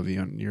killing it. I love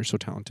you, and you're so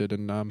talented.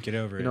 And get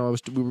over it. You know,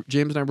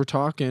 James and I were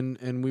talking,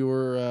 and we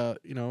were,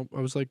 I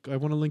was like, I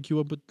want to link you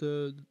up with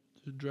the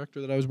director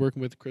that I was working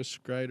with, Chris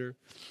Greider,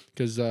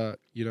 because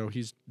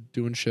he's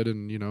doing shit,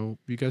 and you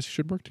guys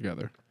should work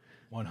together.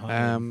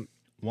 100.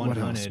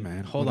 100. What else,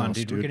 man? Hold what on, else,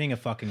 dude. We're getting a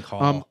fucking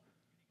call.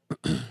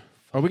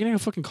 Are we getting a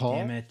fucking call?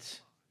 Damn it.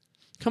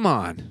 Come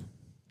on.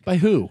 By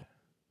who?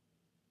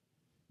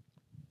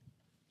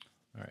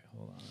 All right,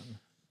 hold on.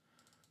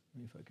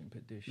 Let me fucking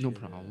put this shit. No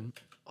problem.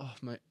 Oh,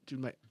 I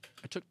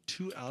took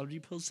 2 allergy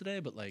pills today,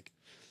 but like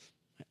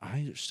my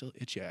eyes are still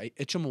itchy. I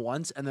itch them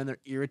once, and then they're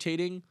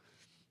irritating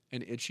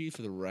and itchy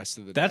for the rest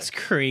of the day. That's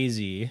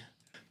crazy.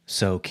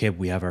 So, Kib,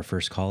 we have our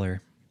first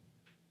caller.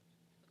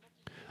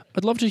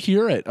 I'd love to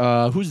hear it.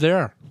 Who's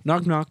there?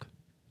 Knock, knock.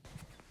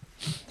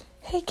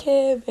 Hey,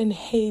 Kib, and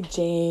hey,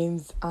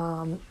 James.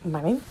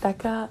 My name's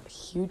Becca.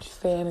 Huge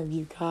fan of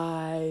you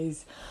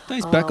guys.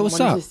 Nice, Becca. What's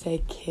up? I wanted to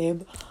say,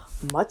 Kib,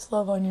 much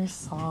love on your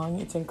song.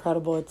 It's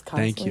incredible. It's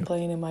constantly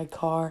playing in my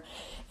car.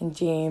 And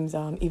James,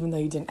 even though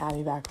you didn't add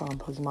me back on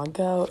Pokemon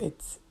Go,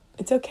 it's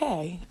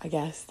okay, I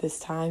guess, this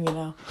time,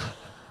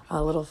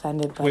 a little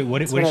offended. But Wait,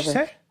 what it's did she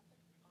whatever.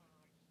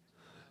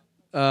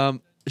 say?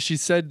 She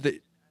said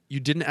that you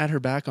didn't add her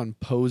back on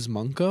Pose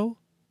Munko,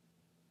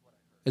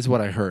 is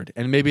what I heard.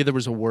 And maybe there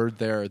was a word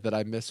there that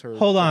I misheard.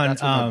 Hold but on,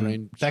 that's what my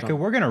brain Becca,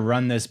 we're going to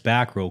run this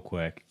back real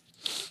quick.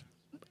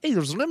 Hey,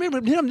 there's James,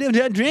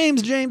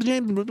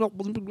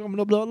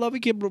 love you,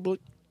 kid.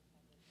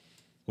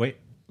 Wait,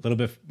 a little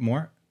bit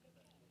more.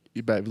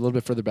 You back a little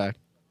bit further back.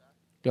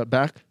 Got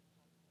back?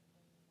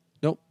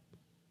 Nope.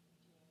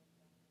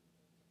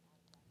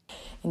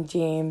 And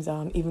James,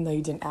 even though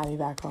you didn't add me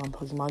back on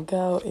Pokemon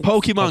Go,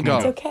 Pokemon Go.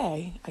 it's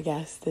okay, I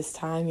guess, this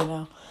time,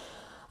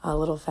 a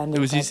little offended.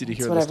 It was but easy to it's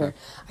hear this whatever. time.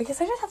 I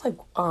guess I just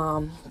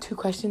have two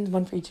questions,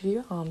 one for each of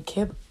you.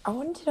 Kib, I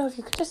wanted to know if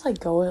you could just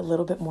go a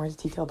little bit more into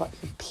detail about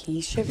your pea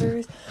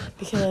shivers,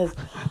 because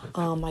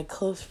my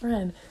close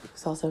friend,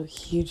 who's also a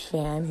huge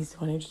fan, he's the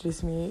one who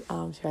introduced me to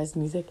your guys'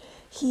 music.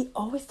 He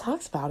always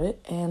talks about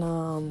it,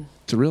 and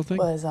It's a real thing.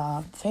 was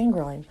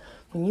fangirling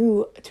when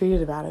you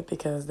tweeted about it,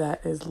 because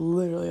that is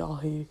literally all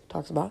he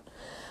talks about.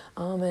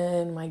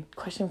 And my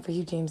question for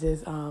you, James,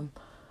 is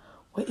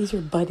what is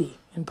your buddy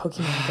in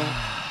Pokemon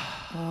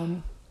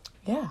Go?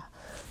 Yeah.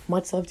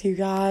 Much love to you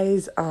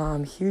guys.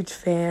 Huge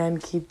fan.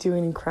 Keep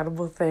doing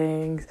incredible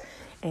things.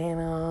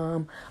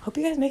 And hope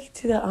you guys make it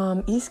to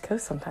the East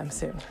Coast sometime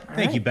soon. All Thank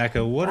right? you,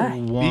 Becca. What Bye. a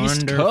wonderful,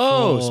 East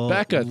Coast,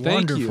 Becca, thank you.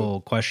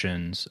 wonderful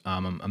questions.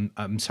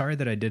 I'm sorry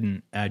that I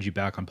didn't add you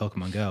back on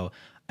Pokemon Go.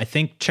 I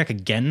think check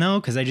again though,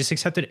 because I just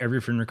accepted every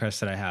friend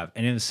request that I have,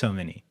 and it was so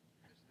many.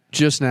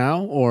 Just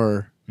now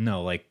or?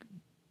 No, like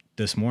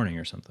this morning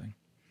or something.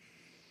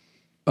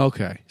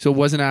 Okay. So it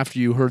wasn't after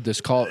you heard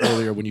this call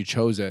earlier when you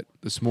chose it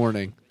this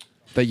morning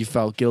that you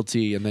felt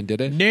guilty and then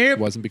did it? Nope. It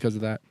wasn't because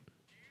of that?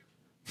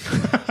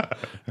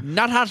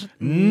 Not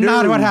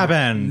what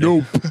happened.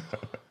 Nope.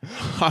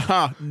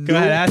 Haha. Go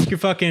ahead, ask your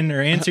fucking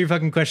or answer your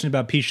fucking question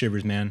about pea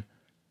shivers, man.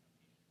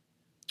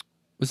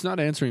 It's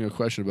not answering a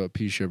question about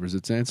pea shivers.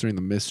 It's answering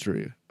the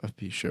mystery of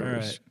pea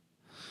shivers.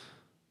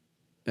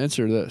 right.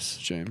 Answer this,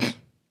 James.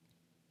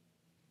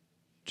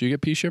 Do you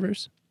get pea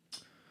shivers?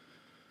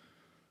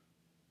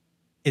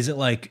 Is it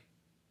like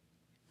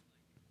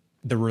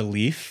the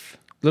relief?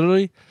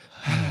 Literally?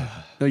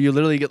 No, you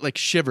literally get like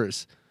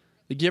shivers.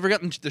 Like, you ever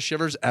gotten the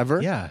shivers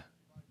ever? Yeah.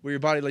 Where your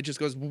body like just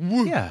goes,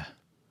 woo. Yeah.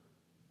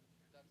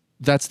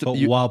 That's the But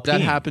while that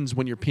peeing. happens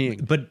when you're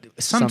peeing. But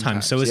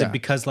sometimes. So is yeah. it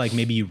because like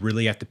maybe you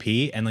really have to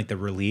pee and like the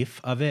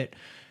relief of it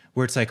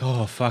where it's like,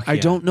 oh, fuck I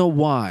yeah. don't know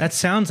why. That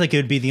sounds like it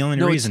would be the only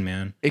No, reason,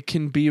 man. It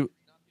can be.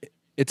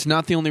 It's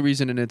not the only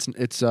reason, and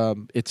it's a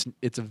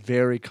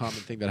very common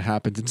thing that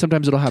happens, and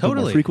sometimes it'll happen more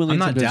Totally. frequently. I'm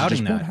not and sometimes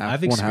it doubting just that. Won't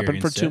I've won't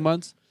happen for experienced 2 it.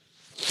 months.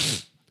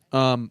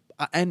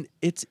 And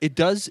it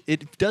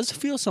does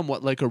feel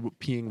somewhat like a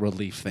peeing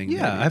relief thing.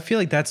 Yeah, maybe. I feel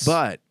like that's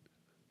but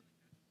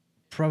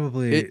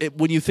probably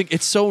when you think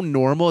it's so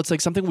normal, it's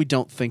like something we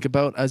don't think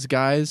about as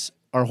guys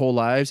our whole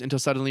lives until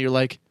suddenly you're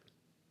like,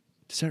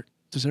 does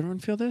everyone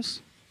feel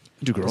this?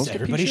 Do girls Does get pee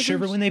everybody shivers?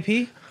 shiver when they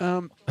pee?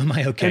 Am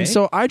I okay? And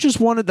so I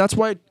just wanted. That's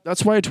why I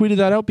tweeted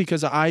that out,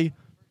 because I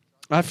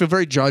feel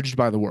very judged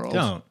by the world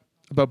Don't.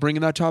 about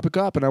bringing that topic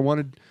up, and I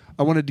wanted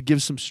to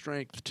give some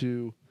strength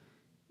to,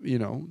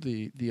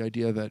 the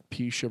idea that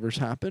pee shivers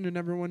happen and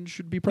everyone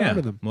should be proud Yeah.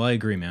 of them. Well, I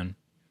agree, man.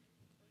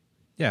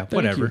 Yeah, Thank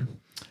whatever.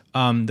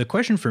 The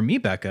question for me,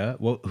 Becca,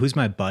 who's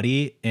my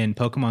buddy in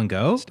Pokemon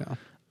Go?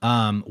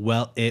 down.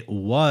 Well, it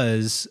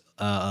was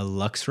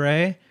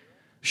Luxray.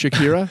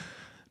 Shakira.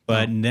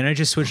 But then I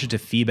just switched it to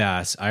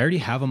Feebas. I already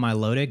have a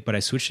Milotic, but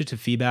I switched it to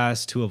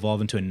Feebas to evolve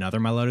into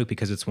another Milotic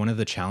because it's one of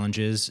the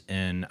challenges,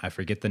 and I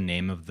forget the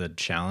name of the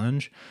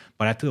challenge,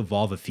 but I have to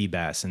evolve a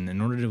Feebas. And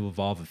in order to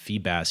evolve a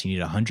Feebas, you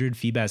need 100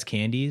 Feebas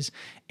candies,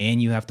 and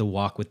you have to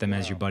walk with them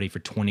as your buddy for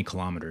 20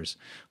 kilometers,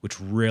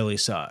 which really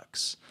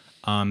sucks.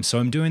 So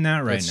I'm doing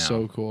that right That's now.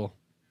 so cool.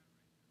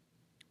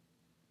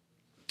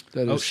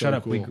 That Oh, is shut so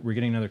up. Cool. We're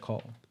getting another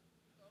call.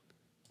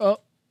 Oh.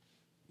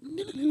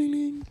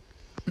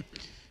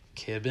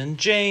 Kib and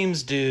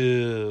James,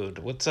 dude.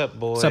 What's up,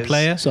 boys? What's up,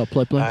 playa? What's up,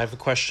 play? I have a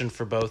question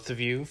for both of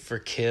you. For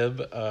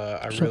Kib,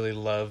 I really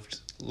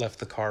left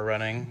the car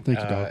running. Thank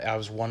you, dog. I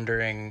was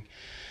wondering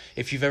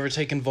if you've ever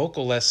taken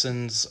vocal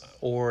lessons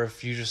or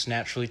if you just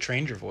naturally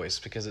trained your voice,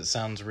 because it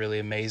sounds really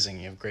amazing.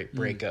 You have great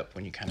breakup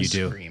when you kind of You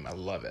do. scream. I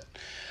love it.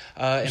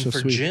 And So for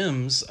sweet.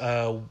 Jim's,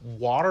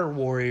 Water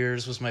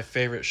Warriors was my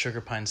favorite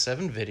Sugar Pine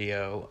 7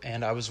 video,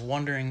 and I was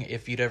wondering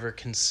if you'd ever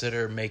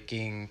consider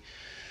making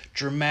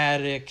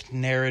dramatic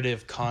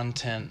narrative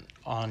content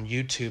on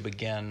YouTube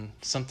again,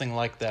 something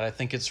like that. I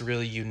think it's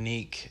really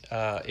unique.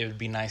 It would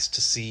be nice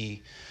to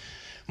see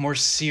more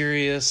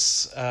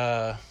serious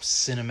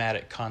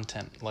cinematic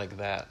content like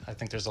that. I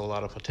think there's a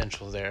lot of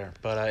potential there.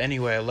 But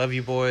anyway, I love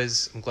you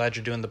boys. I'm glad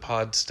you're doing the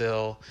pod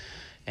still.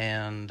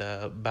 And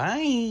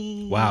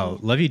bye. Wow.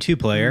 Love you too,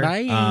 player.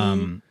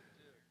 Bye.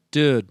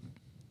 Dude,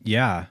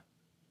 Yeah.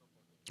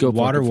 go for it,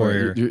 Water go for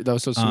it. Warrior. That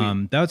was so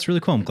sweet. That was really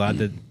cool. I'm glad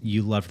that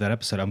you loved that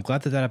episode. I'm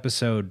glad that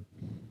episode,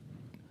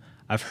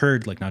 I've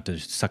heard, like, not to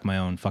suck my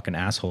own fucking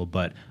asshole,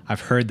 but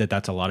I've heard that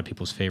that's a lot of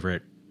people's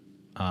favorite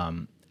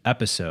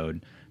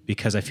episode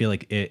because I feel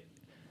like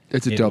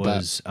It's a it dope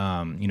was,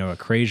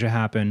 Acrasia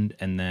happened,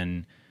 and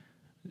then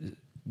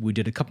we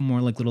did a couple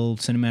more like little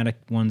cinematic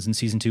ones in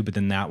season 2, but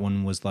then that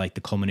one was like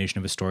the culmination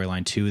of a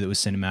storyline too that was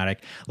cinematic.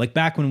 Like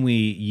back when we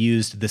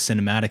used the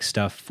cinematic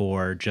stuff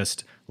for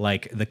just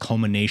like the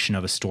culmination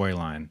of a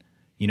storyline.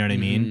 You know what I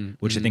mean?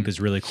 Which I think was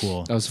really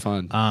cool. That was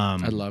fun.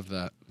 I love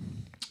that.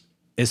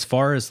 As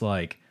far as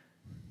like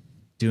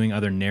doing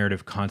other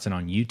narrative content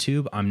on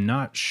YouTube, I'm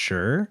not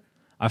sure.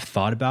 I've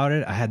thought about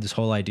it. I had this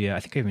whole idea. I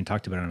think I even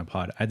talked about it on a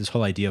pod. I had this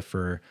whole idea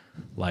for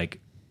like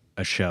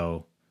a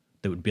show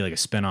that would be like a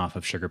spinoff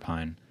of Sugar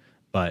Pine,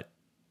 but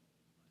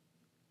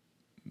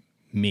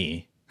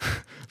me,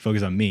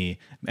 focus on me,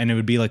 and it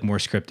would be like more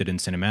scripted and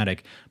cinematic,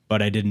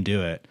 but I didn't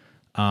do it.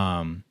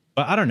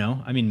 But I don't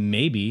know. I mean,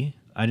 maybe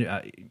I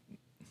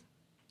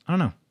don't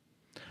know.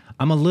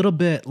 I'm a little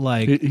bit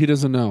like He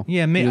doesn't know.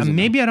 yeah,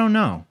 maybe I don't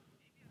know.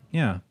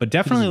 Yeah, but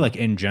definitely like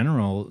in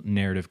general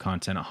narrative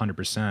content,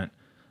 100%.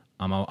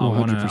 I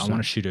want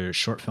to shoot a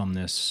short film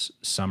this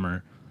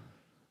summer.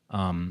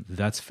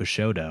 That's for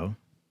show though.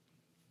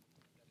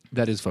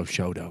 That is for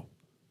show though.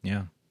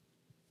 Yeah.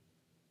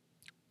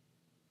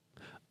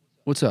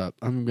 What's up?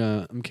 I'm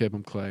Kib.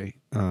 I'm Clay.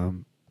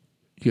 You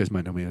guys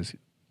might know me as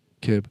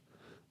Kib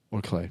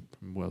or Clay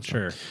from Wales.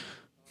 Sure.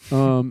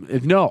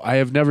 No, I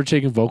have never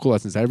taken vocal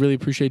lessons. I really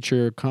appreciate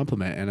your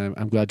compliment, and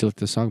I'm glad you liked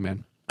the song,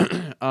 man.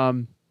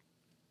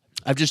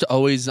 I've just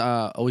always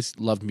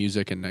loved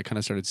music, and I kind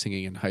of started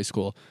singing in high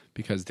school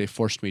because they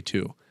forced me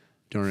to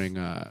during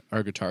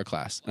our guitar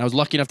class. And I was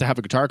lucky enough to have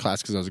a guitar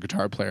class because I was a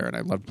guitar player, and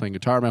I loved playing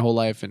guitar my whole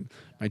life. And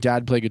my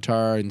dad played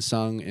guitar and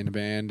sung in a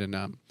band,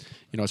 and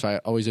so I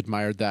always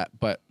admired that.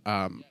 But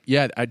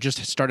I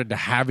just started to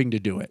having to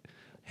do it.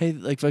 Hey,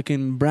 like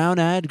fucking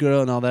brown-eyed girl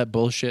and all that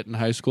bullshit in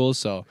high school.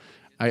 So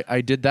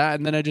I did that,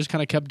 and then I just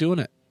kind of kept doing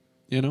it.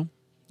 You know,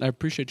 I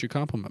appreciate your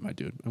compliment, my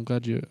dude. I'm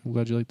glad you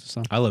liked the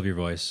song. I love your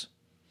voice.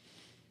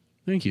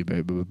 Thank you,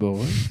 baby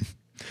boy.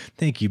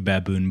 Thank you,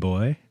 baboon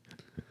boy.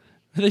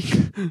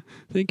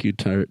 Thank you,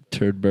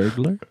 turd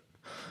burglar.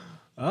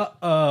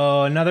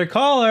 Uh-oh, another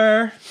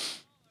caller.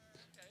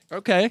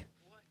 Okay.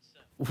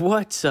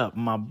 What's up,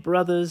 my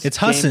brothers? It's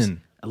James,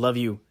 Hussin. I love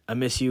you. I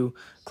miss you.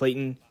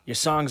 Clayton, your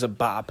song's a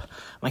bop.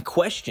 My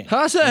question.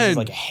 Hussin! This is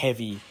like a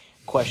heavy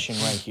question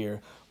right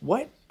here.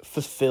 What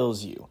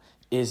fulfills you?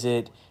 Is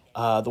it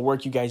the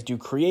work you guys do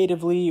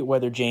creatively,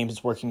 whether James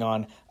is working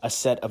on a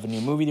set of a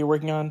new movie they're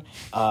working on,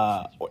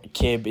 or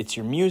Kib, it's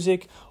your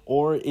music,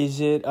 or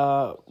is it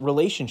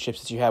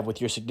relationships that you have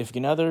with your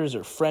significant others,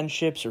 or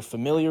friendships, or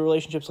familiar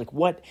relationships? Like,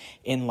 what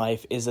in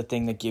life is the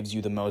thing that gives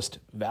you the most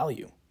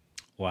value?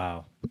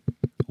 Wow.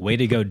 Way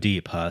to go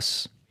deep,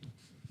 Huss.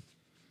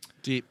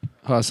 Deep.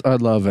 Huss, I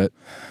love it.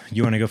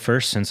 You want to go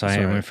first since I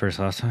Sorry. went first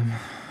last time?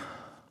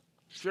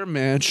 Sure,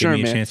 man. Give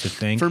me a chance to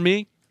think. For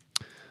me,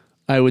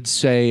 I would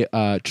say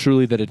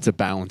truly that it's a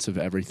balance of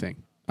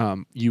everything.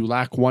 You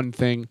lack one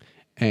thing,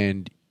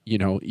 and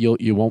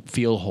you won't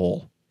feel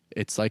whole.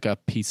 It's like a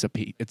piece of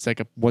It's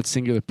like one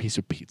singular piece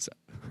of pizza.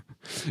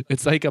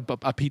 It's like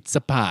a pizza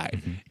pie.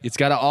 Mm-hmm. It's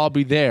got to all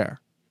be there,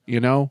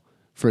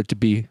 for it to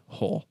be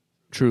whole.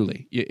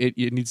 Truly,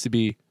 it needs to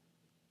be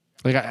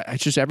like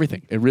it's just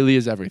everything. It really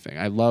is everything.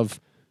 I love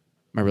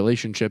my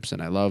relationships,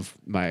 and I love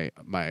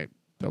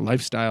the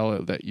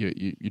lifestyle that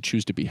you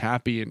choose to be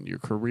happy, in your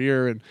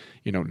career, and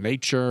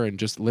nature, and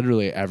just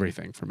literally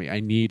everything for me. I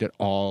need it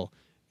all,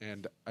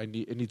 and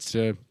it needs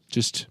to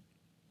just,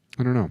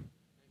 I don't know.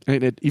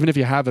 And even if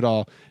you have it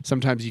all,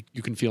 sometimes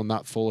you can feel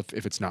not full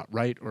if it's not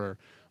right or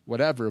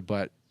whatever.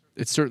 But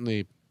it's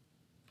certainly,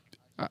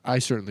 I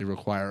certainly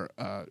require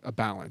a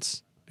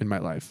balance in my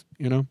life.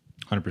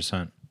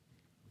 100%.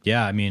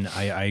 Yeah, I mean,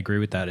 I agree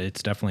with that.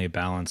 It's definitely a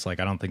balance.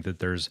 Like, I don't think that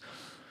there's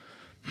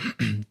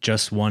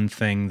just one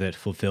thing that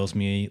fulfills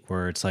me,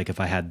 where it's like if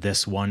I had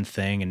this one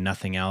thing and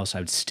nothing else,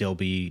 I'd still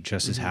be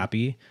just as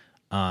happy.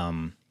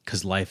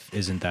 Because life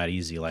isn't that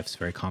easy. Life's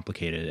very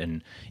complicated,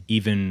 and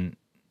even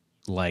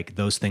like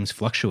those things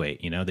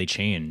fluctuate. They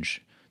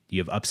change. You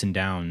have ups and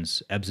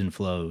downs, ebbs and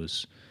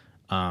flows.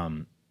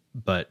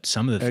 But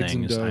some of the Eggs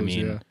and things, I doughs,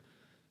 mean,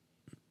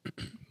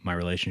 yeah. My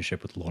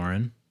relationship with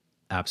Lauren,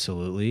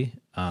 absolutely.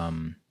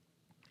 Kind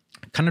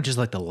of just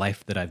like the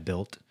life that I've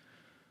built,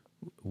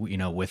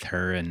 with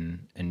her,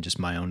 and just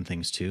my own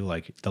things too.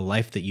 Like the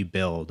life that you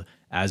build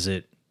as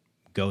it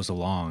goes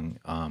along,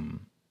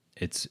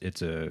 it's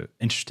a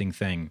interesting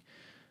thing.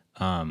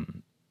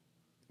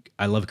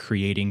 I love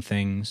creating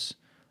things,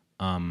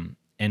 and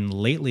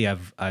lately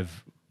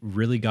I've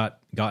really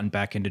gotten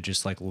back into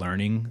just like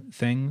learning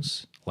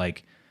things,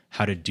 like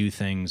how to do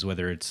things,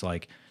 whether it's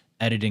like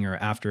editing or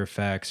After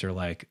Effects, or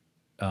like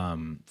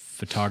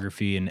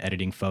photography and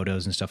editing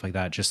photos and stuff like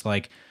that. Just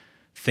like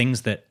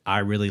things that I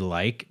really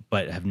like,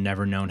 but have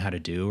never known how to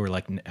do, or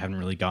like haven't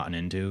really gotten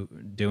into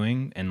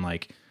doing. And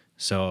like,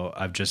 so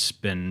I've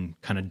just been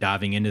kind of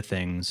diving into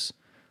things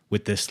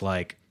with this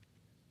like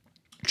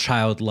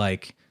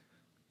childlike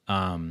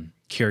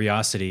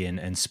curiosity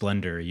and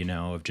splendor,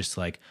 of just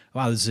like,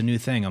 wow, this is a new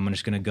thing. I'm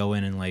just going to go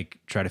in and like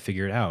try to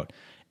figure it out.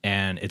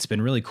 And it's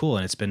been really cool,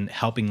 and it's been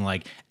helping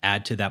like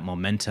add to that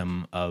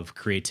momentum of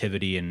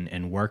creativity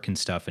and work and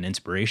stuff and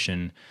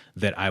inspiration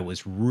that I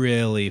was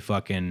really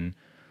fucking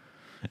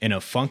in a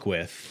funk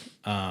with.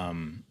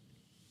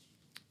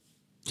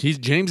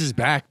 James is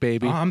back,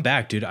 baby. Oh, I'm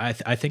back, dude. I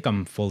think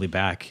I'm fully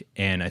back,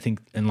 and I think,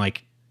 and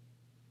like,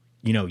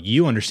 you know,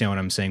 you understand what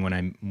I'm saying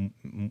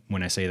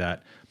when I say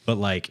that, but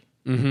like,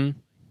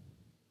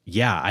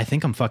 yeah, I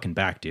think I'm fucking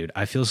back, dude.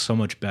 I feel so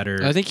much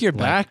better. I think you're like,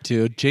 back,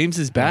 dude. James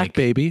is back, like,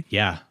 baby.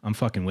 Yeah, I'm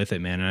fucking with it,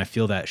 man. And I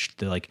feel that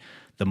like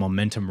the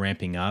momentum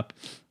ramping up.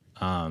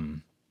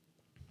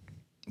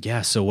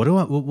 Yeah. So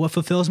what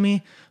fulfills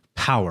me?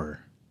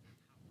 Power.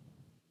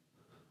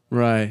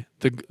 Right.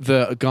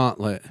 The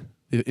gauntlet,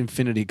 the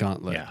infinity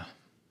gauntlet. Yeah.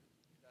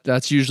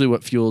 That's usually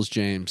what fuels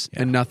James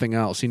and nothing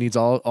else. He needs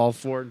all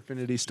 4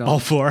 infinity stones. All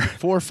 4.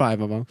 4 or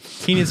 5 of them.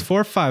 He needs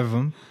 4 or 5 of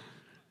them.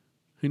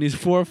 He needs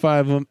 4 or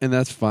 5 of them, and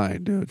that's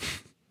fine, dude.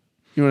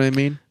 You know what I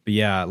mean? But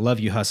yeah,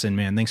 love you, Hassan,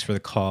 man. Thanks for the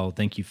call.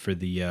 Thank you for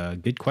the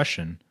good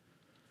question.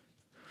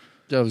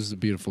 That was a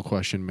beautiful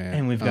question, man.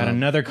 And we've got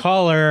another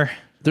caller.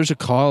 There's a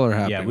caller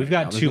happening. Yeah, we've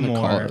got right now. 2 There's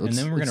more, caller. and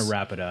then we're going to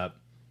wrap it up.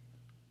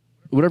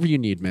 Whatever you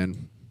need,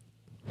 man.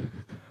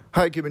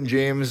 Hi, Kim and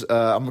James.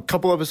 I'm a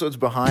couple episodes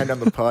behind on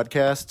the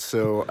podcast,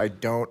 so I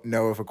don't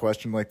know if a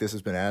question like this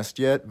has been asked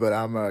yet, but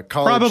I'm a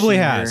college Probably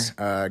senior, has.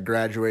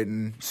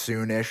 Graduating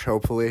soonish,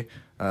 hopefully,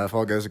 if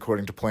all goes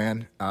according to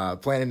plan.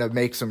 Planning to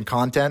make some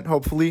content,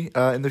 hopefully,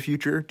 in the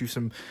future. Do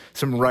some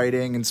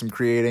writing and some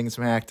creating,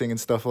 some acting and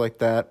stuff like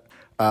that.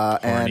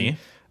 Horny.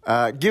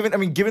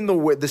 Given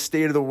the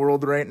state of the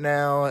world right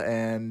now,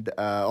 and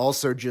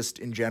also just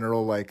in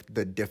general, like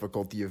the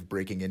difficulty of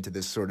breaking into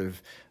this sort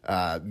of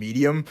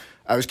medium,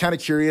 I was kind of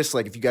curious,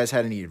 like if you guys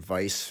had any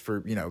advice for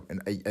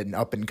an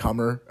up and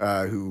comer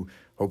who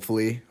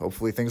hopefully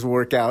things will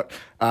work out.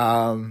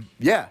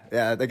 Yeah,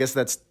 I guess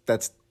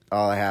that's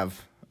all I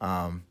have.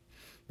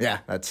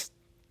 That's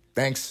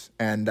thanks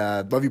and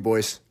love you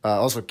boys.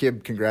 Also,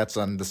 Kib, congrats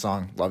on the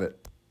song, love it.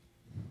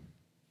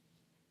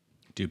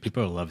 Dude,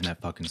 people are loving that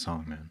fucking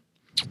song, man.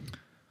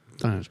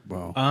 Thanks,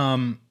 bro.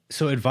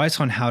 So advice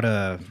on how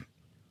to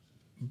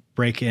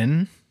break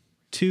in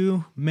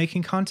to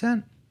making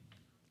content?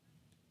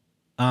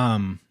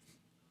 I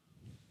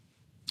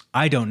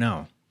don't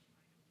know.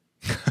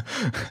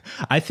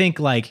 I think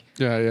like,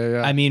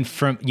 Yeah. I mean,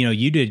 from,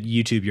 you did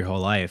YouTube your whole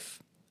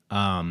life.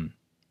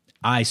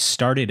 I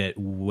started it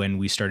when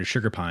we started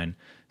Sugar Pine.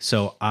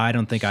 So I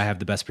don't think I have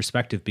the best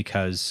perspective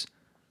because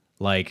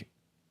like,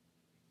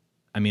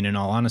 I mean, in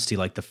all honesty,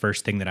 like the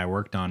first thing that I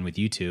worked on with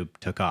YouTube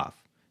took off,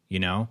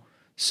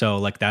 So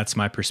like, that's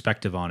my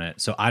perspective on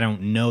it. So I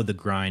don't know the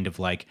grind of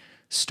like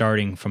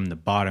starting from the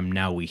bottom.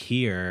 Now we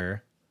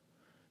here,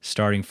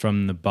 starting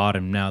from the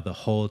bottom. Now the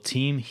whole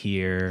team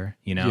here,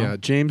 Yeah,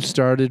 James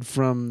started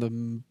from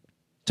the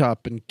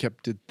top and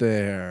kept it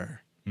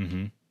there.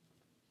 Mm-hmm.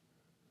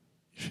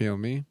 You feel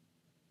me?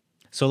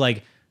 So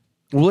like,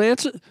 We'll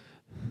answer.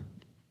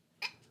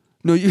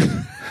 No, you.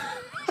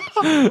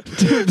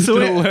 so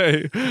No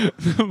way.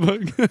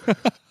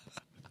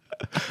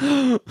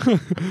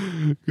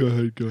 Go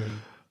ahead.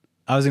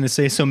 I was going to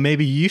say, so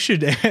maybe you should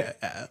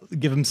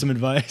give him some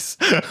advice.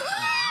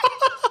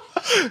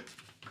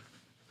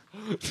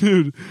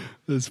 Dude,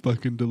 that's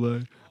fucking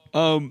delay.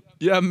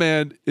 Yeah,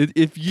 man.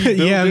 If you build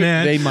Yeah, it,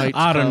 man. they might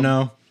I don't come.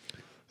 know.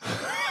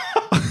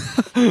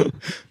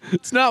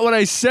 It's not what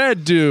I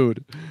said,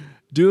 dude.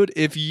 Dude,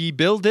 if ye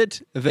build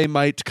it, they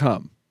might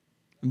come.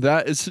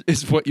 That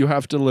is what you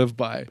have to live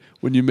by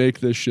when you make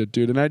this shit,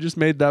 dude. And I just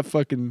made that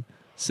fucking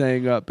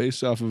saying up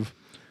based off of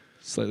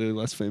slightly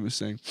less famous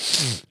saying.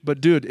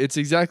 But dude, it's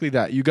exactly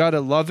that. You got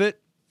to love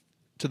it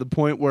to the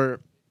point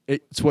where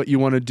it's what you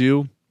want to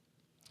do.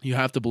 You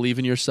have to believe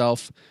in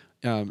yourself.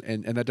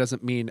 And that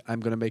doesn't mean I'm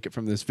going to make it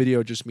from this video.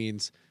 It just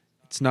means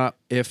it's not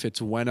if,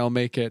 it's when I'll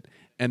make it.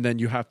 And then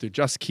you have to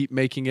just keep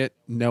making it,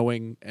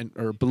 knowing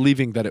or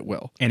believing that it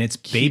will. And it's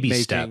Keep baby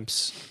making-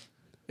 steps.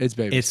 It's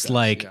baby It's steps,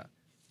 like, yeah.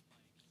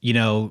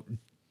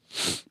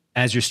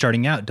 As you're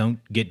starting out, don't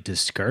get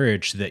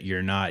discouraged that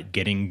you're not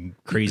getting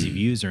crazy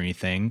views or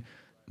anything.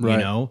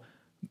 Right.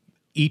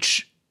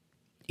 Each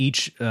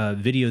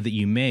video that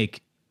you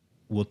make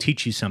will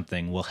teach you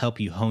something, will help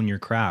you hone your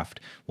craft,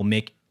 will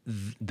make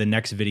the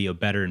next video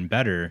better and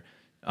better.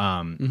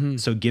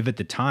 So give it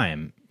the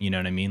time, you know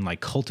what I mean?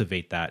 Like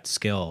cultivate that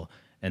skill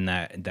and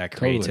that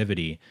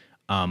creativity.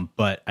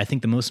 But I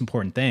think the most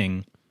important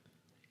thing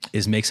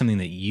is make something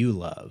that you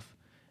love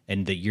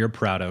and that you're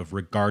proud of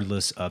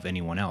regardless of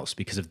anyone else.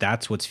 Because if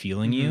that's what's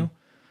fueling you,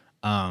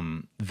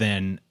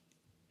 then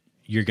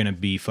you're going to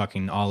be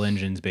fucking all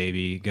engines,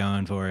 baby,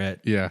 going for it.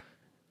 Yeah.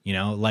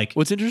 Like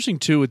What's interesting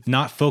too with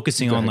not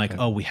focusing Go on ahead, like, go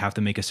ahead. oh, we have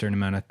to make a certain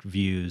amount of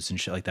views and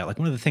shit like that. Like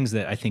one of the things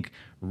that I think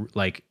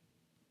like,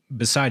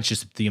 besides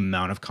just the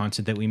amount of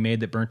content that we made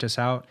that burnt us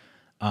out,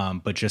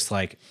 but just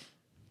like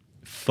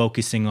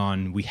focusing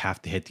on, we have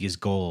to hit these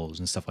goals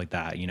and stuff like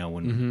that,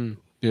 when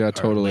yeah, our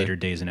totally. later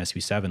days in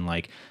SB7,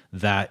 like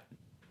that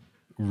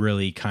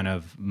really kind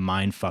of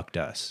mind fucked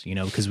us,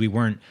 because we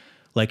weren't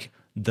like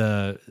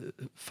the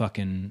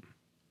fucking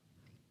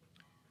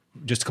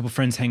just a couple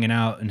friends hanging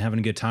out and having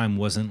a good time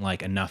wasn't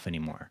like enough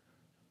anymore.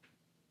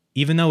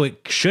 Even though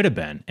it should have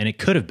been and it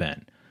could have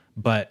been,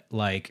 but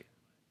like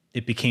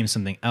it became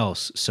something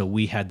else. So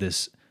we had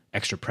this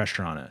extra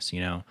pressure on us, you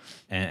know,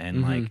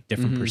 and like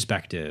different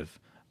perspective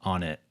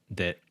on it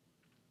that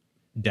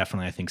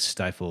definitely I think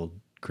stifled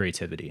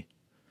creativity.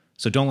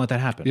 So don't let that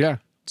happen. Yeah.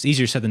 It's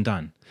easier said than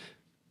done.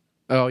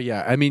 Oh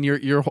yeah, I mean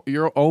your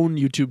own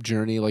YouTube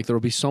journey. Like there will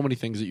be so many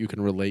things that you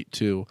can relate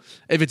to.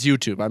 If it's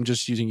YouTube, I'm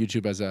just using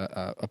YouTube as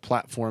a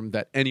platform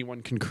that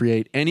anyone can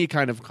create any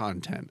kind of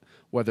content,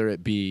 whether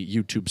it be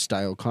YouTube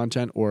style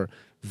content or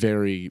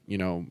very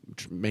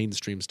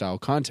mainstream style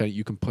content.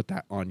 You can put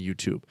that on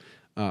YouTube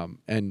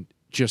and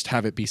just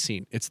have it be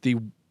seen. It's the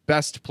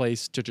best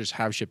place to just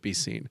have shit be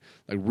seen,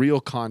 like real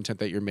content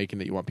that you're making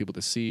that you want people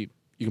to see.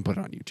 You can put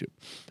it on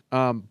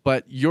YouTube.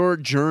 But your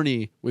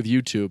journey with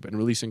YouTube and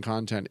releasing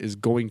content is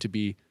going to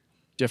be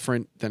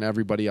different than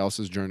everybody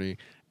else's journey.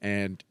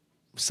 And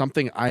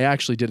something I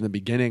actually did in the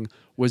beginning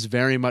was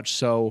very much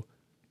so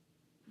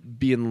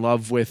be in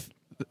love with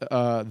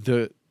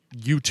the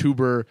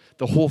YouTuber,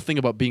 the whole thing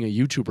about being a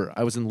YouTuber.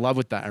 I was in love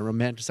with that. I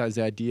romanticized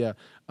the idea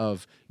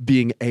of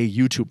being a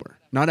YouTuber,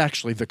 not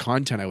actually the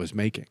content I was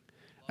making.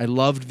 I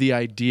loved the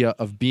idea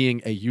of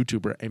being a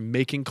YouTuber and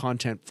making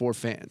content for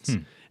fans.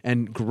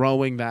 And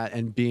growing that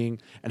and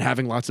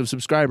having lots of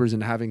subscribers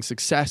and having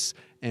success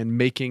and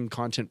making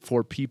content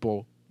for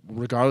people,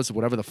 regardless of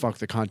whatever the fuck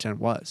the content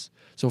was.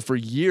 So for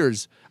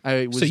years,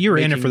 I was. So you were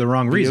in it for the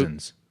wrong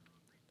reasons.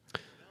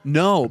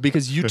 No,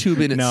 because YouTube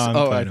in No, itself. I'm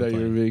Oh, playing, I thought I'm you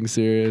were playing. being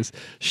serious.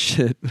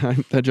 Shit,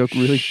 that joke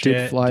really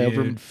did fly dude,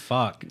 over.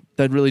 Fuck.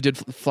 That really did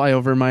fly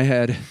over my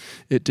head.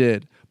 It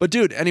did. But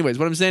dude, anyways,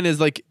 what I'm saying is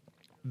like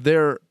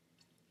there's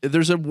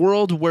a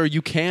world where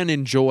you can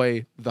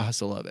enjoy the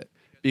hustle of it.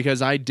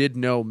 Because I did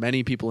know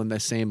many people in the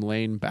same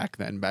lane back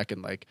then, back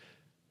in like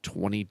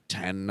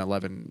 2010,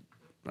 11,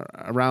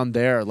 around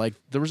there. Like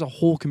there was a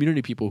whole community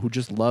of people who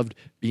just loved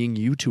being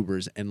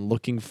YouTubers and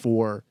looking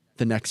for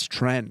the next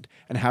trend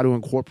and how to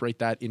incorporate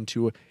that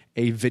into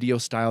a video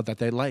style that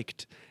they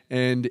liked.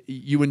 And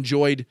you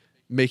enjoyed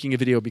making a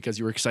video because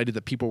you were excited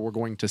that people were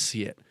going to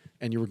see it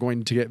and you were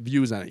going to get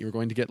views on it. You were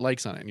going to get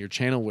likes on it and your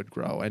channel would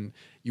grow and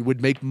you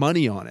would make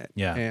money on it.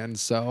 Yeah. And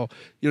so,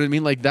 you know what I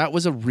mean? Like that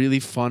was a really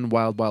fun,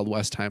 wild, wild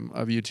west time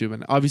of YouTube.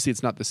 And obviously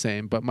it's not the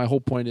same, but my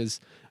whole point is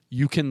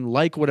you can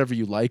like whatever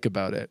you like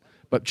about it,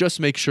 but just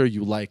make sure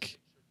you like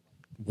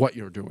what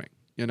you're doing,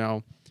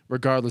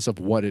 regardless of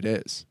what it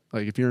is.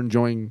 Like if you're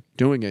enjoying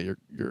doing it, you're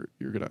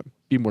going to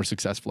be more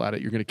successful at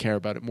it. You're going to care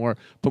about it more,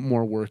 put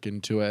more work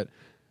into it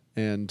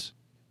and,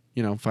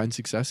 find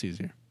success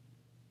easier.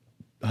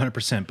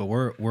 100%. But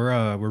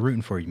we're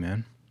rooting for you,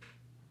 man.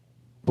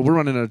 But we're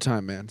running out of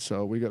time, man.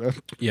 So we gotta.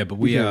 Yeah, but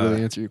we can't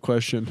really answer your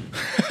question.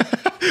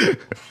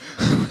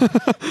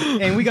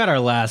 And we got our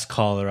last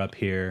caller up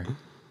here.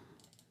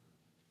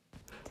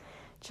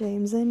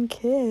 James and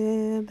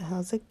Kib,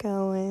 how's it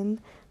going?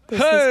 This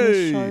Hey!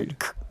 is Miss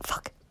Sharp.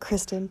 Fuck,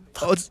 Kristen.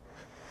 Fuck. Oh, it's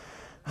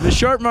the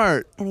Sharp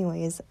Mart.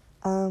 Anyways,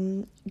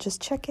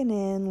 just checking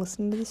in,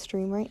 listening to the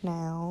stream right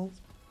now.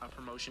 A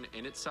promotion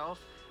in itself,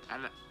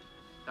 and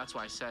that's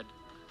why I said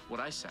what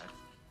I said.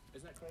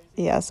 Isn't that crazy?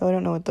 Yeah, so I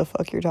don't know what the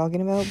fuck you're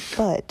talking about,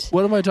 but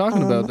What am I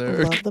talking about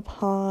there? love the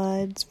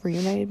pods,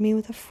 reunited me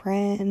with a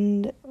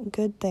friend,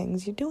 good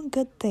things. You're doing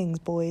good things,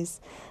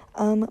 boys.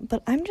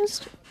 But I'm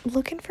just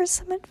looking for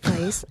some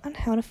advice on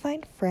how to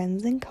find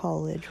friends in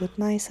college with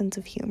my sense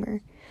of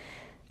humor.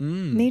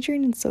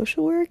 Majoring in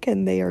social work,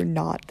 and they are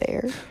not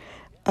there.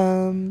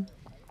 And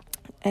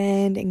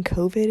in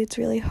COVID, it's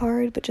really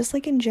hard, but just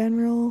like in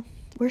general,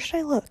 where should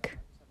I look?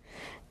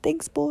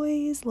 Thanks,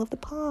 boys. Love the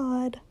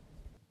pod.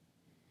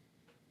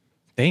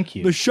 Thank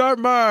you. The Sharp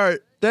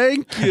Mart.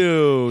 Thank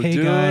you. Hey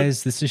dude.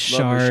 guys, this is Love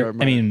the Sharp. Sharp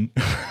Mart. I mean,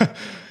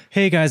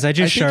 hey guys, I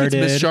just I think sharded. it's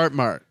Miss Sharp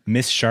Mart.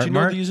 Miss Sharp Do you know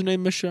Mart? the username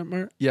Miss Sharp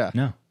Mart? Yeah.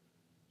 No.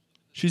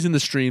 She's in the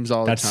streams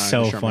all That's the time.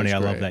 so Miss Sharp funny. I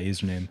Mart's love great. that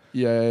username.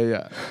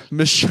 Yeah.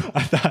 Miss Sharp.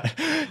 I thought,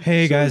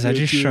 hey guys, I good,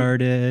 just dude.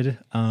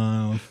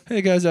 sharded.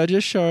 Hey guys, I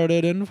just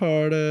sharded and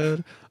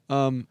farted.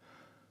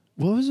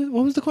 What was it?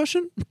 What was the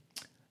question?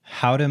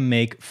 How to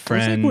make I was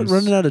friends. like, we're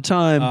running out of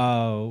time.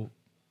 Oh,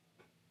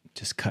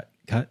 just cut.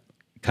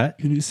 Can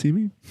you see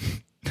me?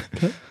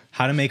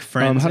 How to make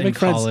friends how to in make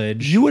friends.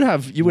 college. You would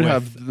have with-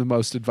 have the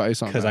most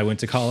advice on that. because I went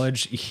to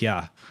college.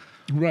 Yeah,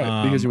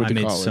 right because you went I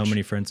to made college. so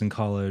many friends in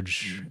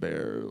college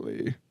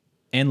Barely.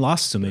 and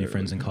lost so many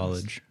friends in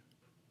college.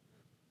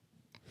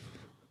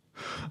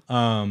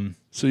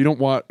 So you don't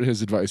want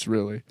his advice,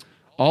 really.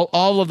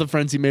 All of the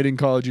friends he made in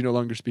college, he no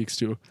longer speaks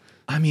to.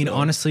 I mean,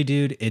 honestly,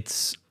 dude,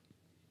 it's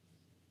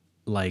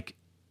like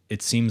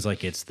it seems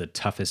like it's the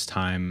toughest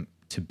time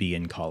to be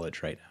in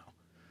college right now.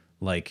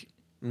 Like,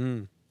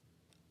 Why?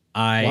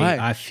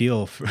 I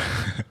feel for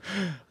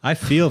I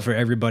feel for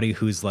everybody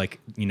who's like,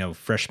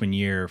 freshman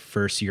year,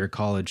 first year of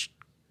college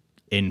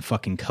in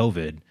fucking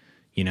COVID,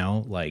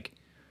 like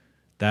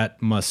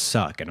that must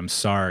suck. And I'm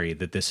sorry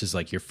that this is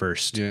like your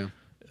first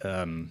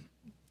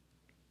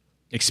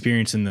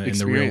experience in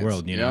the real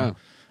world, you know?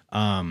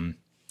 I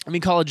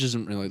mean, college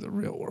isn't really the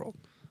real world.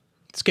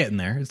 It's getting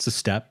there. It's a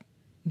step.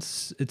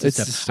 It's a It's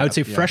step. a step, I would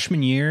say yeah.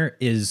 freshman year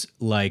is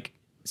like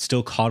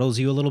still coddles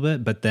you a little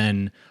bit, but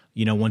then,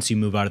 you know, once you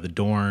move out of the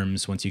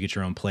dorms, once you get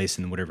your own place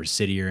in whatever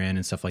city you're in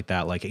and stuff like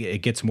that, like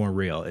it gets more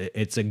real.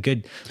 It's a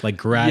good like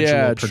gradual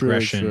Yeah, true,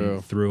 progression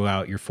true.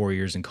 throughout your 4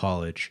 years in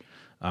college,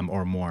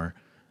 or more,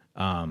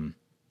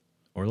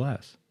 or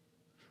less,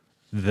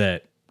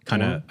 that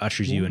kind of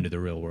ushers you into the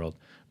real world.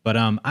 But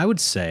I would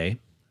say,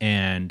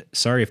 and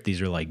sorry if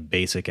these are like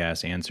basic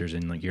ass answers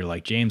and like you're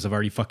like, James, I've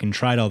already fucking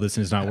tried all this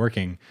and it's not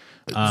working.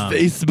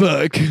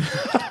 Facebook.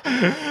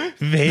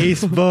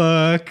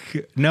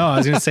 Facebook. No, I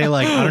was going to say,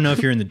 like, I don't know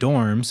if you're in the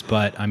dorms,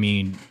 but I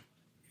mean,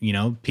 you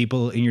know,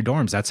 people in your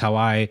dorms. That's how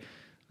I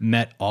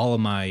met all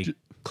of my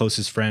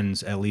closest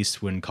friends, at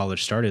least when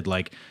college started.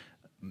 Like,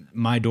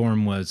 my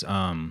dorm was,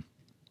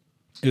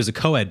 it was a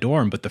co-ed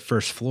dorm, but the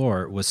first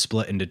floor was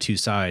split into two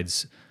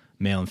sides,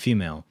 male and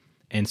female.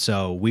 And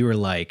so we were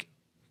like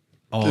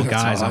all That's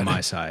guys on hot. my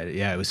side.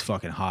 Yeah, it was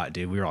fucking hot,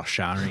 dude. We were all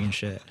showering and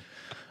shit.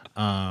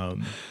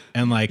 And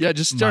like, Yeah,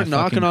 just start my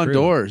knocking fucking on crew.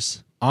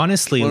 doors.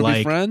 Honestly, Wanna be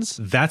like friends?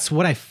 that's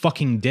what I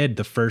fucking did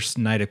the first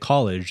night of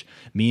college.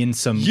 Me and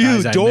some You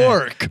guys I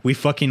dork. met, we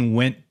fucking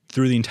went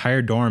through the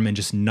entire dorm and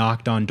just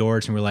knocked on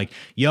doors and we're like,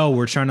 "Yo,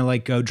 we're trying to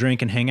like go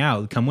drink and hang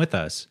out. Come with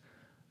us."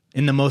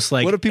 In the most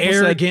like What if people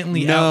said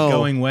arrogantly no?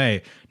 outgoing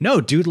way.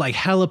 No, dude, like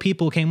hella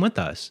people came with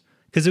us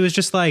because it was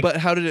just like, But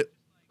how did it?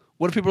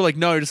 What if people are like,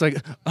 no? You're just like,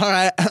 all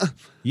right,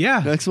 yeah,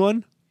 next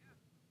one.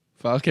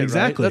 Fuck it,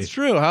 Exactly. Right? That's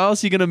true. How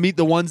else are you gonna meet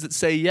the ones that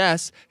say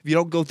yes if you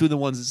don't go through the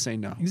ones that say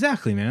no?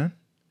 exactly, man.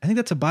 I think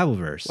that's a Bible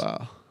verse.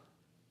 Wow.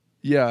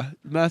 Yeah,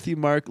 Matthew,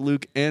 Mark,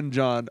 Luke, and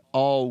John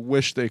all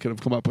wish they could have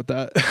come up with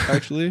that.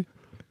 Actually,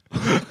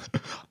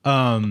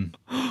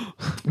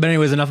 But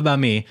anyways, enough about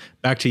me.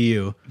 Back to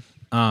you.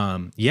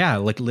 Yeah,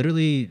 like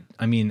literally,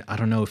 I mean, I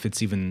don't know if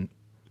it's even,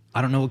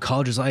 I don't know what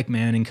college is like,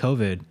 man, in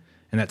COVID,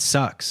 and that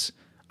sucks.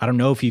 I don't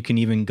know if you can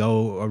even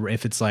go, or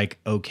if it's like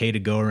okay to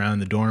go around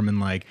the dorm and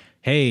like,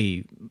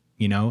 hey,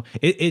 you know,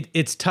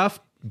 it's tough,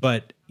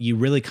 but you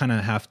really kind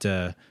of have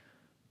to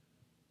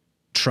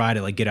try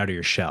to like get out of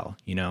your shell.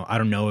 You know, I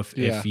don't know if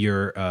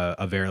you're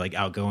a very like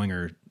outgoing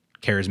or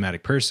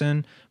charismatic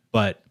person,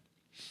 but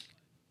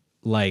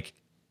like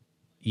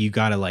you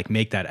got to like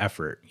make that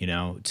effort, you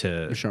know,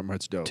 to Sharp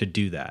Mart's dope. to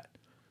do that.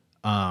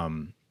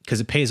 Cause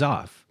it pays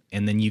off.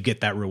 And then you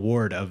get that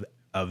reward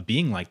of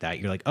being like that.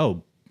 You're like,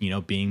 oh, you know,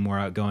 being more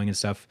outgoing and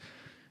stuff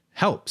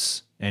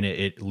helps. And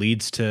it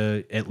leads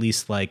to at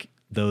least like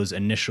those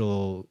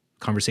initial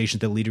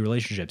conversations that lead to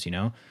relationships, you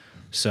know?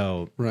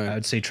 So Right. I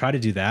would say try to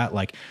do that.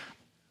 Like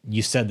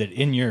you said that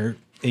in your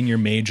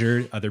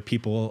major, other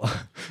people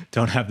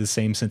don't have the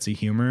same sense of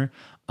humor.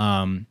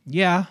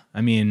 Yeah,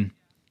 I mean,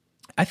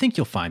 I think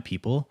you'll find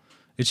people.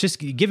 It's just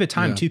give it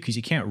time too, because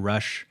you can't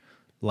rush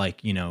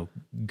like, you know,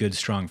 good,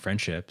 strong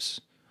friendships.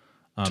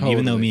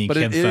 Even though me and but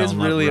Kim it fell is in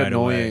love really right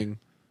annoying. away.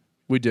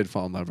 We did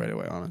fall in love right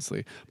away,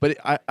 honestly. But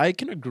I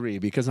can agree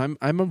because I'm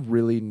a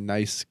really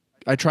nice.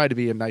 I try to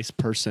be a nice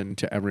person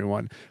to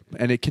everyone,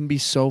 and it can be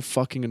so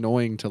fucking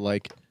annoying to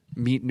like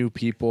meet new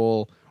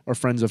people or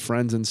friends of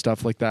friends and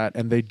stuff like that,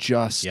 and they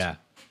just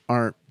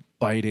aren't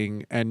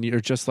biting, and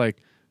you're just like,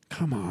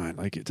 come on,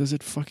 like, does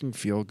it fucking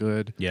feel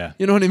good? Yeah.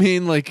 You know what I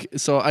mean? Like,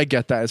 so I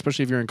get that,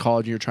 especially if you're in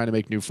college and you're trying to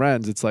make new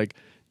friends. It's like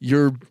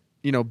you're,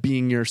 you know,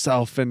 being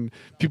yourself, and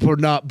people are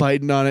not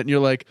biting on it, and you're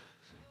like,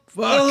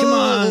 Fuck, come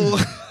on.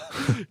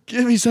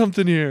 give me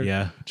something here.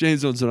 Yeah.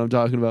 James knows what I'm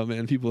talking about,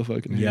 man. People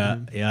fucking hate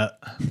him. Yeah.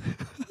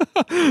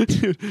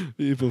 Dude,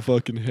 people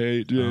fucking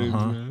hate James,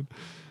 man.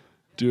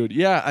 Dude,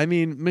 yeah, I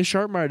mean, Miss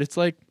Sharpmart, it's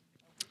like,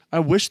 I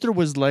wish there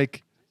was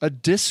like a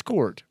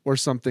Discord or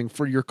something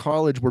for your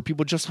college where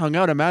people just hung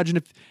out.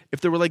 Imagine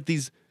if there were like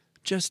these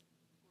just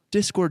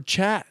Discord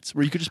chats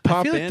where you could just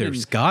pop feel like in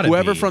there's and gotta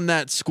whoever be. from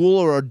that school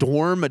or a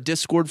dorm, a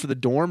Discord for the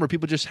dorm where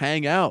people just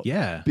hang out.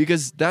 Yeah.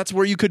 Because that's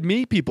where you could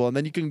meet people, and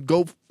then you can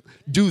go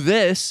do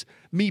this,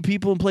 meet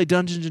people and play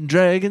Dungeons and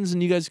Dragons,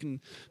 and you guys can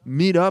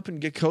meet up and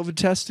get COVID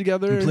tests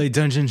together. Play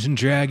Dungeons and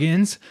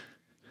Dragons.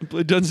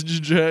 Play Dungeons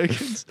and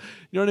Dragons.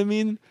 You know what I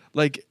mean?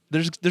 Like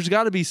there's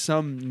got to be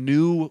some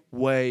new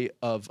way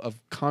of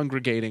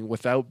congregating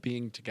without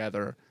being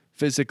together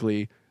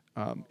physically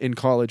in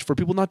college for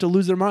people not to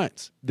lose their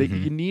minds. That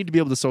you need to be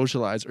able to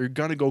socialize, or you're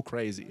gonna go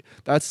crazy.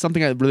 That's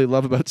something I really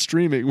love about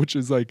streaming, which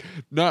is like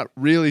not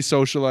really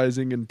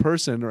socializing in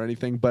person or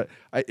anything, but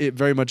it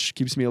very much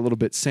keeps me a little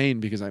bit sane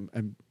because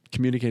I'm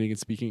communicating and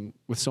speaking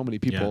with so many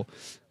people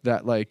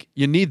that like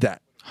you need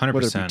that. 100%.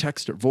 Whether it be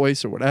text or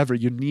voice or whatever,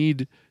 you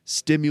need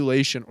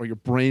stimulation or your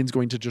brain's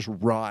going to just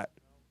rot,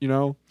 you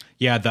know?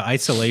 Yeah, the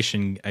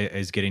isolation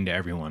is getting to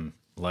everyone.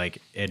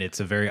 Like, and it's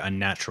a very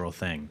unnatural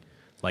thing.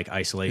 Like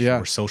isolation,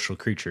 we're social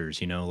creatures,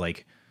 you know,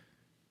 like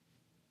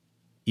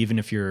even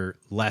if you're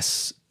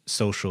less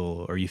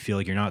social or you feel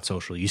like you're not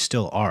social, you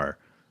still are.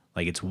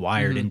 Like it's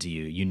wired into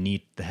you. You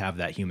need to have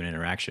that human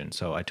interaction.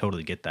 So I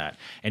totally get that.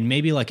 And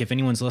maybe like if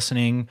anyone's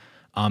listening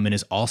and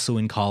is also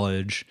in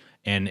college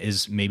and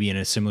is maybe in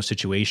a similar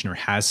situation or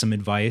has some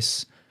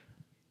advice,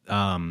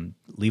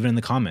 leave it in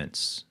the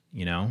comments.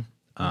 You know,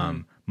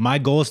 my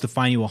goal is to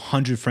find you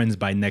 100 friends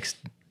by next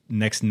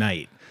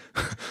night.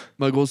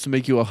 My goal is to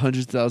make you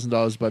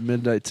 $100,000 by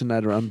midnight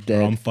tonight, or I'm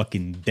dead. Or I'm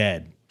fucking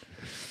dead.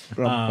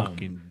 Or I'm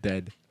fucking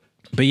dead.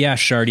 But yeah,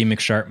 Shardy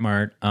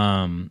McSharpmart,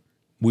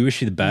 we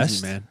wish you the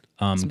best. Easy, man.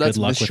 Good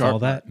luck with all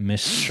that,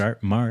 Miss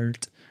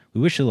Sharpmart. We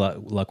wish you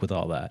luck with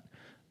all that.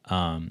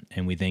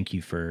 And we thank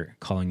you for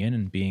calling in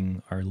and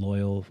being our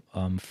loyal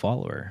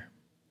follower.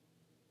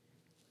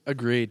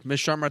 Agreed. Miss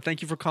Sharpmart,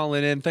 thank you for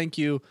calling in. Thank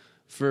you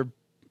for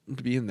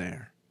being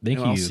there. Thank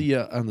you. I'll see you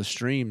on the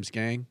streams,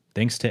 gang.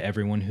 Thanks to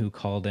everyone who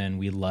called in.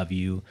 We love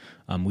you.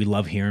 We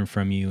love hearing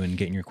from you and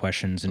getting your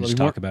questions and just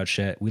talk about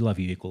shit. We love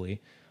you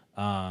equally.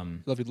 Love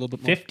you a little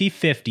bit more.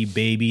 50-50,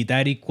 baby.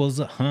 That equals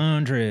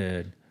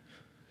 100.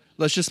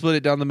 Let's just split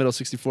it down the middle,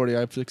 60-40. I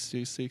have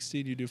 60,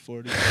 you do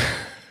 40.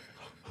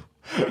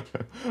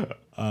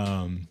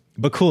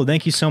 But cool.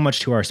 Thank you so much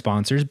to our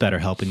sponsors,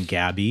 BetterHelp and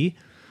Gabby.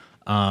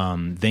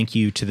 Thank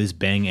you to this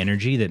Bang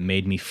Energy that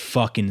made me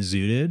fucking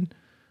zooted.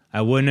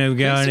 I wouldn't have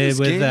gotten it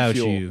without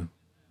you.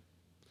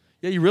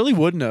 Yeah, you really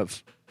wouldn't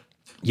have.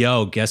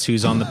 Yo, guess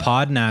who's on the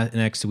pod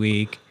next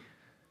week?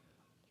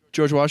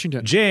 George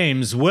Washington.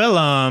 James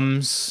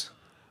Willems.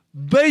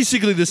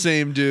 Basically the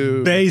same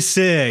dude.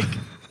 Basic.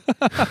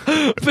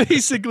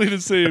 Basically the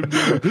same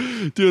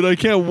dude. Dude, I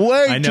can't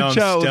wait to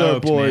chat with our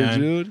boys, man.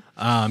 Dude.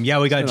 Yeah,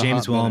 we got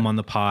James Willem on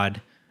the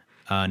pod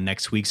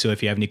next week. So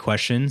if you have any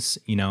questions,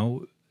 you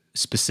know,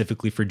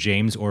 specifically for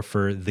James or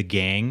for the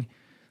gang,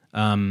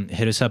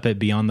 hit us up at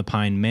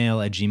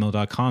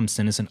beyondthepinemail@gmail.com.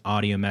 Send us an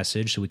audio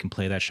message so we can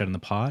play that shit on the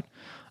pod.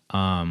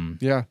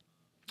 Yeah.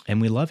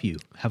 And we love you.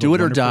 Have Do a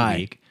it or wonderful die.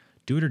 week.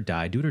 Do it or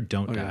die. Do it or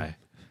don't Okay. die.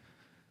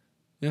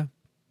 Yeah.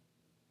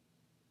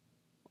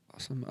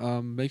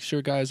 Awesome. Make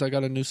sure, guys, I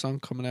got a new song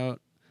coming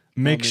out.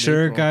 Make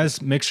sure, guys,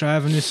 make sure I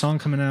have a new song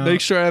coming out. Make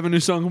sure I have a new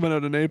song coming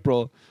out in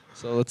April.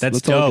 So let's all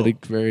dope.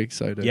 get very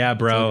excited. Yeah,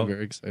 bro. Let's all get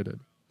very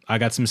excited. I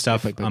got some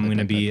stuff Bye, bye, I'm bye, going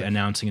to bye, be bye.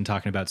 announcing and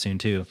talking about soon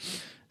too.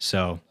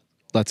 So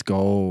Let's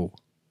go.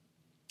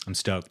 I'm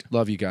stoked.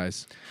 Love you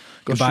guys.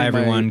 Go Goodbye, stream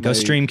everyone. Go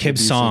stream debut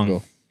Kib's song.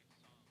 single.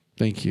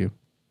 Thank you.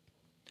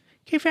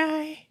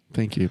 Goodbye.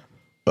 Thank you.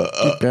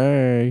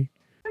 Goodbye.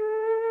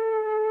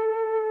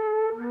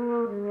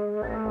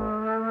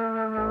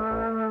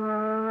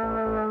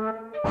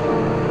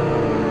 Thank you.